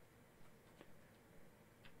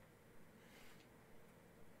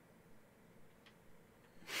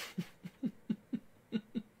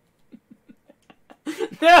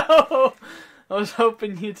 No! I was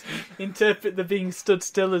hoping you'd interpret the being stood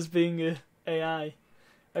still as being a AI.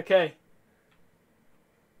 Okay.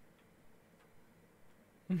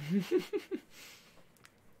 I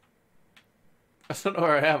don't know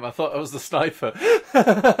where I am. I thought I was the sniper. Wait,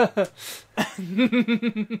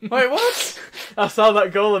 what? I saw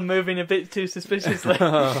that golem moving a bit too suspiciously.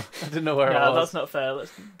 I didn't know where I No, was. that's not fair.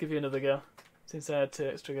 Let's give you another go. Since I had 2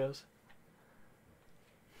 extra goes.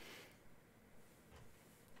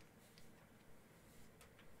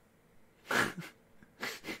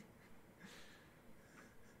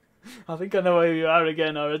 I think I know where you are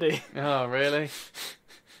again already. Oh, really?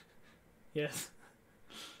 Yes.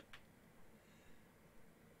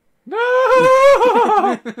 No!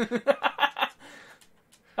 Oh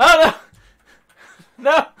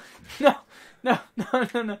no! No!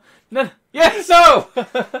 Yes! No!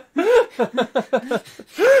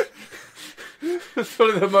 That's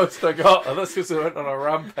probably the most I got. And that's because I went on a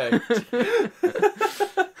rampage.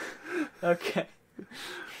 Okay.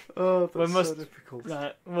 Oh, that's We must- so difficult.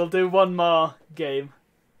 Right, we'll do one more game.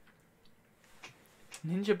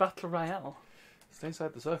 Ninja Battle Royale. Stay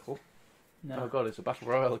inside the circle. No. Oh god, it's a battle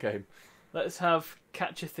royale game. Let's have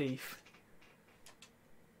Catch a Thief.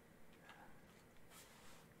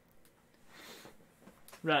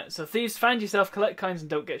 Right, so thieves find yourself, collect coins and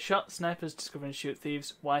don't get shot. Snipers discover and shoot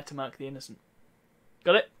thieves. Y to mark the innocent.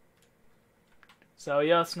 Got it? So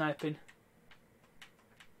you're sniping.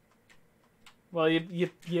 Well, you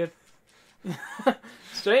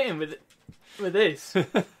straight in with this.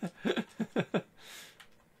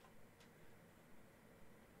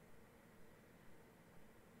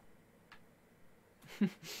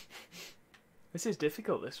 This is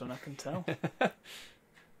difficult, this one, I can tell.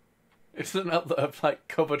 It doesn't help that I've like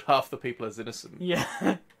covered half the people as innocent.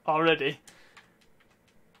 Yeah, already.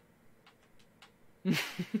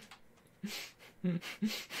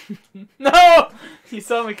 No! You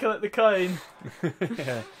saw me collect the coin.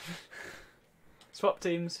 Yeah. Swap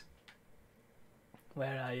teams.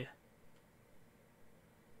 Where are you?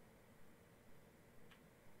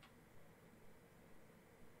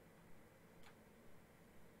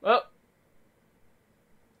 Oh.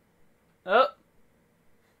 Oh.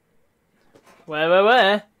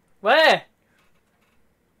 Where? Where?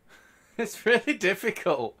 It's really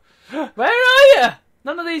difficult. Where are you?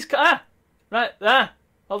 None of these. Right.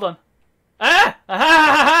 Hold on. Ah!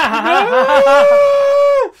 Ah!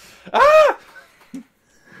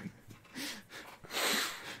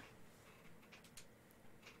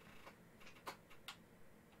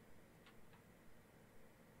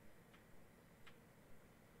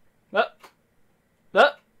 What?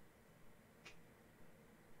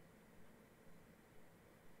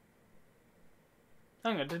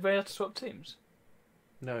 Hang on, did we have to swap teams?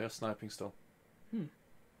 No, you're sniping still. Oh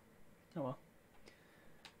well.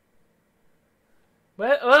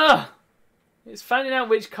 Where? Ugh! It's finding out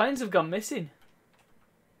which coins have gone missing.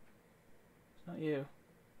 It's not you.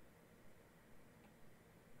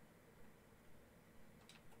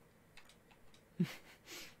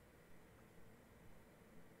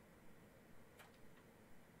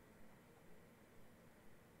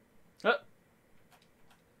 Oh.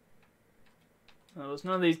 Well, there's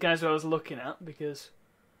none of these guys who I was looking at because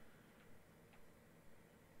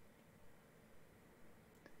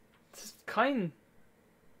this coin.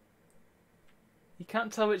 You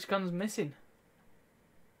can't tell which gun's missing.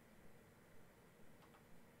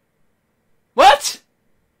 What?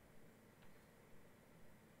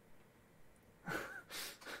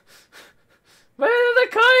 Where are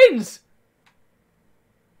the coins?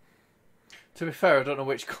 To be fair, I don't know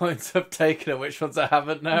which coins I've taken and which ones I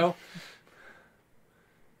haven't now.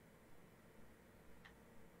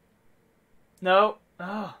 No.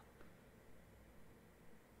 Oh.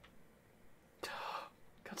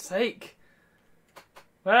 God's sake.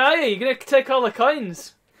 Where are you? You're going to take all the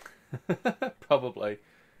coins. Probably.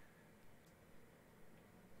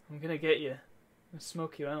 I'm going to get you. I'm going to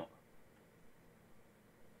smoke you out.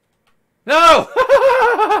 No!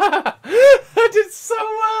 I did so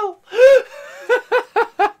well!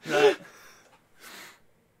 Right.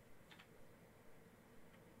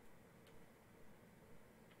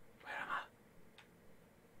 Where am I?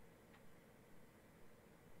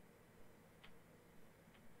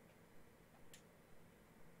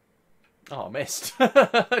 Oh, I missed.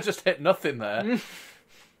 I just hit nothing there.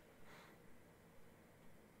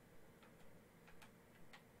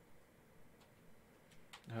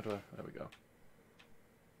 How do I... There we go.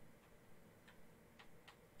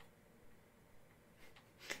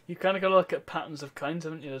 You kind of got to look at patterns of coins,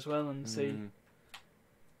 haven't you, as well, and see.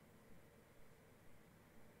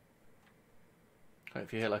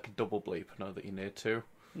 If you hear like a double bleep, know that you need to.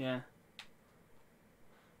 Yeah.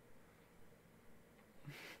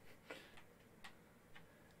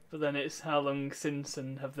 But then it's how long since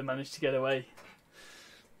and have they managed to get away?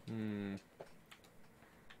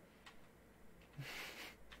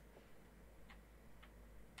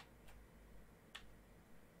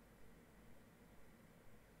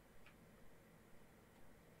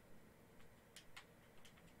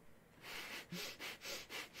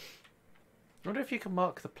 I wonder if you can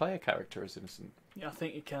mark the player character as innocent. Yeah, I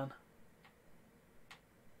think you can.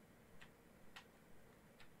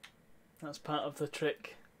 That's part of the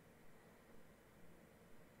trick.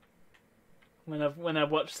 When I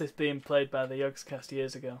watched this being played by the Yogscast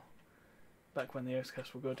years ago, back when the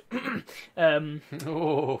Yogscast were good,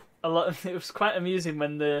 Oh. a lot. It was quite amusing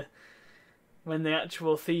when the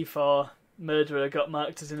actual thief or murderer got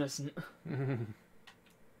marked as innocent.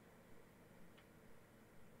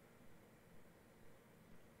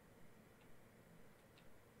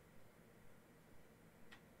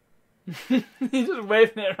 He's just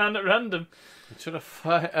waving it around at random. Should I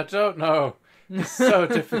fight? I don't know. It's so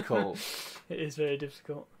difficult. It is very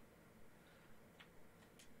difficult.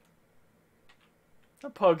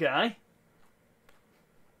 That poor guy.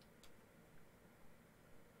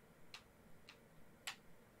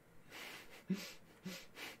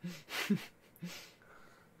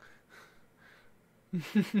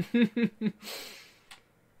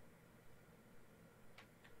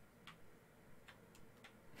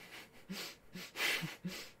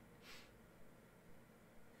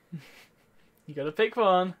 You gotta pick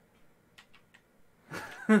one.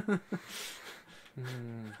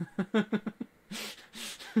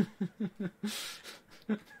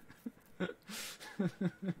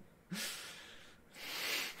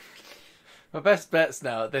 My best bet's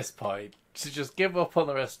now at this point to just give up on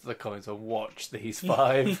the rest of the coins and watch these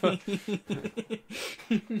 5. Did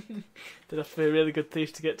have to be a really good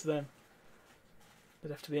thief to get to them.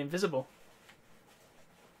 They'd have to be invisible.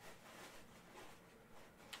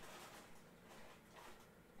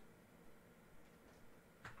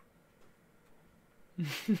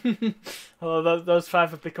 Although those 5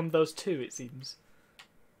 have become those 2, it seems.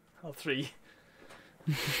 Or 3.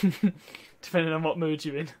 Depending on what mood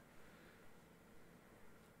you're in. It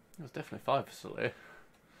was definitely 5 for Sully.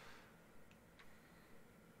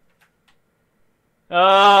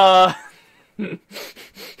 Ah! You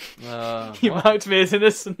What? marked me as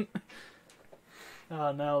innocent.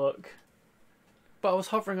 Oh, now look. But I was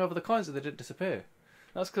hovering over the coins and they didn't disappear.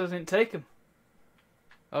 That's because I didn't take them.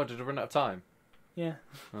 Oh, did I run out of time? Yeah.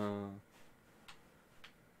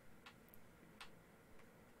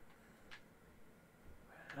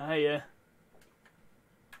 Ah, yeah.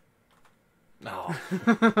 No.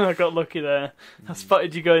 I got lucky there. I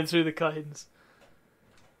spotted you going through the coins.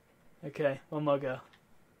 Okay, one more go.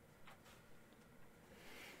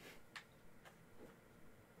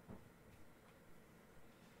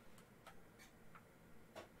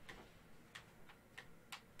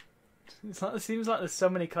 It seems like there's so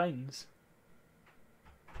many coins.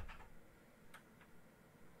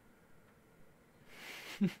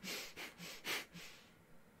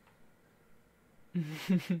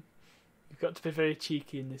 You've got to be very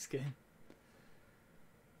cheeky in this game.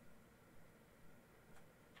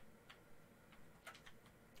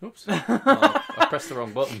 Oops. I pressed the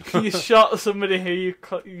wrong button. You shot somebody who you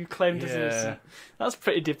claimed as Yeah. innocent. That's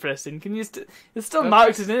pretty depressing. Can you? They're still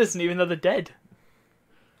marked as innocent even though they're dead.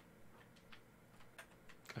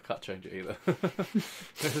 I can't change it either.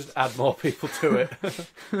 Just add more people to it.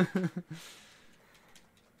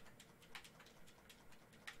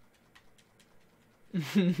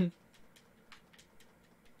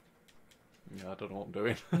 Yeah, I don't know what I'm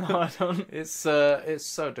doing. No, I don't. It's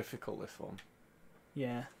so difficult, this one.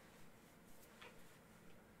 Yeah.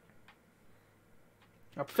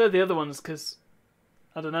 I prefer the other ones because,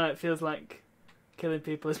 I don't know, it feels like killing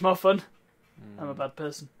people is more fun. I'm a bad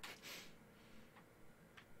person.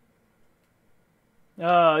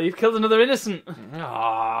 Oh, you've killed another innocent.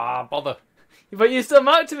 Ah, bother. But you still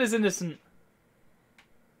marked him as innocent.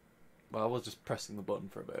 Well, I was just pressing the button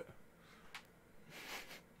for a bit.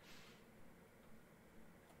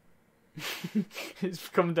 It's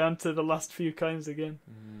come down to the last few coins again.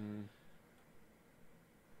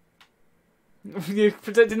 You're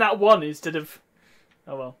protecting that one instead of...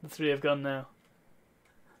 Oh well, the 3 have gone now.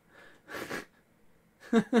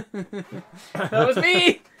 That was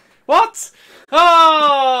me! What?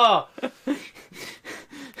 Oh!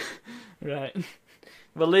 Right.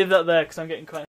 We'll leave that there because I'm getting quite...